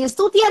 चीजें करनी है।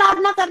 स्तुति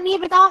आराधना करनी है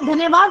पिता,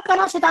 धन्यवाद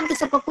करना, शैतान के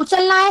सबको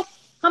कुचलना है।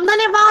 हम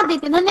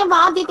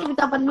धन्यवाद देते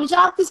पिता परमेश्वर,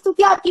 आपकी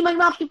स्तुति, आपकी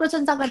महिमा, आपकी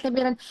प्रशंसा करते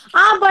बेरन।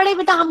 आप बड़े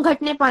पिता, हम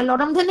घटने पाए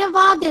लॉर्ड, हम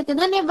धन्यवाद देते।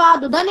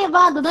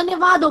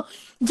 धन्यवाद हो।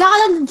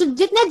 ज्यादा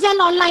जितने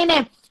जन ऑनलाइन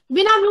है,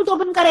 बिना म्यूट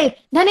ओपन करे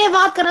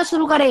धन्यवाद करना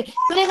शुरू करे।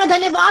 तूने कहा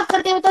धन्यवाद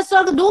करते हुए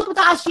स्वर्ग दूत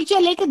पिता आशीषें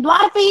लेके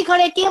द्वार पे ही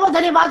खड़े, केवल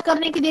धन्यवाद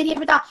करने की देरी है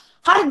पिता।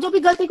 हर जो भी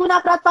गलती गुनाह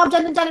अपराध पाप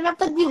जानने जाने में अब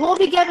तक भी हो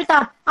भी गया पिता,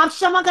 आप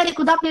क्षमा करें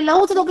खुदा, अपने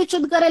लहू से धोके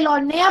शुद्ध करे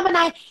लॉर्ड, नया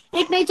बनाए,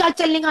 एक नई चाल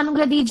चलने का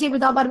अनुग्रह दीजिए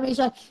पिता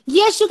परमेश्वर,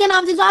 यीशु के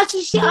नाम से। जो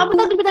आशीष अब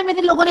तक पिता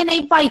मेरे लोगों ने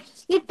नहीं पाई,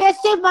 ये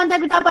पैसे बंद है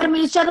पिता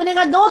परमेश्वर, उन्हें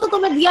कहा दो तो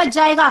तुम्हें दिया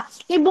जाएगा,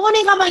 ये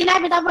बोने का महीना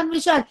है पिता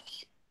परमेश्वर,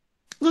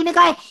 तूने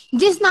कहा है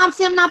जिस नाम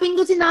से हम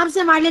नापेंगे उसी नाम से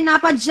हमारे लिए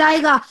नापा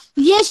जाएगा,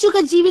 यीशु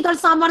के जीवित और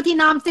सामर्थी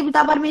नाम से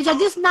पिता परमेश्वर,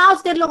 जिस नाम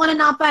से तेरे लोगों ने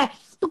नापा है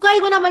तो कई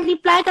गुना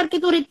मल्टीप्लाई करके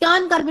तू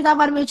रिटर्न कर पिता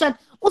परमेश्वर,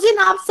 उसी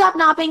नाम से आप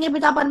नापेंगे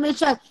पिता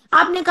परमेश्वर।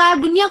 आपने कहा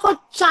दुनिया को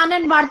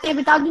चानन बांटते हैं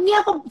पिता,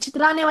 दुनिया को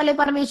छितराने वाले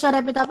परमेश्वर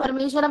है पिता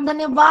परमेश्वर, हम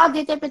धन्यवाद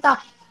देते पिता,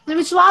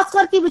 विश्वास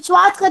करते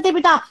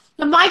पिता,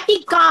 माइटी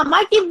काम,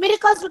 माइटी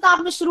मिरेकल्स पिता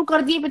आपने शुरू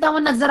कर दिए पिता, वो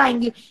नजर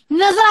आएंगे।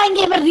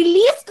 मैं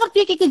रिलीज करती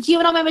हूँ कि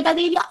जीवनों में पिता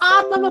तेरी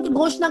आत्मा में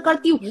घोषणा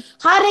करती हूँ,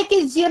 हर एक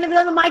के जीवन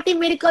में माइटी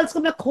मिरेकल्स को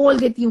मैं खोल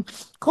देती हूँ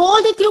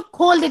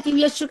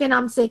यीशु के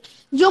नाम से।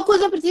 जो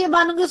कुछ मैं पृथ्वी में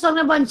बांधूंगी स्वर्ग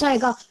में बन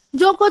जाएगा,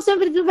 जो कुछ मैं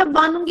पृथ्वी में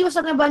बांधूंगी वो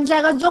स्वर्ग में बन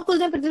जाएगा, जो कुछ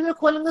मैं पृथ्वी में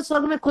खोलूंगी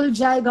स्वर्ग में खुल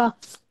जाएगा।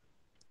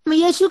 मैं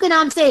यीशु के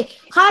नाम से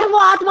हर वो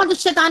आत्मा जो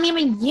शैतानी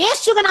में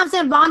यीशु के नाम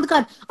से बांध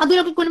कर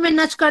अधूरों के कुंड में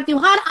नष्ट करती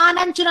हूँ। हर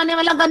आनंद चुराने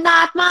वाला गंदा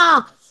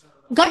आत्मा,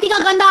 घटी का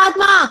गंदा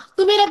आत्मा,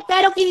 तू मेरे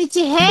पैरों के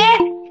नीचे है,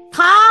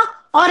 था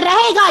और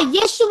रहेगा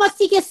यीशु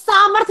मसीह के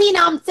सामर्थी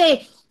नाम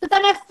से। तो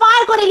मैं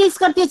फायर को रिलीज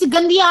करती हूँ इसी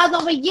गंदी आत्मा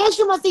में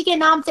यीशु मसीह के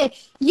नाम से,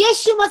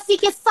 यीशु मसीह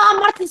के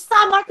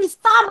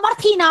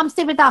सामर्थी नाम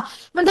से पिता।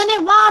 मैं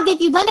धन्यवाद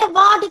देती हूँ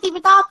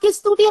पिता, आपकी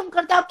स्तुति हम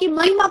करते हैं, आपकी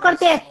महिमा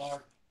करते हैं,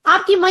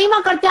 आपकी महिमा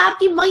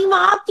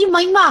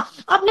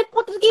अपने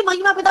पुत्र की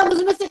महिमा पिता मुझ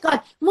में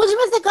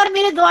से कर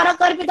मेरे द्वारा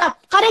कर पिता।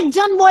 हर एक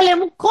जन बोले,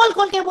 मुख खोल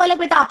के बोले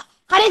पिता,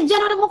 हर एक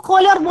जन मुख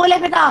खोले और बोले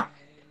पिता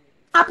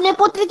अपने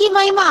पुत्र की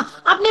महिमा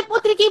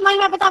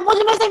पिता मुझ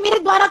में से मेरे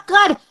द्वारा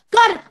कर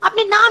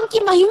अपने नाम की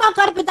महिमा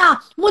कर पिता।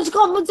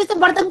 मुझसे से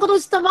बर्तन को तो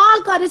इस्तेमाल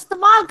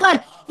कर।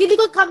 यदि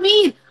कोई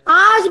खमीर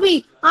आज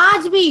भी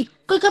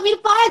कोई खमीर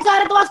पाया जा रहा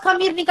है तो आज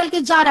खमीर निकल के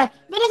जा रहा है,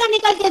 मैंने कहा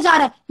निकल के जा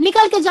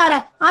रहा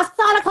है, आज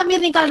सारा खमीर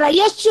निकल रहा है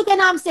यीशु के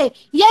नाम से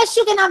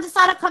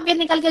सारा खमीर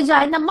निकल के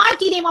जाए, इन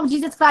mighty name of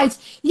Jesus Christ,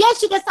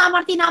 यीशु के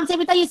सामर्थी नाम से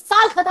पिता। ये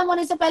साल खत्म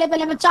होने से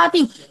पहले मैं चाहती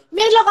हूँ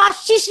मेरे लोग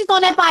आशीषित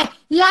होने पाए,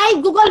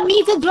 लाइव गूगल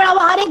मीट से जुड़ा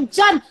हुआ हर एक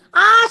जन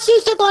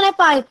आशीषित होने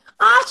पाए,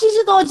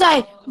 आशीषित हो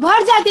जाए,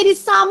 भर जाए तेरी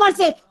सामर्थ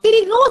से,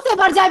 तेरी रूह से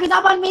भर जाए पिता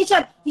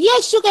परमेश्वर,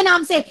 यीशु के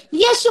नाम से,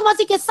 यीशु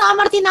मसीह के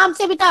सामर्थी नाम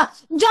से पिता।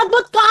 जो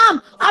अद्भुत काम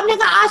आपने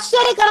कहा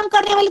आश्चर्य कर्म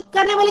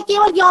करने वाले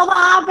केवल यहोवा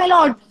आप है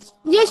लॉर्ड,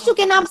 यीशु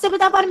के नाम से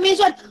पिता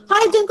परमेश्वर।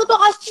 हर एक जन को तो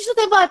आशीषों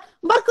से भर,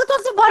 बरकतों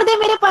से भर दे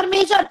मेरे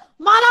परमेश्वर,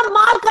 माला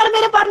माल कर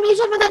मेरे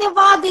परमेश्वर। मैं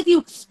धन्यवाद देती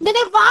हूँ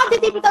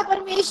पिता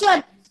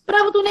परमेश्वर।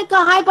 प्रभु तूने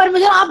कहा है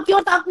परमेश्वर आपकी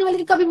ओर ताकने वाले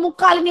की कभी मुख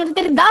काले नहीं होते,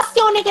 तेरे दास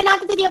के होने के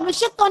नाते, तेरी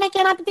अभिषिक्त होने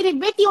के नाते, तेरी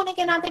बेटी होने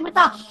के नाते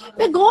पिता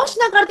मैं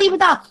घोषणा करती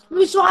पिता,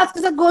 विश्वास के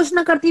साथ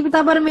घोषणा करती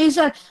पिता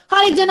परमेश्वर।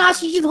 हर एक जन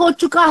आशीषित हो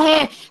चुका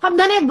है, हम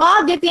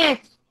धन्यवाद देते हैं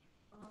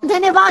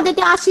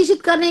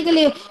आशीषित करने के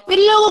लिए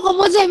मेरे लोगों को,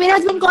 मुझे मेरे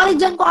हस्बैंड को, हर एक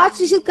जन को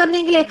आशीषित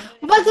करने के लिए,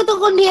 बरकतों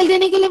को ढेल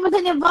देने के लिए मैं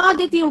धन्यवाद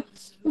देती हूँ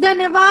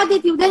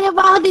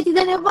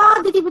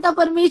पिता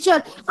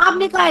परमेश्वर।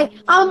 आपने कहा है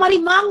आप हमारी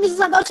मांग से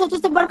ज्यादा छोटे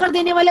से बढ़कर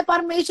देने वाले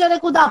परमेश्वर है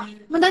खुदा।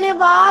 मैं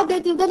धन्यवाद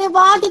देती हूँ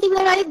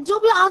पिता। जो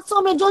भी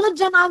आंसुओं में, जो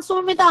जन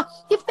आंसुओं में था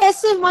कि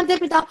पैसे मत है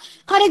पिता,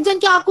 हर एक जन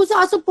की आंखों से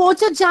आंसू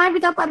पहुंच जाए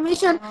पिता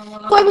परमेश्वर,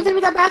 कोई भी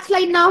पिता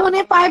बैकस्लाइड ना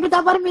होने पाए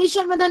पिता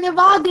परमेश्वर। मैं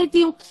धन्यवाद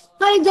देती हूँ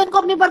हर एक जन को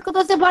अपनी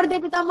बरकतों से भर दे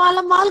पिता,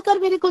 माला माल कर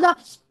मेरे खुदा।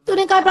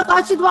 तूने कहा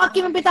प्रकाशित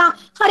वाक्य में पिता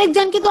हर एक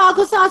जन की तो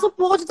आंखों से आंसू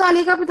पहुंच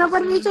डालेगा पिता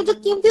परमेश्वर। जो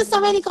कीमती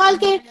समय निकाल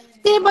के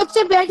तेरे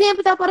बच्चे बैठे हैं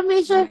पिता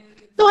परमेश्वर,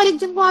 तो हर एक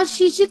जन को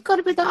आशीषित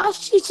कर पिता,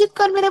 आशीषित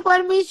कर मेरे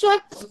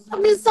परमेश्वर,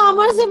 अपने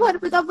सामर्थ्य से भर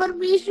पिता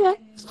परमेश्वर।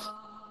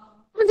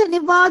 मैं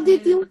धन्यवाद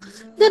देती हूँ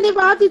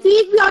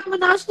एक भी आत्मा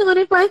नाश न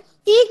होने पाए,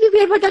 एक भी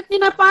भेड़ भटकने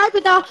न पाए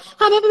पिता।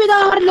 हमें भी पिता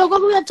हमारे लोगों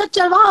को भी अच्छा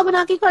चरवाहा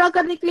बना के खड़ा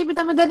करने के लिए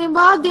पिता मैं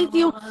धन्यवाद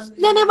देती हूँ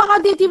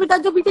पिता।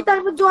 जो बीते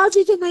टाइम में जो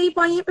आशीषित नहीं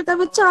पाई है पिता,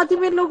 मैं चाहती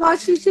हूँ मेरे लोग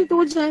आशीषित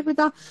हो जाए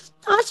पिता,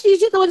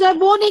 आशीषित हो जाए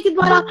बोने के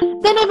द्वारा,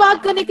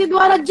 धन्यवाद करने के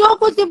द्वारा। जो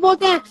कुछ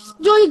बोलते हैं,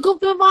 जो ही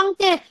गुप्त में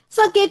मांगते हैं,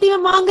 सकेती में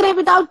मांग रहे हैं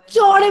पिता,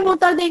 चौड़े में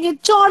उतर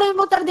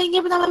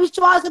देंगे पिता। मैं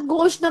विश्वास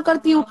घोषणा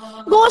करती हूँ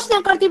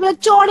पिता,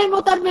 चौड़े में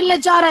उतर मिलने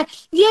जा रहा है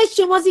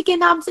यीशु मसीह के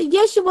नाम से,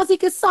 यीशु मसीह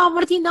के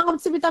सामर्थी नाम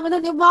से पिता। मैं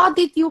धन्यवाद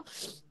देती हूँ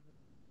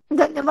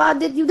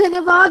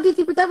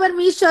पिता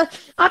परमेश्वर।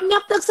 आपने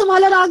अब तक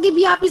संभाला, आगे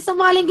भी आप ही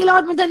संभालेंगे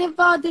लॉर्ड। मैं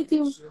धन्यवाद देती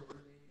हूँ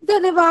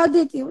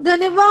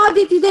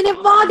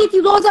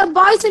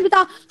 2022 में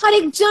पिता हर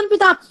एक जन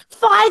पिता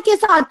फायर के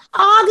साथ,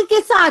 आग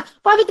के साथ,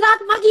 पवित्र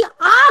आत्मा की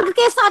आग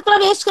के साथ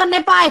प्रवेश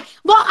करने पाए।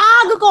 वो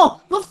आग को,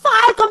 वो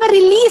फायर को मैं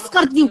रिलीज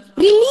करती हूँ,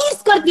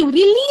 रिलीज करती हूँ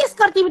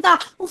पिता।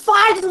 वो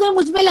फायर जो तुमने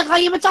मुझ में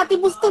लगाई है, मैं चाहती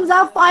हूँ मुझसे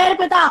ज्यादा फायर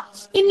पिता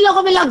इन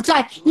लोगों में लग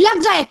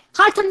जाए।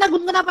 हर ठंडा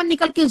गुनगुनापन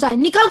निकल के जाए,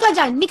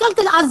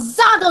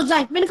 आजाद हो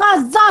जाए। मैंने कहा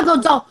आजाद हो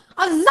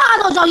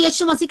जाओ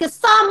यीशु मसीह के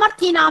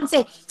सामर्थी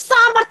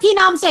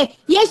नाम से,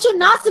 यीशु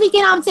नासरी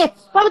के नाम से।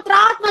 पवित्र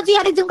आत्मा जी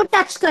हर एक जन को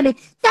टच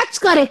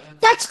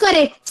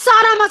करे।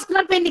 सारा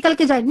मस्कुलर पेन निकल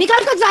के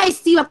जाए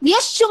इसी वक्त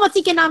यीशु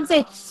मसीह के नाम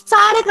से।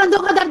 सारे कंधों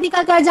का दर्द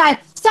निकल कर जाए,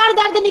 सर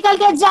दर्द निकल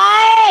के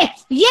जाए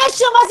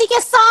यीशु मसीह के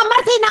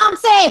सामर्थी नाम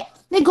से।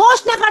 मैं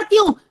घोषणा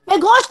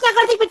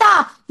करती पिता,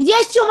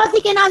 यीशु मसीह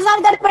के नाम से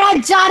दर्द पड़ा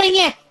जा रही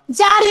है,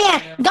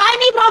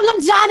 गायनी प्रॉब्लम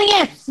जा रही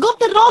है,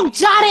 गुप्त रोग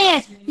जा रहे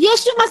हैं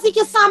यीशु मसीह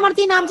के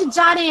सामर्थी नाम से।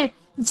 जा रहे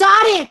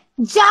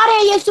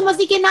हैं यीशु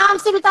मसीह के नाम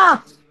से पिता।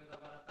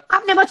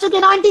 अपने बच्चों की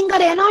अनॉइंटिंग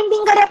करे,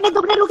 अपने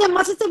दुखने रुके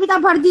मसीह से पिता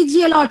भर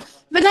दीजिए लॉर्ड।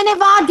 मैं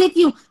धन्यवाद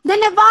देती हूँ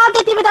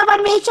पिता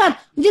परमेश्वर,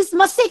 जिस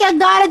मसीह के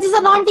अगार है, जिस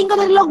अनॉइंटिंग को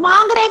लोग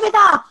मांग रहे हैं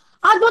पिता,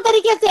 अद्भुत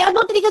तरीके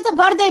से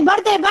भर दे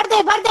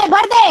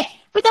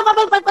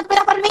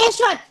पिता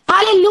परमेश्वर।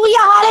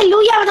 हालेलुया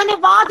मैं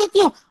धन्यवाद देती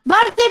हूँ।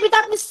 भर दे पिता,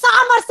 अपने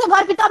सामर्थ्य से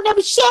भर पिता, अपने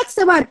अभिषेक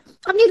से भर,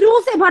 अपनी रूह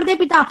से भर दे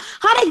पिता।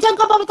 हर एक जन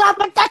को पवित्र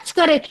आत्मा टच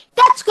करे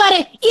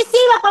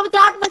इसी वक्त पवित्र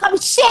आत्मा का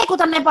अभिषेक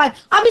उतरने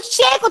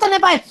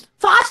पाए।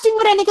 फास्टिंग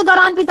में रहने के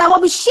दौरान पिता वो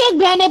अभिषेक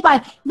बहने पाए,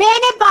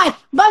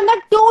 बंधन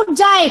टूट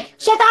जाए,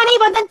 शैतानी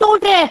बंधन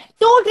टूट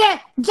रहे,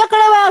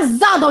 जकड़े हुए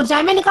आजाद हो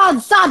जाए। मैंने कहा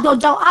आजाद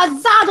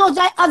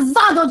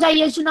हो जाए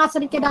यीशु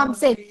नासरी के नाम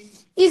से।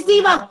 इसी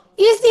वक्त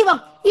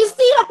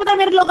पिता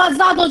मेरे लोग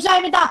आजाद हो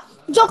जाए पिता।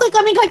 जो कोई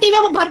कमी घटी है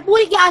वो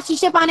भरपूरी की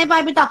आशीष पाने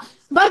पाए पिता।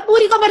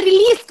 भरपूरी को मैं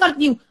रिलीज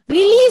करती हूँ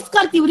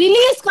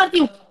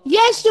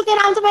यीशु के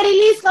नाम से। मैं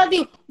रिलीज करती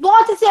हूँ।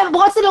 बहुत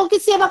से लोगों की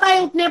सेवा का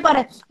उठने पर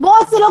है,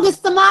 बहुत से लोग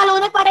इस्तेमाल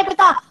होने पर है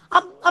पिता।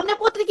 अब अपने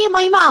पुत्र की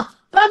महिमा,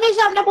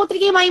 परमेश्वर अपने पुत्र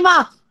की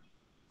महिमा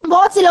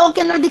बहुत से लोगों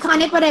के अंदर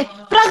दिखाने पर है,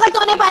 प्रकट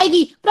होने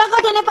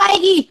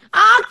पाएगी।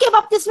 आग के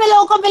बपतिस्मे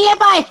लोगों को मिलने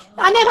पाए।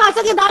 अन्य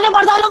भाषा के दान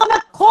वरदानों को मैं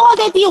खोल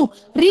देती हूँ,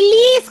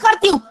 रिलीज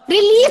करती हूँ।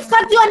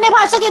 अन्य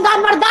भाषा के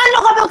दान वरदान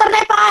लोगों पे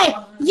उतरने पाए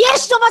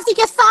यीशु मसीह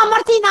के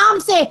सामर्थी नाम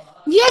से,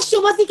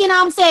 यीशु मसीह के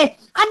नाम से।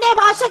 अन्य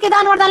भाषा के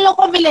दान वरदान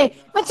लोगों को मिले।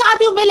 मैं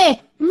चाहती हूँ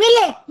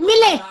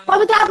मिले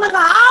पवित्र आत्मा का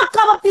आग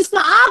का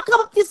बपतिस्मा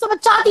मैं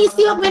चाहती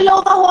इसी वक्त मेरे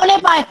लोगों का होने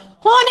पाए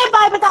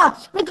पिता।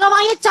 मैं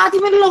गवाहियां चाहती,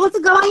 मेरे लोगों से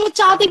गवाहियां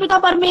चाहती पिता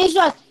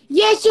परमेश्वर,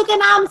 यीशु के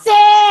नाम से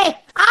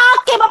आग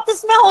के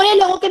बपतिस्मे होने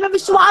लोगों के मैं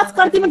विश्वास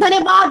करती। मैं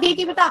धन्यवाद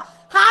देती पिता,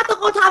 हाथों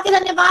को उठा के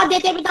धन्यवाद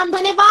देते पिता।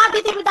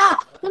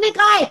 तूने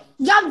कहा है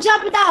जब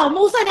पिता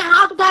मूसा ने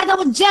हाथ उठाया था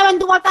वो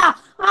जयवंत हुआ था।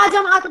 आज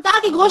हम हाथ उठा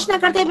के घोषणा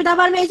करते हैं पिता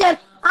परमेश्वर,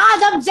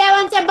 आज हम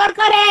जयवंत से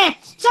बढ़कर है।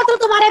 शत्रु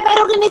तुम्हारे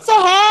पैरों के नीचे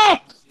है,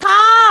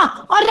 था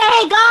और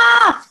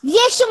रहेगा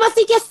यीशु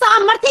मसीह के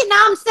सामर्थी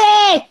नाम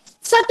से।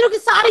 शत्रु की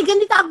सारी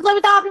गंदी ताकतों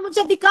पिता आपने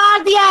मुझे अधिकार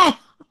दिया है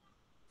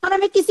और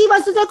हमें किसी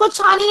वस्तु से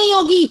कुछ हानि नहीं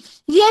होगी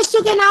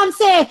यीशु के नाम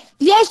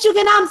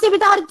से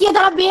पिता। हर किया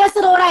तरह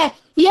बेअसर हो रहा है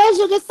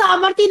यीशु के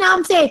सामर्थी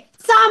नाम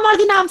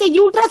से।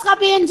 यूट्रस का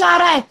पेन जा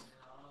रहा है,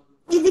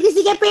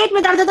 किसी के पेट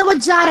में दर्द है तो वो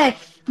जा रहा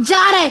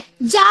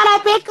है,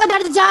 पेट का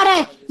दर्द जा रहा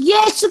है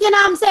यीशु के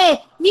नाम से।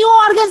 न्यू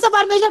ऑर्गन से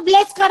परमेश्वर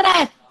ब्लेस कर रहा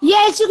है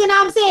यीशु के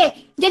नाम से।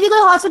 यदि कोई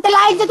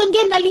हॉस्पिटलाइज है तो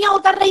उनकी नलियां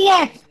उतर रही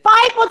है,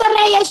 पाइप उतर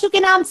रहे हैं यीशु के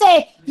नाम से।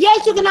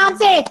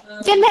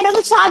 जिन बहनों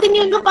की शादी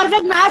नहीं उनको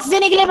परफेक्ट मैच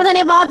देने के लिए मैं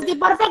धन्यवाद देती।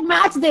 परफेक्ट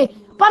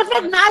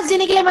मैच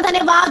देने के लिए मैं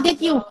धन्यवाद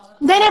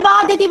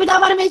देती पिता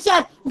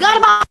परमेश्वर।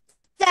 गर्भ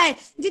जाए,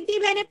 जितनी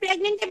बहनें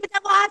प्रेग्नेंट है पिता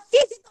को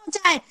आशीष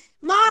पहुंचाए।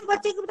 माँ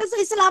बच्चे को पिता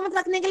सही सलामत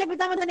रखने के लिए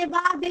पिता मैं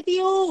धन्यवाद देती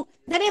हूँ।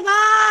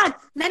 धन्यवाद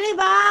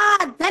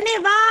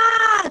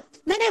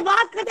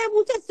करते हैं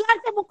मुझे स्वर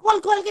से मुख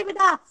खोल के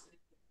पिता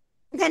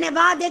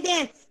धन्यवाद देते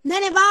हैं।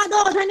 धन्यवाद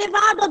हो।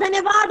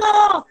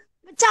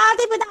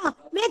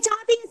 मैं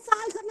चाहती इस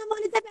साल खत्म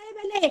होने से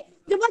पहले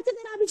जो बच्चे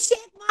तेरा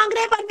अभिषेक मांग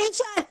रहे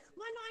परमेश्वर,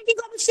 वो अनॉइंटिंग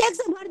को अभिषेक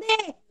से भर दे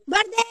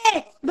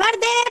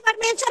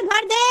परमेश्वर,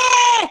 भर दे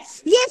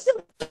यीशु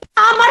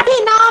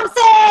सामर्थी नाम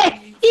से।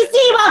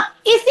 इसी वक्त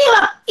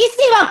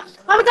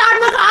पवित्र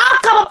आत्मा का आग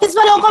का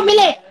बपतिस्मा लोगों को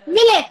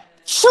मिले,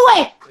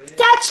 छुए,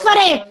 टच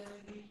करे।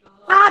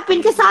 आप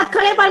इनके साथ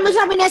खड़े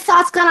परमेश्वर इन्हें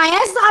एहसास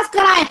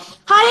कराए।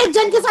 हर एक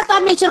जन के साथ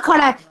परमेश्वर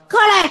खड़ा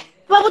है।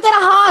 प्रभु तेरा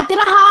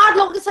हाथ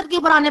लोगों के सर के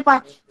ऊपर आने पाए।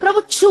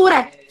 प्रभु छू रहा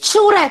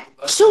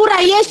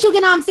है यीशु के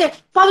नाम से।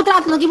 पवित्र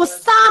आत्मा की वो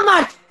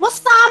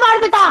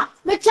सामर्थ पिता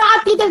मैं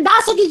चाहती तेरे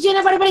दासों की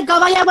जीने बड़े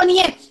गवाहियां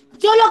बनिए।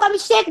 जो लोग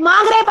अभिषेक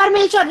मांग रहे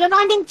परमेश्वर, जो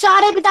अनॉइंटिंग चाह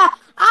रहे पिता,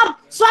 अब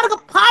स्वर्ग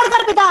फाड़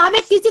कर पिता,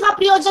 हमें किसी का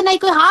प्रयोजन नहीं,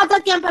 कोई हाथ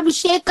रख के हम पे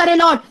अभिषेक करे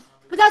लॉर्ड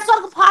पिता।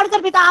 स्वर्ग फाड़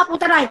कर पिता आप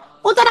उतर आए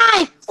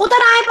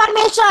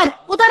परमेश्वर,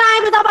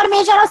 पिता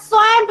परमेश्वर। और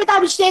स्वयं पिता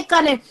अभिषेक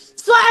करें,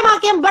 स्वयं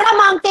आके हम बड़ा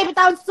मांगते हैं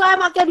पिता, स्वयं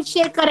आके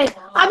अभिषेक करे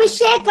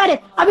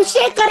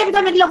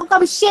पिता। मेरे लोगों का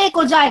अभिषेक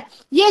हो जाए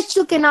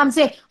यीशु के नाम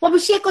से। वो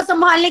अभिषेक को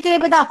संभालने के लिए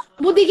पिता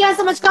बुद्धि ज्ञान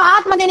समझ का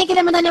आत्मा देने के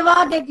लिए मैं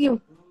धन्यवाद देती हूँ।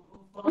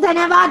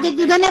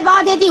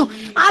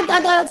 आज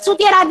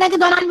स्तुति आराधना के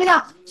दौरान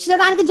मेरा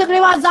शैतान के झगड़े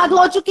आजाद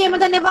हो चुके हैं। मैं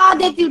धन्यवाद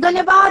देती हूँ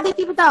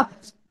पिता।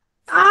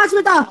 आज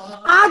पिता,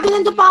 आज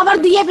तूने तो पावर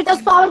दी है पिता,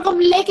 उस पावर को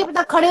लेके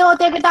पिता खड़े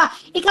होते हैं पिता।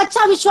 एक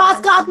अच्छा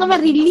विश्वास का आत्मा में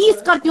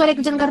रिलीज करती हूँ,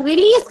 एक जन का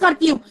रिलीज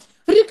करती हूँ।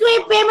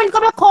 पेमेंट को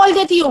मैं खोल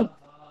देती हूँ।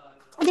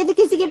 यदि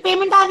किसी की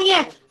पेमेंट आनी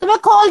है तो मैं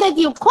खोल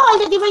देती हूँ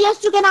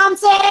यीशु के नाम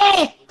से।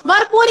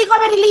 भरपूरी को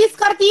मैं रिलीज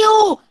करती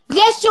हूँ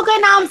यीशु के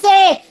नाम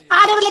से।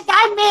 आने वाले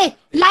टाइम में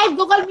लाइव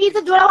गूगल मीट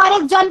से जुड़ा हुआ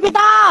एक जन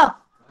पिता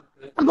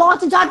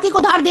बहुत जाति को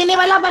उधार देने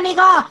वाला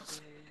बनेगा,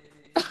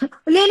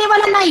 लेने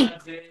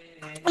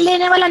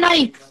वाला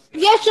नहीं।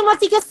 यीशु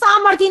मसीह के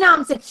सामर्थी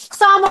नाम से,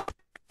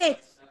 सामर्थ्य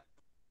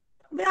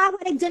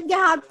बराबर एक जन के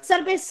हाथ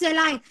सर पे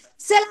सेलाए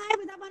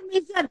पिता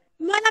परमेश्वर,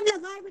 मलम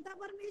लगाए पिता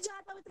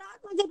परमेश्वर, पवित्र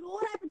आत्मा जो रो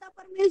रहा है पिता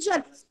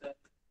परमेश्वर,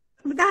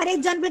 पिता हर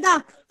एक जन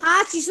पिता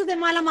आज यीशु से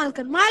माला माल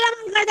कर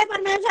दे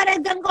परमेश्वर।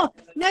 एक जन को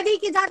नदी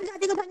की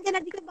जाति को धन के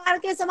नदी के बाढ़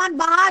के समान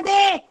बहा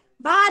दे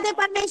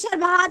परमेश्वर,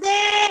 बहा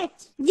दे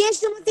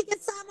यीशु मसीह के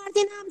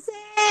सामर्थी नाम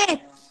से।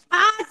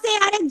 आज से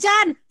हर एक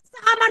जन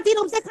सामर्थी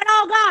रूप से खड़ा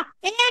होगा।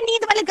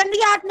 नींद वाले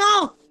गंदी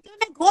आत्माओं तो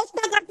मैं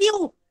घोषणा करती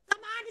हूँ,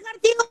 कमांड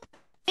करती हूँ,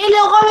 इन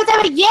लोगों में से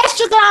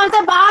यीशु के नाम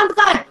से बांध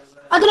कर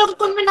अधलोक के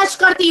कुंड में नष्ट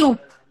करती हूँ।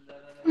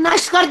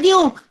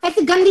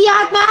 ऐसी गंदी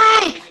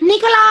आत्माएं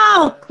निकल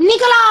आओ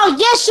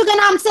यीशु के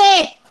नाम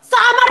से,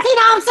 सामर्थी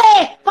नाम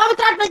से।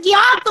 पवित्र आत्मा की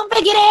आग तुम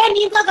पे गिरे।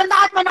 नींद का गंदा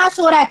आत्मा नाश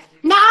हो रहा है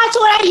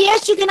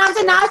यीशु के नाम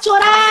से, नाश हो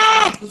रहा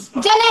है।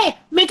 जले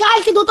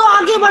मिकाएल के दूतों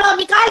आगे बढ़ो,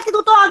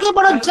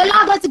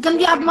 जला दो ऐसी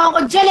गंदी आत्माओं को।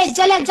 जले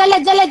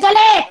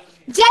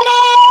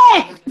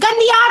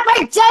गंदी आत्मा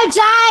जल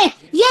जाए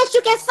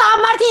यीशु के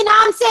सामर्थी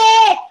नाम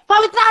से।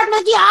 पवित्र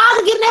आत्मा की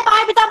आग गिरने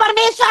पाए पिता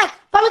परमेश्वर।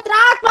 पवित्र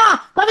आत्मा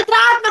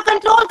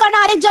कंट्रोल करना,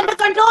 हर एक जन में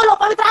कंट्रोल हो,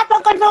 पवित्र आत्मा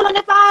कंट्रोल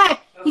होने पाए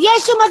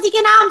यीशु मसीह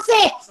के नाम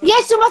से।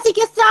 यीशु मसीह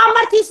के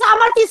सामर्थी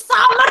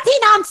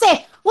नाम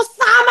से, उस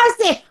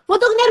सामर्थ्य से वो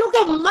दुगने रूह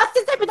के मस्ती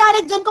से पिता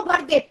एक जन को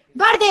भर दे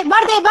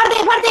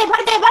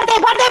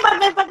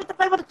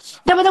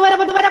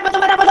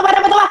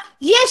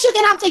यीशु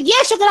के नाम से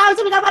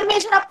पिता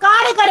परमेश्वर आप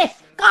कार्य करे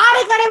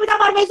पिता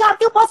परमेश्वर।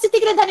 आपकी उपस्थिति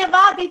के लिए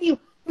धन्यवाद देती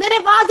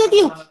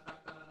हूँ।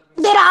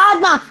 तेरा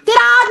आत्मा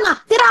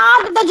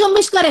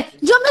जुम्बिश करे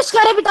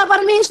पिता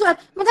परमेश्वर।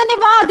 मैं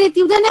धन्यवाद देती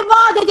हूँ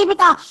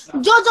पिता।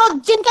 जो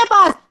जिनके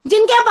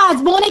पास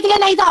बोने के लिए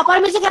नहीं था,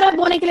 परमेश्वर कह रहा है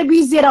बोने के लिए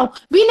बीज दे रहा हूँ,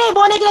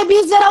 बोने के लिए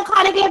बीज दे रहा हूँ,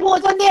 खाने के लिए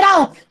भोजन दे रहा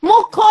हूँ।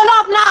 मुख खोलो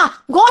अपना,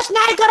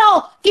 घोषणाएं करो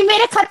कि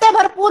मेरे खत्ते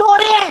भरपूर हो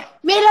रहे हैं,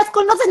 मेरे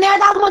रसकुंडों से नया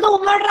दाग मधु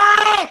उमड़ रहा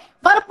है।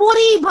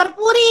 भरपूरी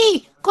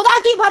खुदा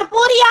की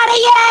भरपूरी आ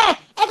रही है।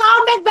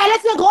 अकाउंट बैंक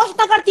बैलेंस में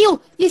घोषणा करती हूँ,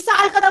 इस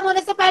साल खत्म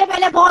होने से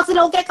पहले बहुत से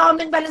लोगों के अकाउंट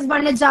बैंक बैलेंस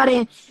बढ़ने जा रहे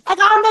हैं।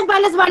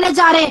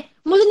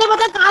 मुझे नहीं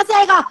पता कहाँ से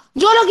आएगा,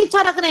 जो लोग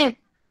इच्छा रख रहे हैं।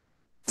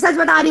 सच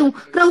बता रही हूँ,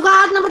 प्रभु का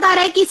आत्मा बता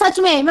रहा है कि सच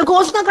में मैं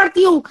घोषणा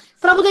करती हूँ,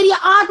 प्रभु तेरी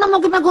आत्मा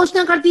की मैं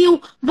घोषणा करती हूँ,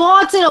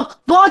 बहुत से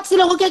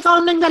लोगों के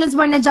अकाउंट बैंक बैलेंस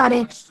बढ़ने जा रहे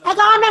हैं।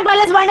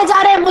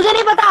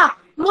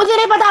 मुझे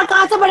नहीं पता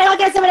कहाँ से बढ़ेगा,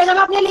 कैसे बढ़ेगा।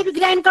 मैं अपने लिए भी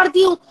ग्राइंड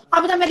करती हूँ,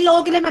 अब तो मेरे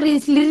लोगों के लिए मैं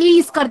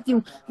रिलीज करती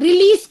हूँ।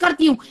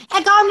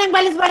 अकाउंट बैंक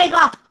बैलेंस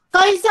बढ़ेगा,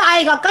 कहीं से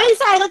आएगा,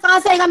 कहाँ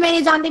से आएगा मैं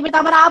नहीं जानती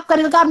पिता, पर आप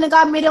करेंगे। आपने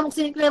कहा मेरे मुख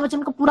से निकले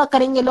वचन को पूरा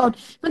करेंगे लॉर्ड।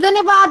 मैं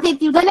धन्यवाद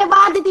देती हूँ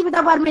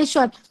पिता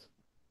परमेश्वर।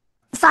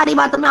 सारी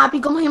बातों में आप ही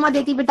को महिमा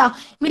देती पिता।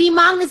 मेरी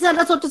मांग में से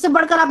ज्यादा सोचों से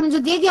बढ़कर आपने जो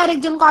दे दिया, हर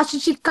एक जन को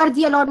आशीषित कर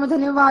दिया लॉर्ड। मैं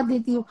धन्यवाद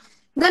देती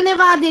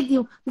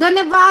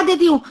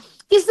हूँ।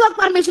 इस वक्त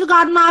परमेश्वर का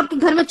आत्मा आपके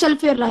घर में चल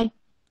फिर रहा है,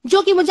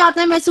 जो कि मुझे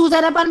आता है महसूस हो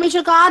रहा है।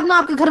 परमेश्वर का आत्मा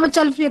आपके घर में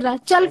चल फिर रहा है।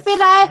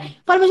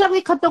 परमेश्वर आपके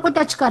खतों को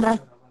टच कर रहा है,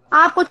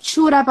 आपको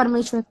छू रहा है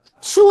परमेश्वर।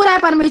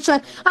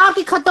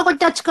 आपकी खतों को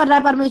टच कर रहा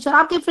है परमेश्वर,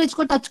 आपके फ्रिज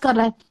को टच कर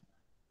रहा है,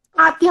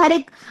 आपकी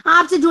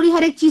आपसे जुड़ी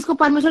हर एक चीज को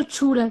परमेश्वर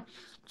छू रहा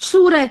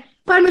है।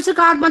 परमेश्वर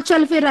का आत्मा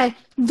चल फिर रहा है।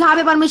 जहाँ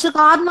पे परमेश्वर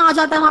का आत्मा आ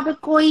जाता है वहां पे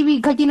कोई भी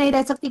घटी नहीं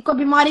रह सकती, कोई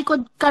बीमारी, कोई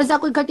कर्जा,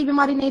 कोई घटी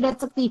बीमारी नहीं रह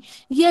सकती।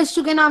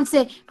 यीशु के नाम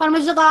से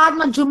परमेश्वर का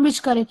आत्मा जुम्बिश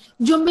करे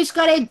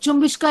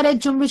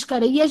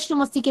यीशु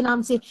मसीह के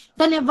नाम से।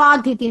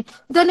 धन्यवाद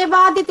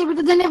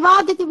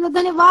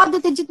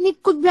देते जितनी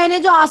कुछ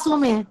बहनें जो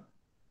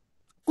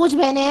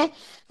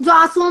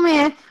आंसुओं में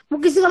है, वो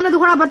किसी को अपना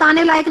दुखड़ा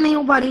बताने लायक नहीं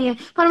हो पा रही है।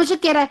 परमेश्वर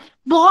कह रहा है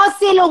बहुत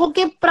से लोगों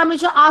के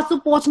परमेश्वर आंसू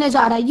पोंछने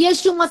जा रहा है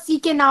यीशु मसीह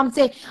के नाम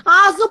से।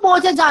 आंसू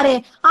पोंछे जा रहे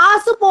हैं।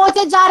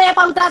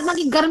 पवित्र आत्मा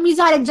की गर्मी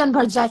से हर एक जन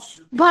भर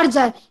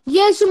जाए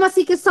यीशु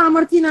मसीह के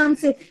सामर्थी नाम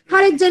से।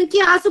 हर एक जन के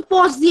आंसू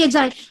पोंछ दिए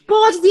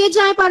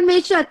जाए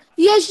परमेश्वर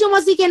यीशु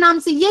मसीह के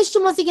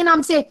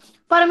नाम से।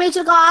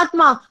 परमेश्वर का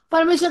आत्मा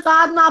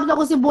आप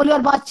लोगों से बोले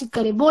और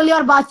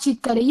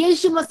बातचीत करे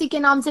यीशु मसीह के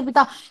नाम से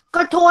पिता।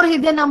 कठोर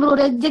हृदय नम्र हो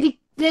रहे,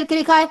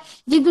 लिखा है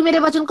जिन तू मेरे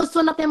वचन को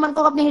सुन, अपने मन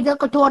को अपने हृदय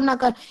कठोर ना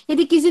कर।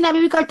 यदि किसी ने अभी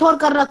भी कठोर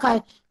कर रखा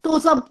है तो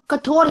सब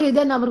कठोर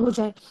हृदय नम्र हो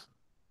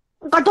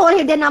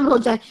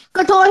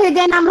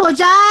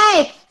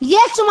जाए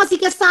यीशु मसीह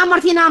के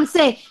सामर्थी नाम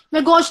से।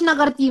 मैं घोषणा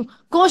करती हूँ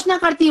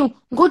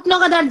घुटनों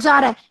का दर्द जा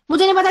रहा है।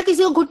 मुझे नहीं पता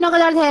किसी को घुटनों का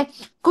दर्द है,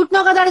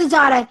 घुटनों का दर्द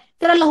जा रहा है।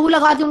 तेरा लहू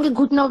लगाती हूँ उनके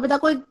घुटनों पे।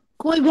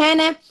 कोई बहन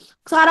है,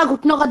 सारा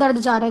घुटनों का दर्द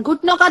जा रहा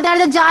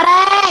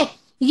है,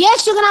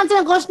 यीशु के नाम से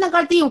मैं घोषणा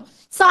करती हूँ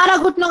सारा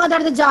घुटनों का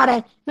दर्द जा रहा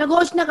है। मैं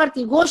घोषणा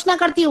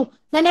करती हूँ,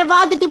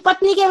 धन्यवाद देती हूँ।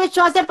 पत्नी के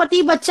विश्वास से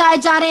पति बचाए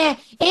जा रहे हैं,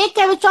 एक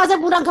के विश्वास से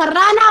पूरा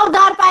घराना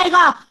उद्धार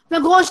पाएगा।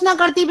 मैं घोषणा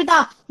करती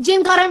पिता,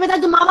 जिन घरों में पिता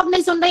जो माँ बाप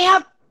नहीं सुन रहे हैं,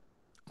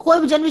 कोई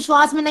भी जन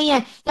विश्वास में नहीं है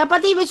या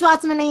पति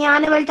विश्वास में नहीं है,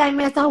 आने वाले टाइम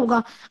में ऐसा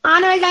होगा,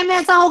 आने वाले टाइम में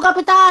ऐसा होगा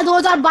पिता।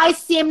 2022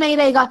 सेम नहीं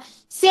रहेगा,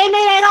 सेम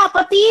नहीं रहेगा।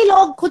 पति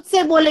लोग खुद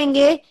से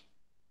बोलेंगे,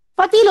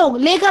 पति लोग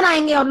लेकर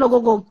आएंगे और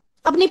लोगों को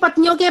अपनी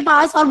पत्नियों के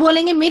पास और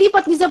बोलेंगे मेरी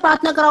पत्नी से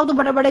प्रार्थना कराओ तो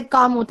बड़े बड़े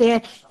काम होते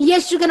हैं।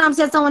 यीशु के नाम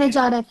से ऐसा होने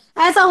जा रहा है,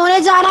 ऐसा होने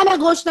जा रहा है। मैं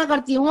घोषणा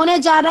करती हूँ, होने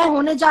जा रहा है,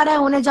 होने जा रहा है,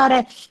 होने जा रहा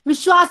है।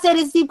 विश्वास से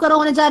रिसीव करो,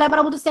 होने जा रहा है।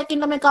 प्रभु तो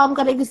सेकंडों में काम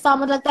करेगी।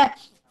 सामर्थ लगता है।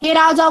 हे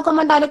राजाओं का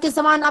मंडालों के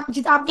समान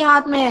आपके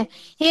हाथ में है।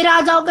 हे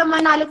राजाओं के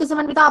मंडालों के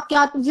समान पिता आपके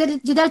हाथ,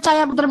 जिधर चाहे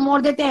आप उधर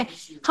मोड़ देते हैं।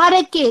 हर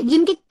एक के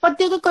जिनकी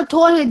पत्तियों के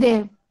कठोर हृदय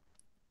है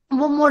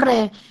वो मोड़ रहे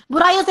हैं,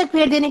 बुराइयों से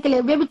फेर देने के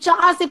लिए,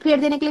 व्यभिचार से फेर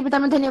देने के लिए पिता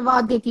मैं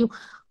धन्यवाद देती हूँ,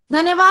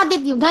 धन्यवाद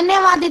देती हूँ,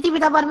 धन्यवाद देती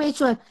पिता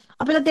परमेश्वर।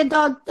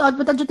 और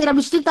पिता जो तेरा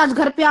अभिषेक आज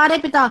घर पे आ रहे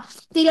पिता,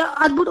 तेरी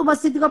अद्भुत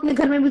उपस्थिति को अपने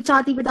घर में भी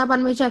चाहती पिता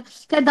परमेश्वर।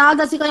 तेरे दाल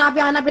दासी का यहाँ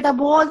पे आना पिता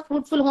बहुत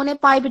फ्रूटफुल होने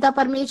पाए पिता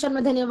परमेश्वर।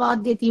 मैं धन्यवाद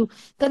देती हूँ,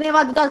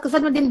 धन्यवाद पिता।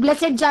 सच में दिन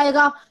ब्लेसेड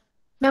जाएगा,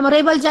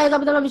 मेमोरेबल जाएगा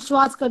पिता। मैं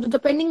विश्वास करती हूँ जो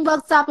पेंडिंग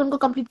वर्क आप उनको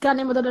कंप्लीट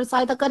कराने में मदद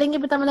सहायता करेंगे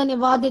पिता। मैं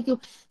धन्यवाद देती हूँ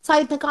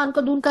सारी थकान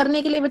को दूर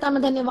करने के लिए पिता।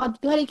 मैं धन्यवाद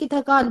देती हूँ हर एक की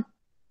थकान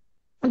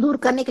दूर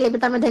करने के लिए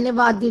पिता। मैं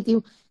धन्यवाद देती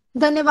हूँ,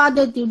 धन्यवाद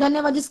देती हूँ,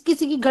 धन्यवाद। जिस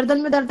किसी की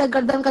गर्दन में दर्द है,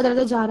 गर्दन का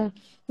दर्द जा रहा है,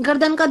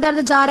 गर्दन का दर्द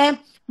जा रहा है।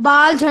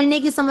 बाल झड़ने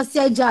की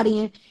समस्याएं जा रही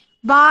हैं,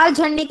 बाल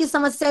झड़ने की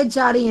समस्याएं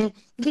जा रही हैं।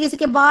 किसी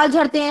के बाल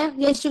झड़ते हैं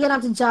यीशु के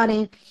नाम से जा रहे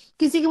हैं।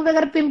 किसी के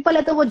अगर पिंपल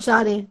है तो वो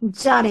जा रहे हैं,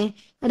 जा रहे हैं।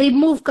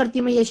 रिमूव करती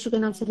हूँ मैं यीशु के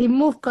नाम से,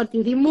 रिमूव करती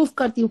हूँ, रिमूव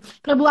करती हूँ।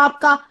 प्रभु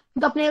आपका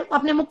अपने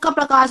अपने मुख का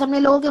प्रकाश अपने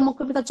लोगों के मुख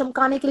पे पिता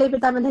चमकाने के लिए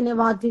पिता मैं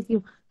धन्यवाद देती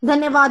हूँ,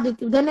 धन्यवाद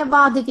देती हूँ,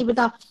 धन्यवाद देती हूँ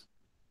पिता,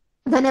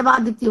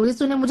 धन्यवाद देती हूँ।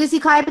 यीशु ने मुझे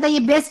सिखाया पिता ये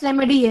बेस्ट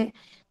रेमेडी है,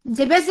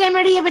 ये बेस्ट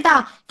रेमेडी है पिता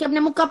कि अपने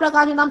मुख का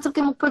प्रकाश नाम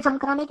सबके मुख पर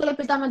चमकाने के लिए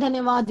पिता मैं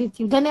धन्यवाद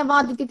देती हूँ,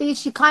 धन्यवाद देती हूँ। तेरी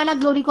शिखाए ना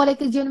ग्लोरी को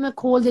लेकर जीवन में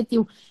खोल देती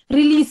हूँ,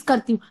 रिलीज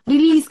करती हूँ,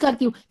 रिलीज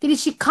करती हूँ। तेरी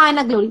शिखाए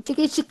ना ग्लोरी,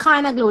 तेरी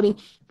शिखाए ना ग्लोरी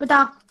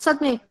पिता।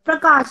 सच में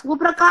प्रकाश, वो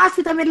प्रकाश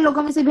पिता मेरे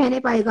लोगों में से बहने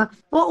पाएगा,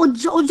 वो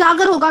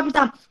उजागर होगा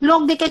पिता।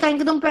 लोग देख के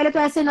कहेंगे तुम पहले तो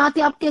ऐसे ना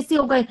थे, आप कैसे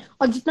हो गए।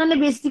 और जितना ने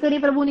बेइज्जती करी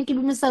प्रभु ने की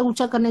भी में सर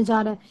ऊंचा करने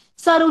जा रहा है,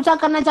 सर ऊंचा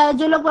करना चाह रहे।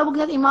 जो लोग प्रभु के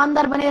साथ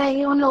ईमानदार बने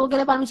रहेंगे उन लोगों के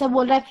लिए परमेश्वर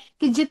बोल रहा है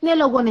कि जितने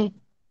लोगों ने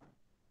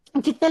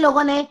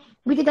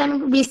बीते टाइम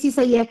में बेइज्जती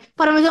सही है,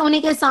 परमेश्वर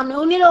उन्हीं के सामने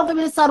उन्हीं लोगों के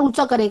लिए सर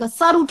ऊंचा करेगा,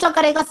 सर ऊंचा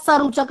करेगा,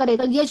 सर ऊंचा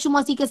करेगा यीशु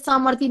मसीह के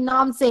सामर्थी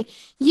नाम से,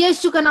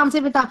 यीशु के नाम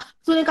से पिता।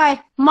 तूने कहा है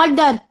मत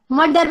डर,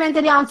 मत डर, मैंने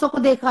तेरी आंसू को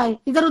देखा है,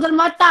 इधर उधर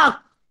मत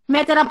ताक,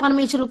 मैं तेरा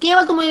परमेश्वर हूँ,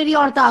 केवल तू मेरी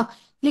ओर ताक।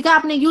 लिखा है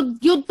आपने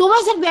युद्ध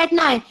तुम्हें सिर्फ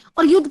बैठना है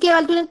और युद्ध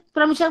केवल तूने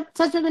परमेश्वर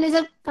सच में तूने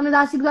सिर्फ अपने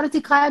दासी द्वारा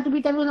सिखाया। तू भी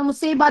टाइम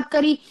मुझसे ही बात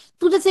करी,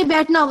 तुझे से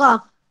बैठना होगा।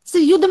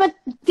 युद्ध में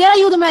तेरा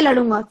युद्ध मैं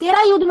लड़ूंगा,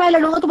 तेरा युद्ध मैं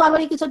लड़ूंगा। तो बार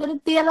बार एक सोच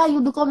तेरा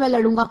युद्ध को मैं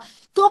लड़ूंगा।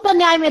 तू अपना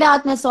न्याय मेरे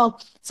हाथ में सौंप।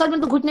 सच में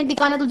तो घुटने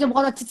टिकाने तुझे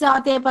बहुत अच्छे से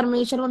आते हैं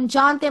परमेश्वर, हम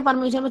जानते हैं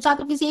परमेश्वर। मैं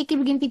चाहता हूँ किसी एक की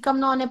भी गिनती कम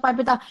ना होने पाए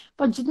पिता,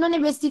 पर जितनों ने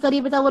बेइज्जती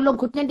करी पिता वो लोग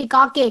घुटने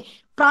टिका के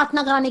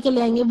प्रार्थना कराने के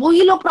लिए आएंगे,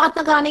 वही लोग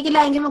प्रार्थना कराने के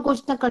लिए आएंगे। मैं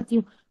घोषणा करती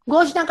हूँ,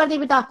 घोषणा करती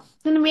पिता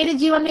तूने मेरे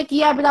जीवन में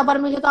किया है पिता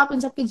परमेश्वर, तो आप इन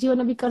सबके जीवन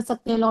में भी कर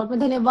सकते हैं लॉर्ड। मैं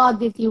धन्यवाद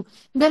देती हूँ,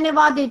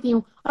 धन्यवाद देती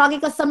हूँ। और आगे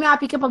का समय आप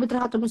ही के पवित्र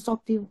हाथों में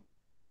सौंपती हूँ।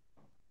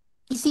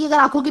 किसी अगर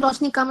आंखों की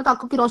रोशनी कम है तो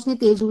आंखों की रोशनी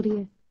तेज हो रही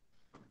है,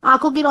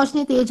 आंखों की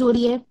रोशनी तेज हो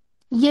रही है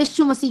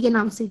यीशु मसीह के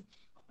नाम से।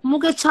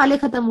 मुंह के छाले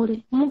खत्म हो रहे,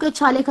 मुंह के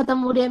छाले खत्म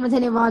हो रहे हैं। मैं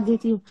धन्यवाद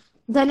देती हूँ,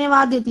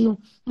 धन्यवाद देती हूँ,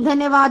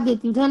 धन्यवाद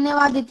देती हूँ,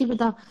 धन्यवाद देती हूँ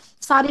पिता।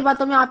 सारी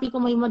बातों में आप ही को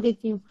महिमा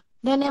देती हूँ,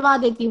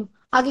 धन्यवाद देती हूँ।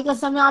 आगे का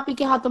समय आप ही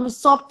के हाथों में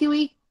सौंपती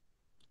हुई।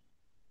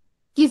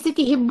 किसी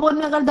की हिप बोन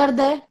में अगर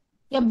दर्द है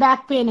या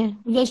बैक पेन है,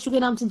 यीशु के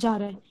नाम से जा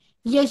रहा है,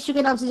 यीशु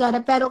के नाम से जा रहा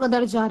है। पैरों का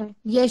दर्द जा रहा है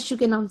यीशु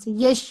के नाम से,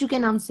 यीशु के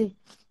नाम से।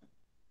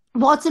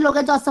 बहुत से लोग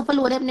हैं जो असफल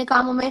हो रहे हैं अपने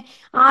कामों में।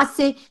 आज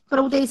से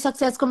प्रभु तेरी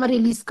सक्सेस को मैं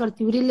रिलीज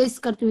करती हूँ, रिलीज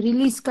करती हूँ,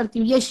 रिलीज करती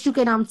हूँ यीशु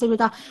के नाम से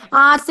पिता।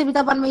 आज से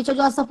पिता परमेश्वर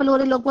जो असफल हो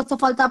रहे लोग वो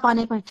सफलता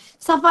पाने पाए,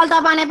 सफलता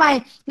पाने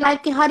पाए। लाइफ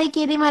के हर एक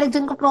एरिया में हर एक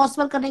जन को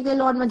प्रॉस्पर करने के लिए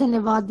लॉर्ड मैं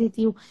धन्यवाद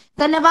देती हूँ,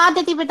 धन्यवाद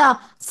देती पिता।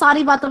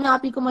 सारी बातों में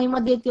आप ही को महिमा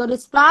देती हूँ और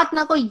इस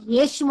प्रार्थना को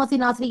यीशु मसीह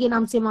नासरी के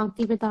नाम से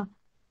मांगती पिता।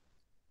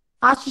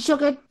 आशीषों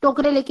के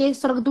टोकरे लेके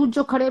स्वर्गदूत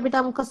जो खड़े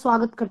पिता उनका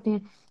स्वागत करते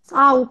हैं।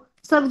 आओ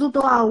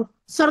स्वर्गदूतों आओ,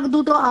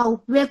 स्वर्गदूतों आओ,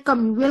 वेलकम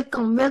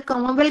वेलकम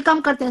वेलकम। हम वेलकम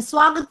करते हैं,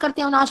 स्वागत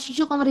करते हैं उन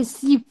आशीषों को हम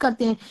रिसीव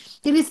करते हैं,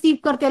 रिसीव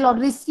करते हैं लॉर्ड,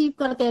 रिसीव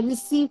करते हैं,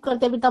 रिसीव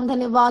करते हैं पिता। हम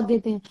धन्यवाद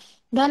देते हैं,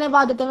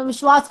 धन्यवाद देते हैं। मैं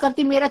विश्वास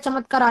करती मेरा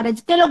चमत्कार आ रहा है।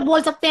 जितने लोग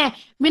बोल सकते हैं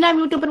बिना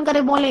म्यूट ओपन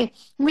करे बोले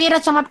मेरा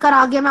चमत्कार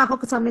आ गया, मैं आंखों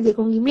के सामने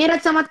देखूंगी, मेरा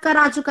चमत्कार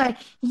आ चुका है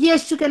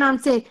यीशु के नाम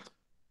से।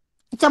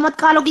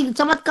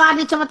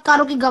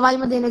 चमत्कारों की गवाही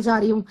मैं देने जा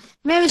रही हूँ।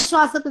 मैं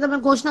विश्वास करती हूँ, मैं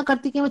घोषणा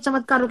करती हूँ कि मैं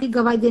चमत्कारों की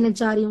गवाही देने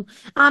जा रही हूँ।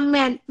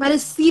 आमेन। मैं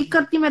रिसीव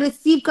करती हूँ,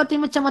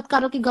 मैं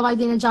चमत्कारों की गवाही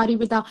देने जा रही हूँ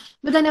पिता।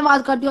 मैं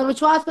धन्यवाद करती हूँ और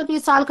विश्वास करती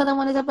हूँ साल खत्म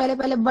होने से पहले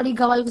पहले बड़ी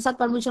गवाही के साथ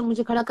परमेश्वर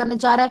मुझे खड़ा करने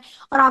जा रहा है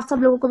और आप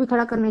सब लोगों को भी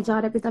खड़ा करने जा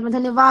रहा है पिता। मैं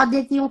धन्यवाद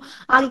देती हूँ।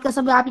 आगे का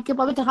सब आप ही के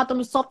पवित्र हाथों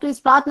में सौंपते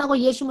इस प्रार्थना को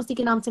यीशु मसीह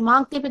के नाम से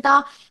मांगते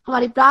पिता।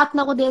 हमारी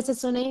प्रार्थना को देर से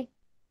सुने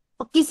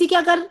और किसी के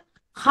अगर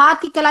हाथ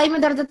की कलाई में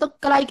दर्द है तो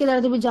कलाई के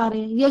दर्द भी जा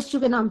रहे हैं यीशु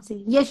के नाम से,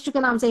 यीशु के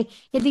नाम से।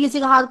 यदि किसी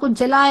का हाथ को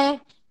जला है,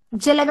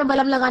 जले में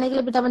बलम लगाने के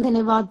लिए पिता मैं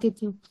धन्यवाद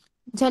देती हूँ,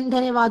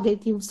 धन्यवाद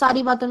देती हूँ।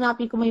 सारी बातों में आप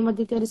ही को महिमा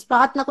देती हूँ और इस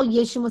प्रार्थना को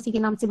यीशु मसीह के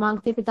नाम से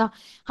मांगते पिता।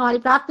 हमारी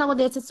प्रार्थना को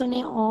देर से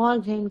सुने और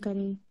ग्रहण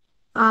करें।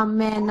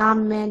 आमेन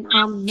आमेन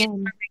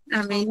आमेन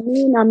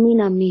आमीन आमीन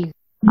आमीन आमीन आमीन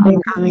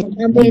आमीन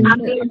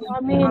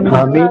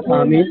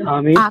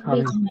आमीन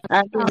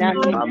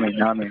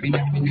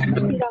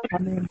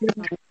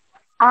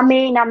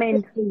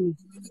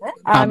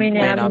आमीन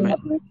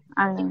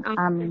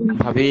आमीन।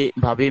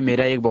 भाभी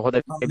मेरा एक बहुत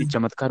अभी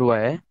चमत्कार हुआ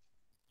है।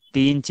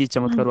 3 चीज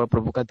चमत्कार हुआ।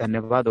 प्रभु का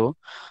धन्यवाद हो।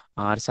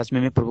 और सच में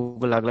मैं प्रभु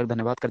को लाख लाख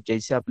धन्यवाद कर,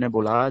 जैसे आपने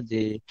बोला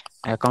जे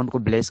अकाउंट को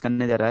ब्लेस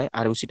करने जा रहा है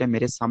और उसी टाइम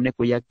मेरे सामने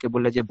कोई आके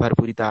बोला जे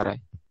भरपूरिता आ रहा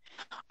है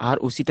और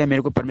उसी टाइम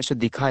मेरे को परमेश्वर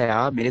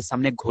दिखाया मेरे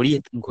सामने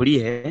घोड़ी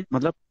है,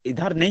 मतलब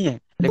इधर नहीं है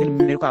लेकिन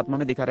मेरे को आत्मा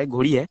में दिखा रहा है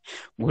घोड़ी है।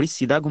 घोड़ी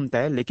सीधा घूमता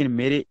है लेकिन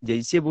मेरे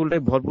जैसे बोल रहे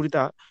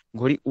भरपूरिता,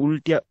 घोड़ी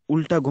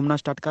उल्टा घूमना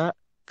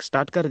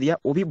स्टार्ट कर दिया।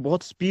 वो भी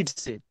बहुत स्पीड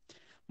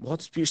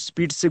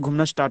से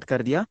घूमना स्टार्ट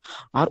कर दिया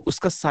और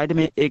उसका साइड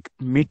में एक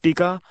मिट्टी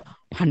का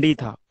हंडी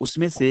था,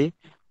 उसमें से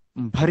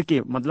भर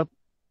के, मतलब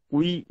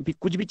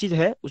कुछ भी चीज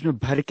है उसमें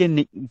भर के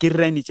गिर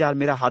रहा है नीचे और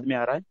मेरा हाथ में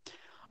आ रहा है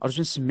और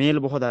उसमें स्मेल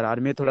बहुत आ रहा है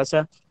और मैं थोड़ा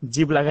सा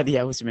जीभ लगा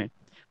दिया उसमें,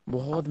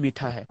 बहुत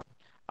मीठा है।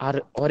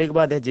 और एक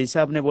बात है,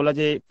 जैसा आपने बोला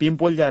जे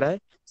पिंपल जा रहा है,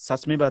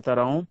 सच में बता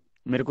रहा हूँ,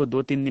 मेरे को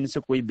 2-3 दिन से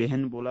कोई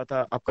बहन बोला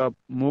था आपका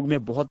मुंह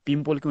में बहुत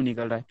पिंपल क्यों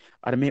निकल रहा है,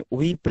 और मैं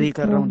वही प्रे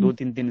कर रहा हूँ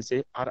 2-3 दिन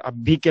से और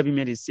अभी के अभी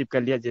मैं रिसीव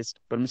कर लिया। जैसे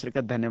परमेश्वर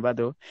का धन्यवाद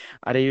हो।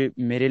 अरे ये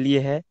मेरे लिए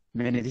है,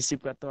 मैंने रिसीव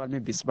करता हूँ और मैं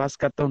विश्वास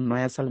करता हूँ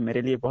नया साल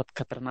मेरे लिए बहुत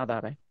खतरनाक आ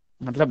रहा है,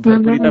 मतलब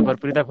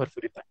भरपूरिता।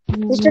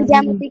 सिस्टर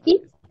जयमती की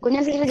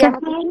गुनिया सिस्टर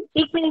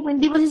जयमती एक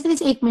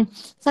मिनट एक मिनट।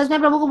 सच में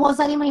प्रभु को बहुत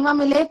सारी महिमा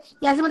मिले।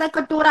 ऐसे मतलब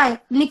कटोरा है,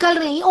 निकल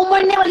रही है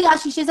उमड़ने वाली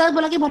आशीष है।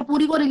 बोला कि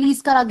भरपूरी को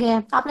रिलीज करा गया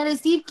है, आपने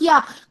रिसीव किया।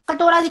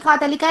 कटोरा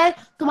दिखाता है, लिखा है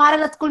तुम्हारे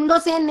रथकुंडों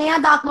से नया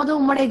दाख मधु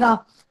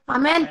उमड़ेगा।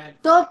 आमेन।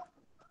 तो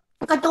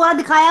कटोरा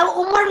दिखाया, वो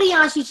उमड़ रही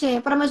आशीष है,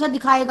 परमेश्वर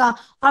दिखाएगा।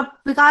 और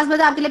विकास भाई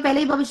आपके लिए पहले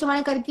ही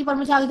भविष्यवाणी करी थी,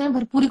 परमेश्वर आगे दिन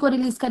भरपूरी को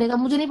रिलीज करेगा।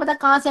 मुझे नहीं पता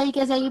कहाँ से आई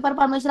कैसे आएगी, पर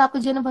परमेश्वर आपके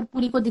जीवन में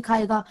भरपूरी को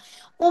दिखाएगा।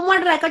 उमड़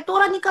रहा है,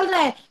 कटोरा निकल रहा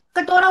है,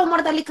 कटोरा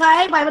उमड़ता, लिखा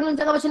है बाइबल में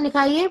जगह वचन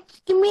लिखा है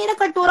कि मेरा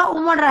कटोरा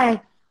उमड़ रहा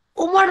है,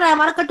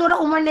 हमारा कटोरा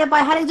उमड़ने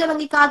पाए। हर एक जन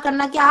अंगीकार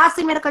करना कि आज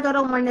से मेरा कटोरा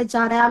उमड़ने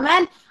जा रहा है।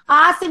 आमेन।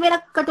 आज से मेरा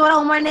कटोरा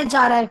उमड़ने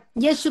जा रहा है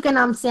यीशु के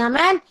नाम से।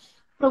 आमेन।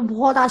 तो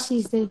बहुत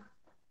आशीष दे।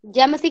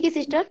 जय मसीह की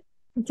सिस्टर।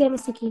 जय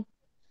मसीह की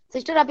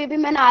सिस्टर। अभी भी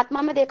मैंने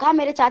आत्मा में देखा,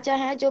 मेरे चाचा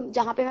हैं जो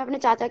जहाँ पे मैं अपने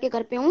चाचा के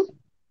घर पे हूँ,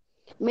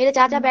 मेरे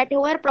चाचा बैठे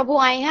हुए हैं, प्रभु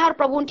आए हैं और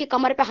प्रभु उनकी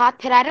कमर पे हाथ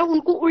फिरा रहे हैं,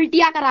 उनको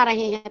उल्टियां करा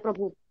रहे हैं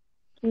प्रभु,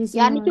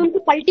 यानी कि उनकी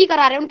पलटी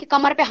करा रहे हैं, उनकी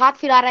कमर पे हाथ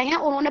फिरा रहे हैं।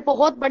 उन्होंने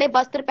बहुत बड़े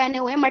वस्त्र पहने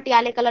हुए हैं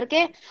मटियाले कलर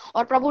के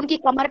और प्रभु उनकी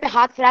कमर पे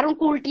हाथ फिरा रहे हैं,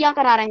 उनको उल्टियां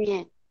करा रहे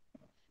हैं।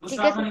 ठीक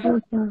है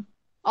सिस्टर।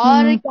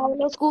 और क्या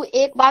बोले उसको,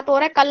 एक बात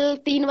और है, कल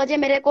 3 बजे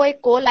मेरे को एक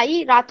कॉल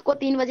आई, रात को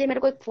 3 बजे मेरे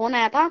को एक फोन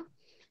आया था।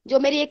 जो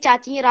मेरी एक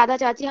चाची है, राधा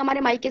चाची,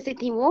 हमारे मायके से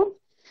थी वो,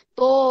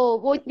 तो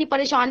वो इतनी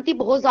परेशान थी,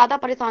 बहुत ज्यादा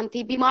परेशान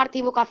थी, बीमार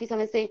थी वो काफी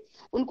समय से।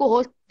 उनको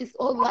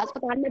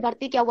अस्पताल में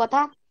भर्ती किया हुआ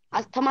था,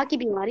 अस्थमा की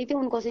बीमारी थी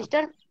उनको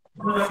सिस्टर।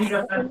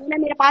 उन्होंने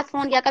मेरे पास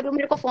फोन किया, कभी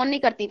मेरे को फोन नहीं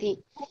करती थी,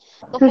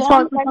 तो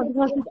फोन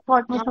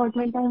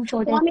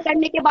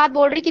करने के बाद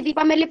बोल रही कि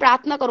दीपा मेरे लिए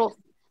प्रार्थना करो।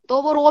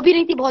 तो वो रो भी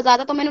रही थी बहुत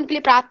ज्यादा, तो मैंने उनके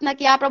लिए प्रार्थना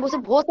किया, प्रभु से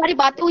बहुत सारी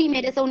बातें हुई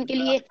मेरे से उनके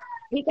लिए,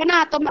 ठीक है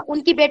ना। तो मैं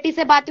उनकी बेटी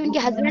से बात हुई, उनके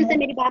हस्बैंड से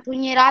मेरी बात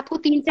हुई है रात को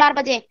 3-4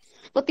 बजे।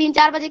 तो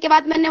 3-4 बजे के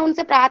बाद मैंने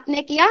उनसे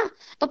प्रार्थना किया।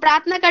 तो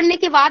प्रार्थना करने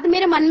के बाद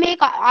मेरे मन में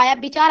एक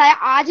विचार आया,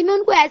 आज मैं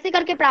उनको ऐसे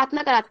करके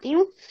प्रार्थना कराती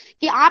हूँ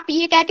कि आप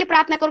ये कह के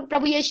प्रार्थना करो,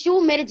 प्रभु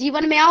यीशु मेरे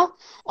जीवन में आओ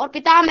और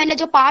पिता मैंने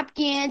जो पाप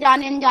किए हैं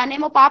जाने अनजाने,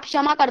 वो पाप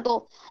क्षमा कर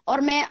दो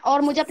और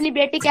मुझे अपनी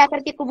बेटी कह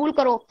करके कबूल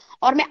करो,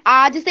 और मैं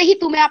आज से ही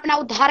तुम्हें अपना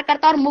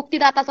उद्धारकर्ता और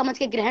मुक्तिदाता समझ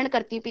के ग्रहण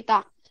करती हूँ।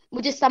 पिता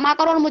मुझे क्षमा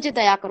करो और मुझे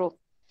दया करो।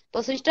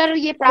 तो सिस्टर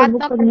ये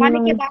प्रार्थना करवाने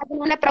के बाद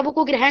उन्होंने प्रभु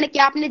को ग्रहण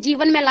किया, अपने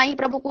जीवन में लाई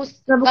प्रभु को।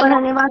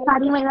 धन्यवाद,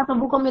 सारी महिमा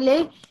प्रभु को मिले।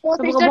 तो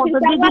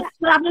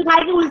आपने कहा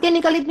कि उल्टे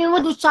निकल इतनी वो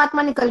दुष्ट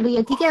आत्मा निकल रही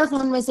है, ठीक है,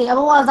 उनमें से अब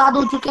वो आजाद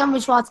हो चुके हैं, हम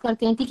विश्वास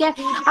करते हैं, ठीक है।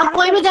 अब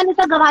कोई भी जन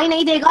इसका गवाही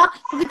नहीं देगा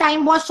क्योंकि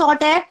टाइम बहुत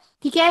शॉर्ट है,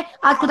 ठीक है।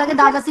 आज खुदा के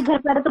दादा से घर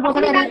पर तो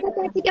बहुत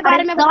चाची के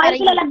बारे में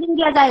अलग दिन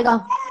दिया जाएगा।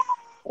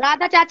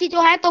 राधा चाची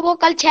जो है तो वो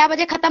कल 6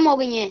 बजे खत्म हो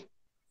गई है।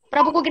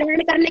 प्रभु को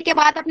ग्रहण करने के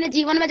बाद अपने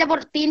जीवन में जब वो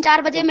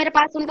 3-4 बजे मेरे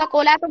पास उनका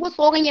कॉल आया तो वो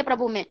सो गई है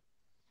प्रभु में।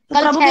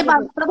 कल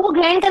प्रभु को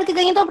ग्रहण करके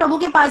गई है तो प्रभु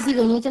के पास ही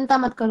गई है, चिंता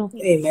मत करो।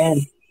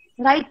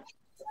 राइट।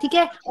 ठीक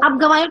है। अब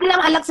गवाहियों के लिए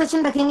हम अलग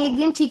सेशन रखेंगे एक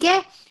दिन, ठीक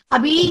है।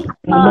 अभी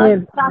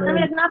प्रार्थना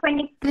में रखना,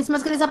 पेंडिंग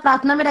क्रिसमस के लिए सब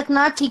प्रार्थना में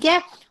रखना, ठीक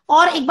है।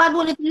 और एक बात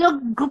बोलने के लिए,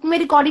 ग्रुप में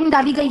रिकॉर्डिंग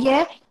डाली गई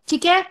है,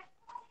 ठीक है,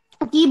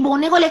 कि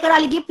बोने को लेकर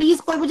डाली गई। प्लीज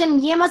कोई मुझे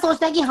ये मत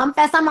सोचना है कि हम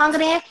पैसा मांग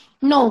रहे हैं,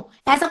 नो,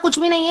 ऐसा कुछ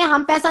भी नहीं है,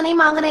 हम पैसा नहीं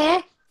मांग रहे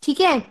हैं,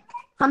 ठीक है,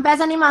 हम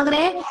पैसा नहीं मांग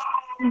रहे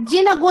हैं।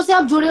 जिन अगुओं से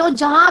आप जुड़े हो,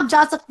 जहां आप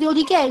जा सकते हो,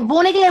 ठीक है,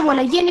 बोने के लिए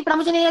बोला, ये नहीं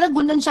मुझे नहीं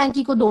गुंजन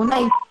शैंकी को दो,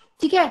 नहीं,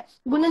 ठीक है,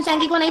 गुंजन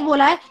शैंकी को नहीं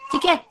बोला है,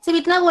 ठीक है, सिर्फ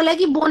इतना बोला है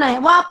कि बोना है,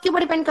 वो आपके ऊपर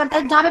डिपेंड करता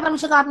है, जहां पे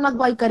परमेश्वर का आत्मा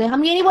अगुवाई करे।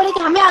 हम ये नहीं बोले कि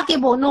हमें आके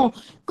बोनो,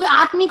 कोई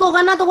आत्मिक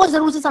होगा ना तो वो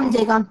जरूर से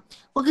समझेगा,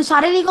 क्योंकि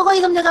शारीरिक होगा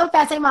ये समझेगा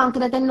पैसे ही मांगते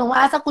रहते हैं, नो,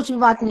 ऐसा कुछ भी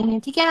बात नहीं है,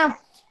 ठीक है ना,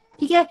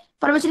 ठीक है।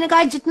 परमेश्वर ने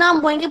कहा जितना हम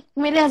बोएंगे,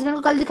 मेरे हस्बैंड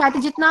को कल दिखाए थे,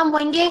 जितना हम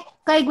बोएंगे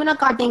कई गुना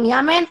काटेंगे,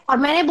 आमेन। और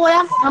मैंने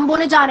बोया, हम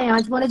बोने जा रहे हैं,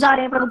 आज बोने जा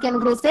रहे हैं प्रभु के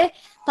अनुग्रह से,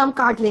 तो हम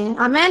काट रहे हैं,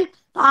 आमेन।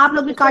 तो आप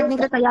लोग भी काटने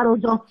के लिए तैयार हो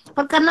जाओ,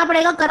 पर करना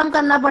पड़ेगा, कर्म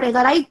करना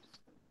पड़ेगा, राइट,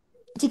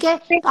 ठीक है।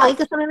 तो आगे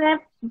के समय में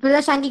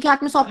ब्रदर शैंकी के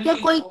हाथ में सौंप दिया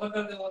कोई,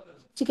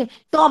 ठीक है।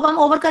 तो अब हम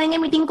ओवर करेंगे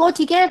मीटिंग को,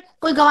 ठीक है,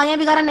 कोई गवाहियां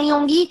वगैरह नहीं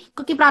होंगी,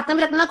 क्योंकि प्रार्थना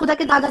में रखना, खुदा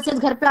के दादा से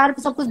घर पे आ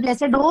रहे सब कुछ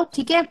ब्लेसेड हो,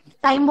 ठीक है।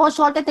 टाइम बहुत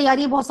शॉर्ट है,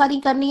 तैयारी बहुत सारी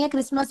करनी है,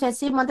 क्रिसमस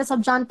वैसे मंथ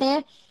सब जानते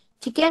हैं,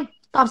 ठीक है।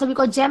 तो आप सभी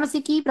को जय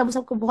मसीह की, प्रभु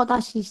सबको बहुत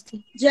आशीष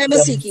थी। जय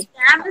मसीह की।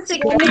 जय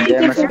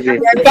मसीह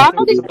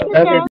की।